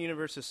the X-Men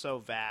universe is so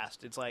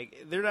vast. It's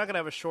like they're not going to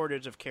have a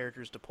shortage of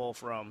characters to pull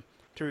from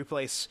to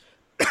replace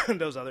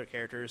those other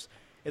characters.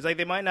 It's like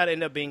they might not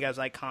end up being as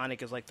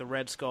iconic as like the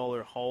Red Skull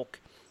or Hulk,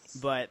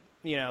 but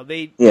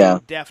they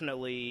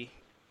definitely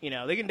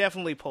they can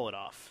definitely pull it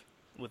off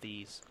with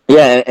ease.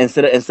 Yeah,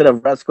 instead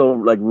of Red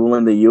Skull like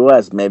ruling the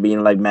U.S., maybe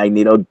like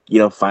Magneto,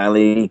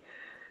 finally,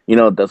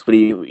 that's what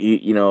he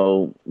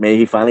maybe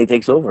he finally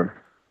takes over.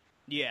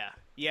 Yeah,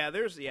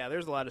 there's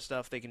a lot of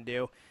stuff they can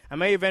do. I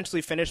may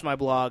eventually finish my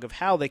blog of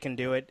how they can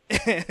do it,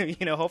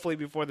 hopefully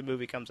before the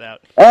movie comes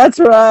out. That's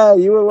right,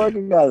 you were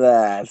working on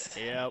that.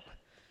 Yep.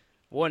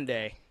 One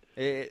day.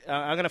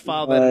 I'm going to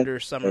file that under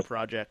summer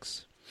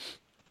projects.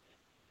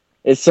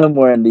 It's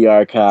somewhere in the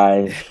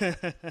archive.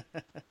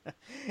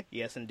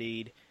 Yes,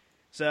 indeed.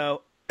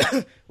 So,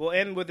 we'll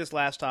end with this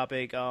last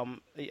topic. I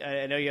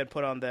know you had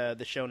put on the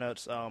show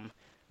notes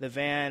the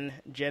Van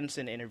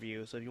Jensen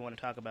interview, so if you want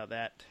to talk about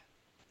that.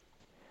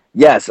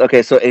 Yes,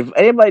 okay, so if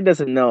anybody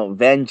doesn't know,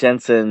 Van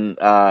Jensen,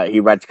 he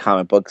writes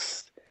comic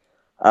books.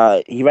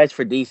 He writes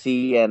for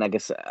DC and I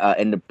guess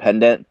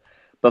Independent.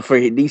 But for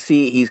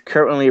DC, he's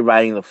currently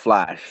writing The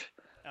Flash.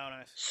 Oh,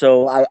 nice.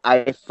 So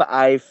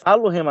I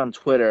follow him on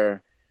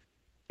Twitter,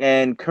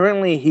 and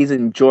currently he's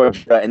in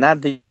Georgia, and not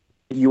the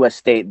U.S.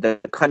 state, the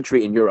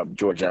country in Europe,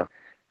 Georgia,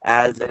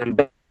 as an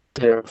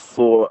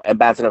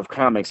ambassador of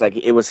comics. Like,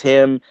 it was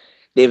him,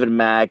 David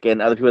Mack, and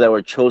other people that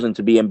were chosen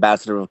to be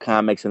ambassador of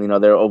comics, and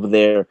they're over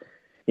there,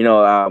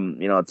 telling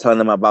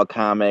them about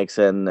comics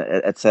and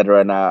et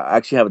cetera. And I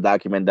actually have a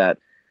document that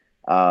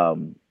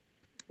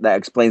that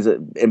explains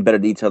it in better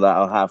detail that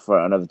I'll have for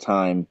another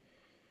time.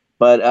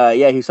 But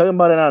yeah, he's talking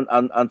about it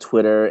on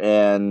Twitter,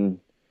 and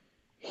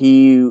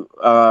he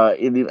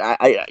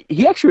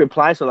actually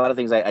replies to a lot of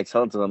things I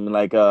tell to him,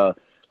 like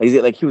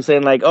he was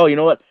saying like, oh, you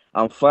know what,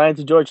 I'm flying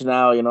to Georgia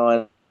now, and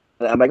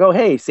I'm like, oh,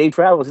 hey, safe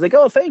travels. He's like,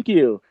 oh, thank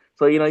you.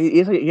 So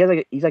he's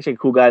actually a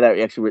cool guy that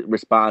actually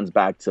responds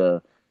back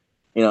to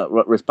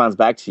responds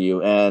back to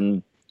you.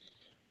 And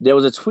there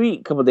was a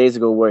tweet a couple of days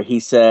ago where he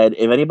said,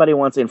 if anybody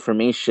wants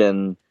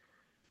information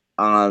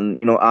on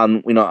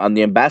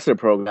the ambassador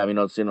program,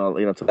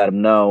 to let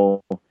him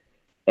know.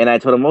 And I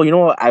told him, well, you know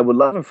what, I would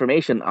love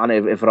information on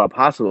it if at all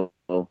possible.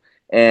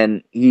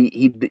 And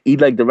he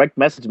like direct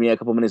messaged me a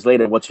couple minutes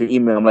later, what's your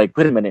email? I'm like,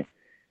 wait a minute,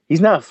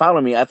 he's not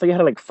following me. I thought you had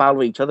to like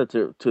follow each other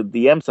to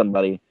DM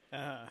somebody.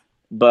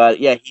 But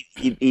yeah,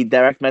 he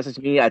direct messaged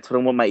me. I told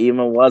him what my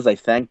email was. I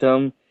thanked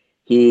him.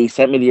 He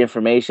sent me the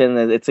information.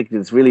 And it's like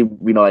this really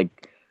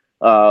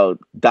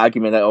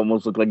document that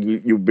almost looked like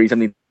you bring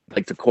something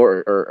like to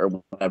court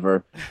or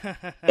whatever.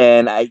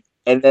 And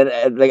then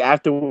like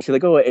afterwards, she's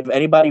like, oh, if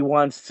anybody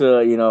wants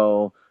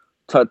to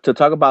to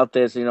talk about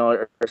this,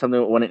 or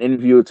something, want an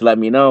interview, to let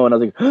me know. And I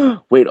was like,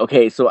 oh, wait,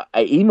 okay. So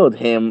I emailed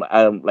him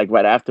like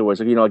right afterwards.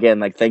 Like, again,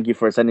 like, thank you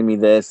for sending me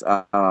this.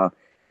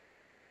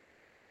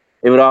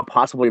 If at all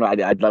possible,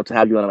 I'd love to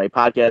have you on my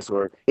podcast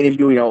or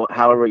interview,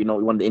 however, you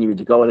want the interview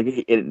to go.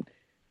 Like,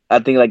 I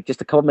think like just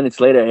a couple minutes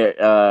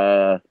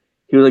later,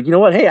 he was like, you know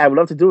what? Hey, I would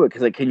love to do it.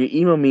 Because like, can you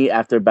email me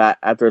after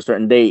a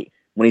certain date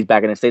when he's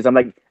back in the States? I'm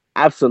like,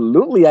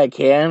 absolutely, I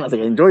can. I was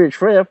like, enjoy your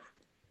trip.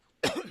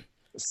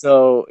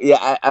 So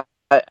yeah,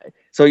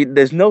 so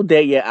there's no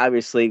date yet,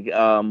 obviously.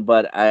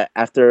 But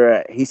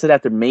after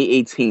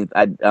May 18th,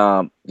 I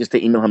just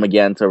to email him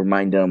again to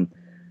remind him.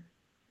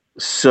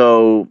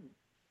 So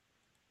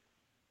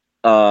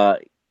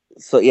afterwards,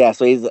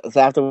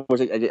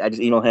 I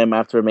just email him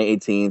after May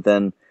 18th,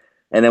 and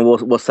then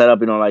we'll set up,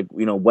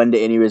 when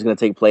the interview is going to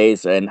take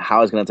place and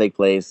how it's going to take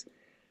place.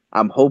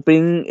 I'm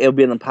hoping it'll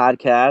be on the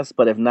podcast,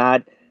 but if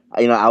not,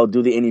 I'll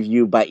do the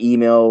interview by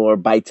email or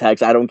by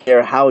text. I don't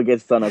care how it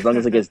gets done, as long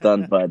as it gets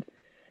done. But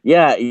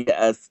yeah,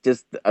 it's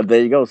just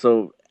there you go.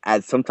 So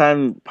at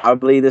sometime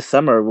probably this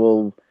summer,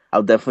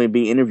 I'll definitely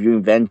be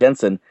interviewing Van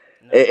Jensen.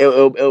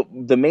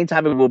 The main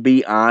topic will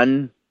be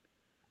on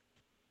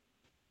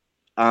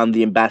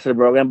the ambassador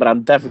program, but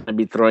I'm definitely going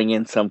to be throwing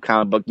in some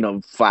comic book,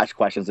 flash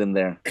questions in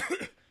there.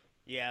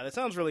 Yeah, that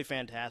sounds really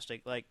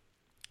fantastic. Like,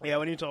 yeah,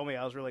 when you told me,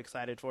 I was really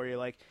excited for you.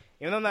 Like,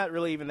 even though I'm not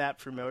really even that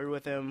familiar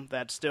with him,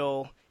 it's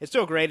still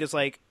great. It's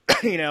like,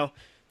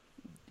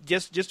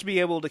 just to be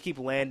able to keep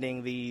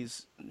landing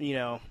these,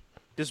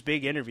 just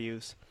big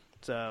interviews.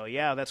 So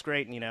yeah, that's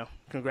great.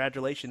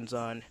 Congratulations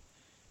on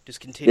just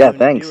continuing. Yeah,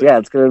 thanks.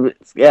 To do it.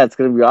 It's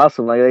gonna be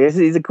awesome. Like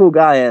he's a cool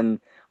guy, and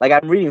like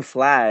I'm reading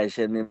Flash,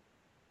 and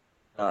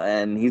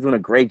he's doing a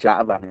great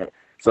job on it.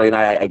 So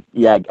I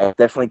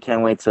definitely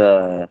can't wait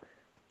to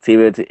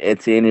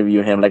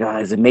interview him. Like,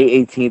 is it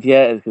May 18th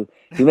yet?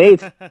 He May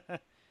 18th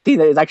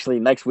is actually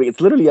next week. It's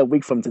literally a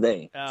week from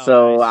today. Oh,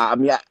 so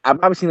nice. I'm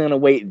obviously gonna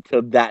wait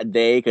until that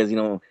day because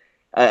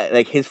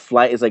like his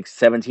flight is like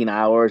 17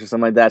 hours or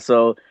something like that.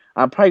 So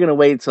I'm probably gonna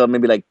wait until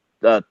maybe like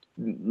like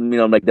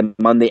the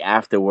Monday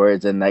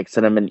afterwards and like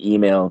send him an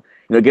email.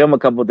 Give him a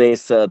couple of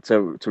days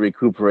to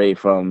recuperate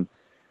from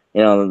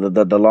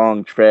the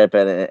long trip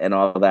and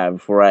all that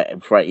before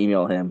I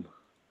email him.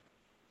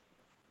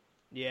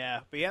 Yeah,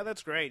 but yeah,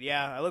 that's great.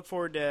 Yeah, I look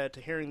forward to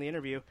hearing the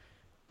interview.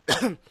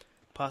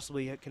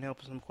 Possibly it can help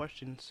with some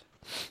questions.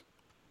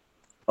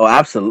 Oh,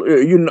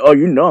 absolutely.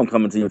 I'm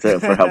coming to you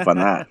for help on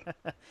that.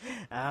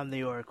 I'm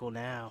the Oracle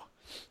now.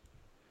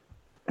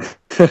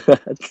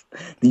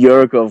 The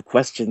Oracle of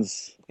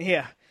questions.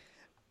 Yeah.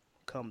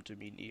 Come to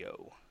me,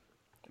 Neo.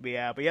 But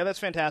yeah, that's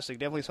fantastic.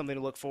 Definitely something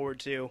to look forward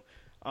to.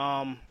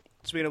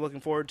 Speaking of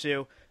looking forward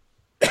to,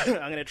 I'm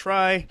going to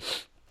try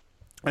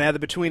and have the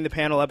Between the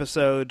Panel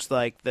episodes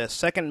like the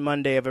second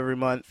Monday of every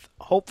month.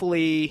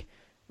 Hopefully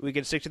we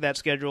can stick to that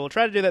schedule.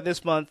 Try to do that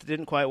this month. It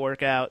didn't quite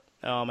work out.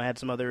 I had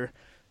some other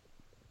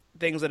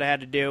things that I had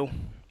to do.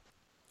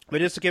 But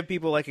just to give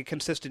people like a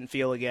consistent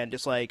feel again,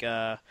 just like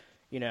when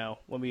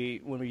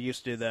we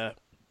used to do the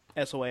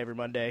SOA every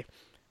Monday.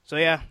 So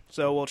yeah,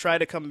 we'll try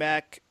to come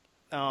back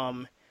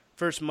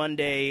first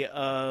Monday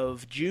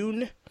of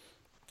June.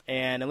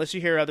 And unless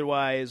you hear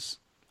otherwise,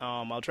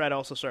 I'll try to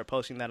also start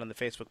posting that on the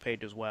Facebook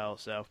page as well.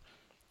 So,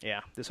 yeah,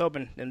 just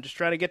hoping and just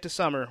trying to get to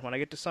summer. When I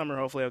get to summer,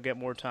 hopefully I'll get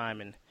more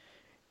time and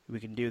we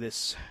can do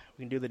this.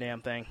 We can do the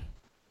damn thing.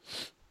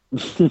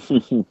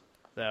 So,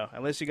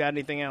 unless you got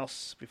anything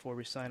else before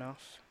we sign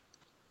off.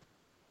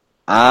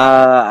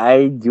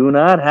 I do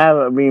not have.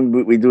 I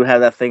mean, we do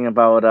have that thing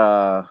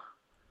about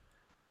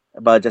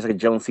Jessica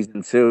Jones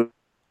season 2.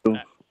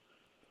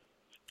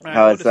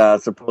 How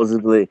it's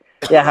supposedly,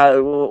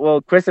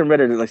 well, Kristen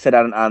Ritter said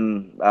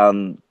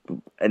on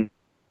in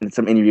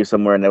some interview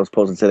somewhere, and that was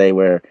posted today,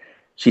 where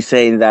she's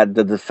saying that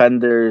the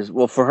Defenders,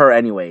 well, for her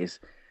anyways,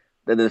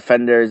 the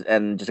Defenders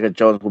and Jessica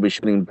Jones will be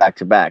shooting back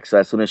to back. So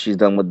as soon as she's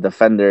done with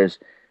Defenders,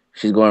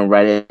 she's going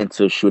right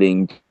into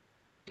shooting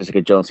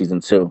Jessica Jones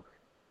season 2.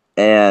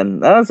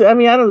 And I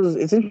mean, I don't.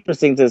 It's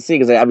interesting to see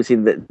because obviously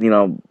that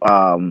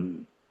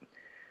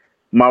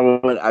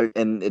Marvel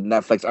and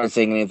Netflix aren't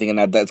saying anything,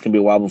 and that's gonna be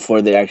a while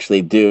before they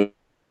actually do.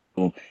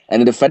 And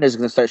the Defenders is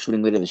gonna start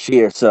shooting later this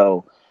year,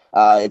 so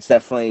it's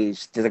definitely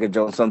Jessica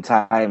Jones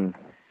sometime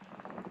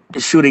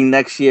shooting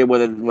next year.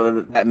 Whether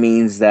that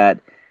means that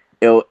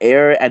it'll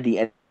air at the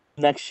end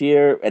of next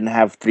year and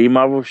have 3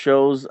 Marvel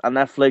shows on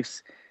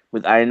Netflix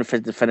with Iron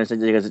Fist, Defenders,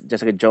 and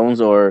Jessica Jones,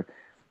 or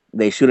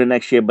they shoot it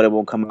next year, but it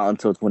won't come out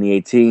until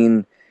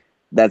 2018.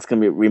 That's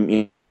gonna be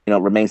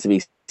remains to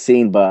be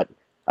seen. But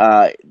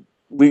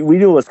we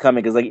knew it was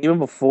coming because even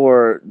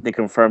before they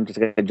confirmed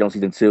Jessica Jones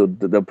season 2,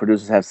 the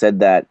producers have said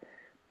that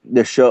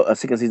the show a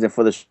second season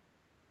for the show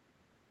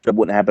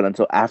wouldn't happen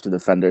until after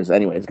Defenders,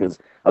 anyways, because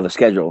of the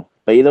schedule.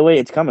 But either way,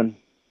 it's coming.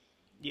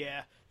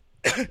 Yeah.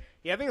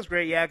 Yeah, I think it's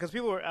great. Yeah, because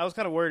I was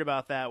kind of worried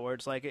about that, where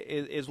it's like,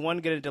 is one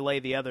going to delay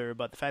the other?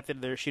 But the fact that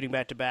they're shooting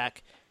back to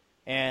back,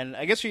 and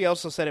I guess she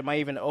also said it might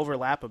even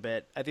overlap a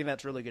bit. I think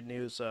that's really good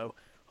news. So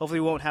hopefully,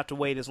 we won't have to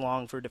wait as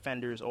long for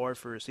Defenders or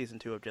for season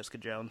 2 of Jessica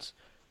Jones.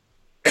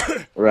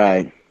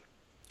 Right.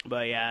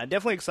 But yeah,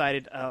 definitely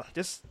excited.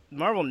 Just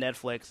Marvel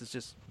Netflix has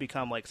just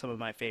become like some of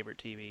my favorite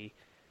TV.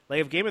 Like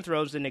if Game of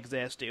Thrones didn't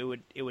exist, it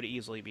would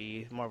easily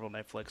be Marvel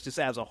Netflix just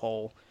as a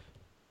whole.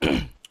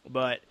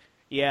 But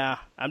yeah,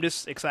 I'm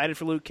just excited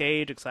for Luke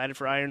Cage, excited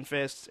for Iron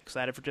Fist,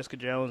 excited for Jessica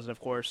Jones, and of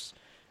course,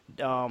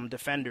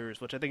 Defenders,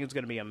 which I think is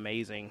going to be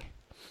amazing.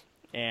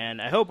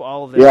 And I hope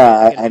all of them.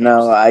 Yeah, I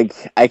know.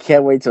 I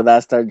can't wait till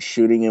that starts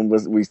shooting and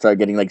we start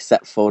getting like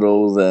set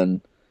photos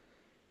and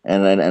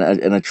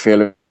a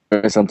trailer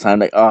sometime.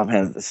 Like, oh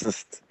man, it's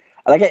just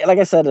like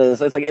I said,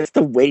 it's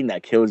the waiting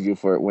that kills you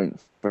for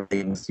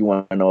things you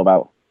want to know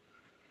about.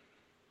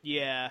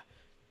 Yeah,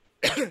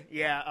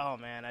 yeah. Oh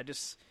man,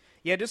 just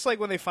like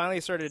when they finally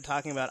started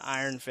talking about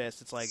Iron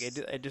Fist, it's like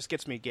it just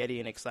gets me giddy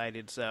and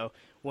excited. So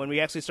when we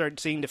actually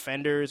start seeing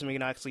Defenders and we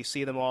can actually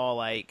see them all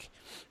like,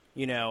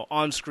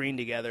 on screen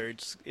together,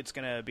 it's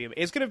gonna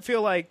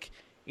feel like,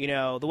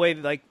 the way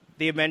like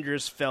the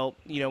Avengers felt,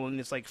 when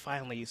it's like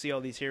finally you see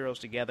all these heroes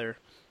together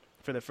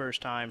for the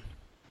first time.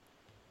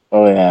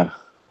 Oh yeah.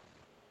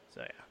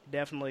 So yeah,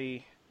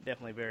 definitely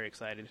very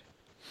excited.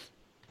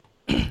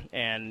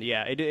 And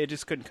yeah, it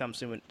just couldn't come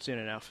soon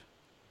enough.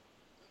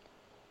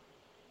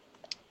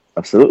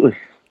 Absolutely.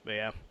 But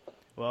yeah,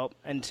 well,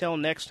 until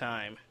next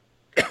time,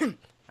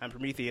 I'm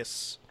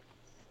Prometheus.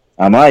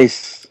 I'm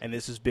Ice. And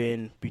this has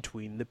been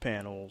Between the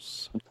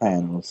Panels.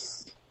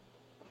 Panels.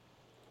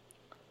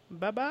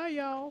 Bye-bye,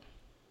 y'all.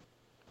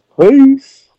 Peace.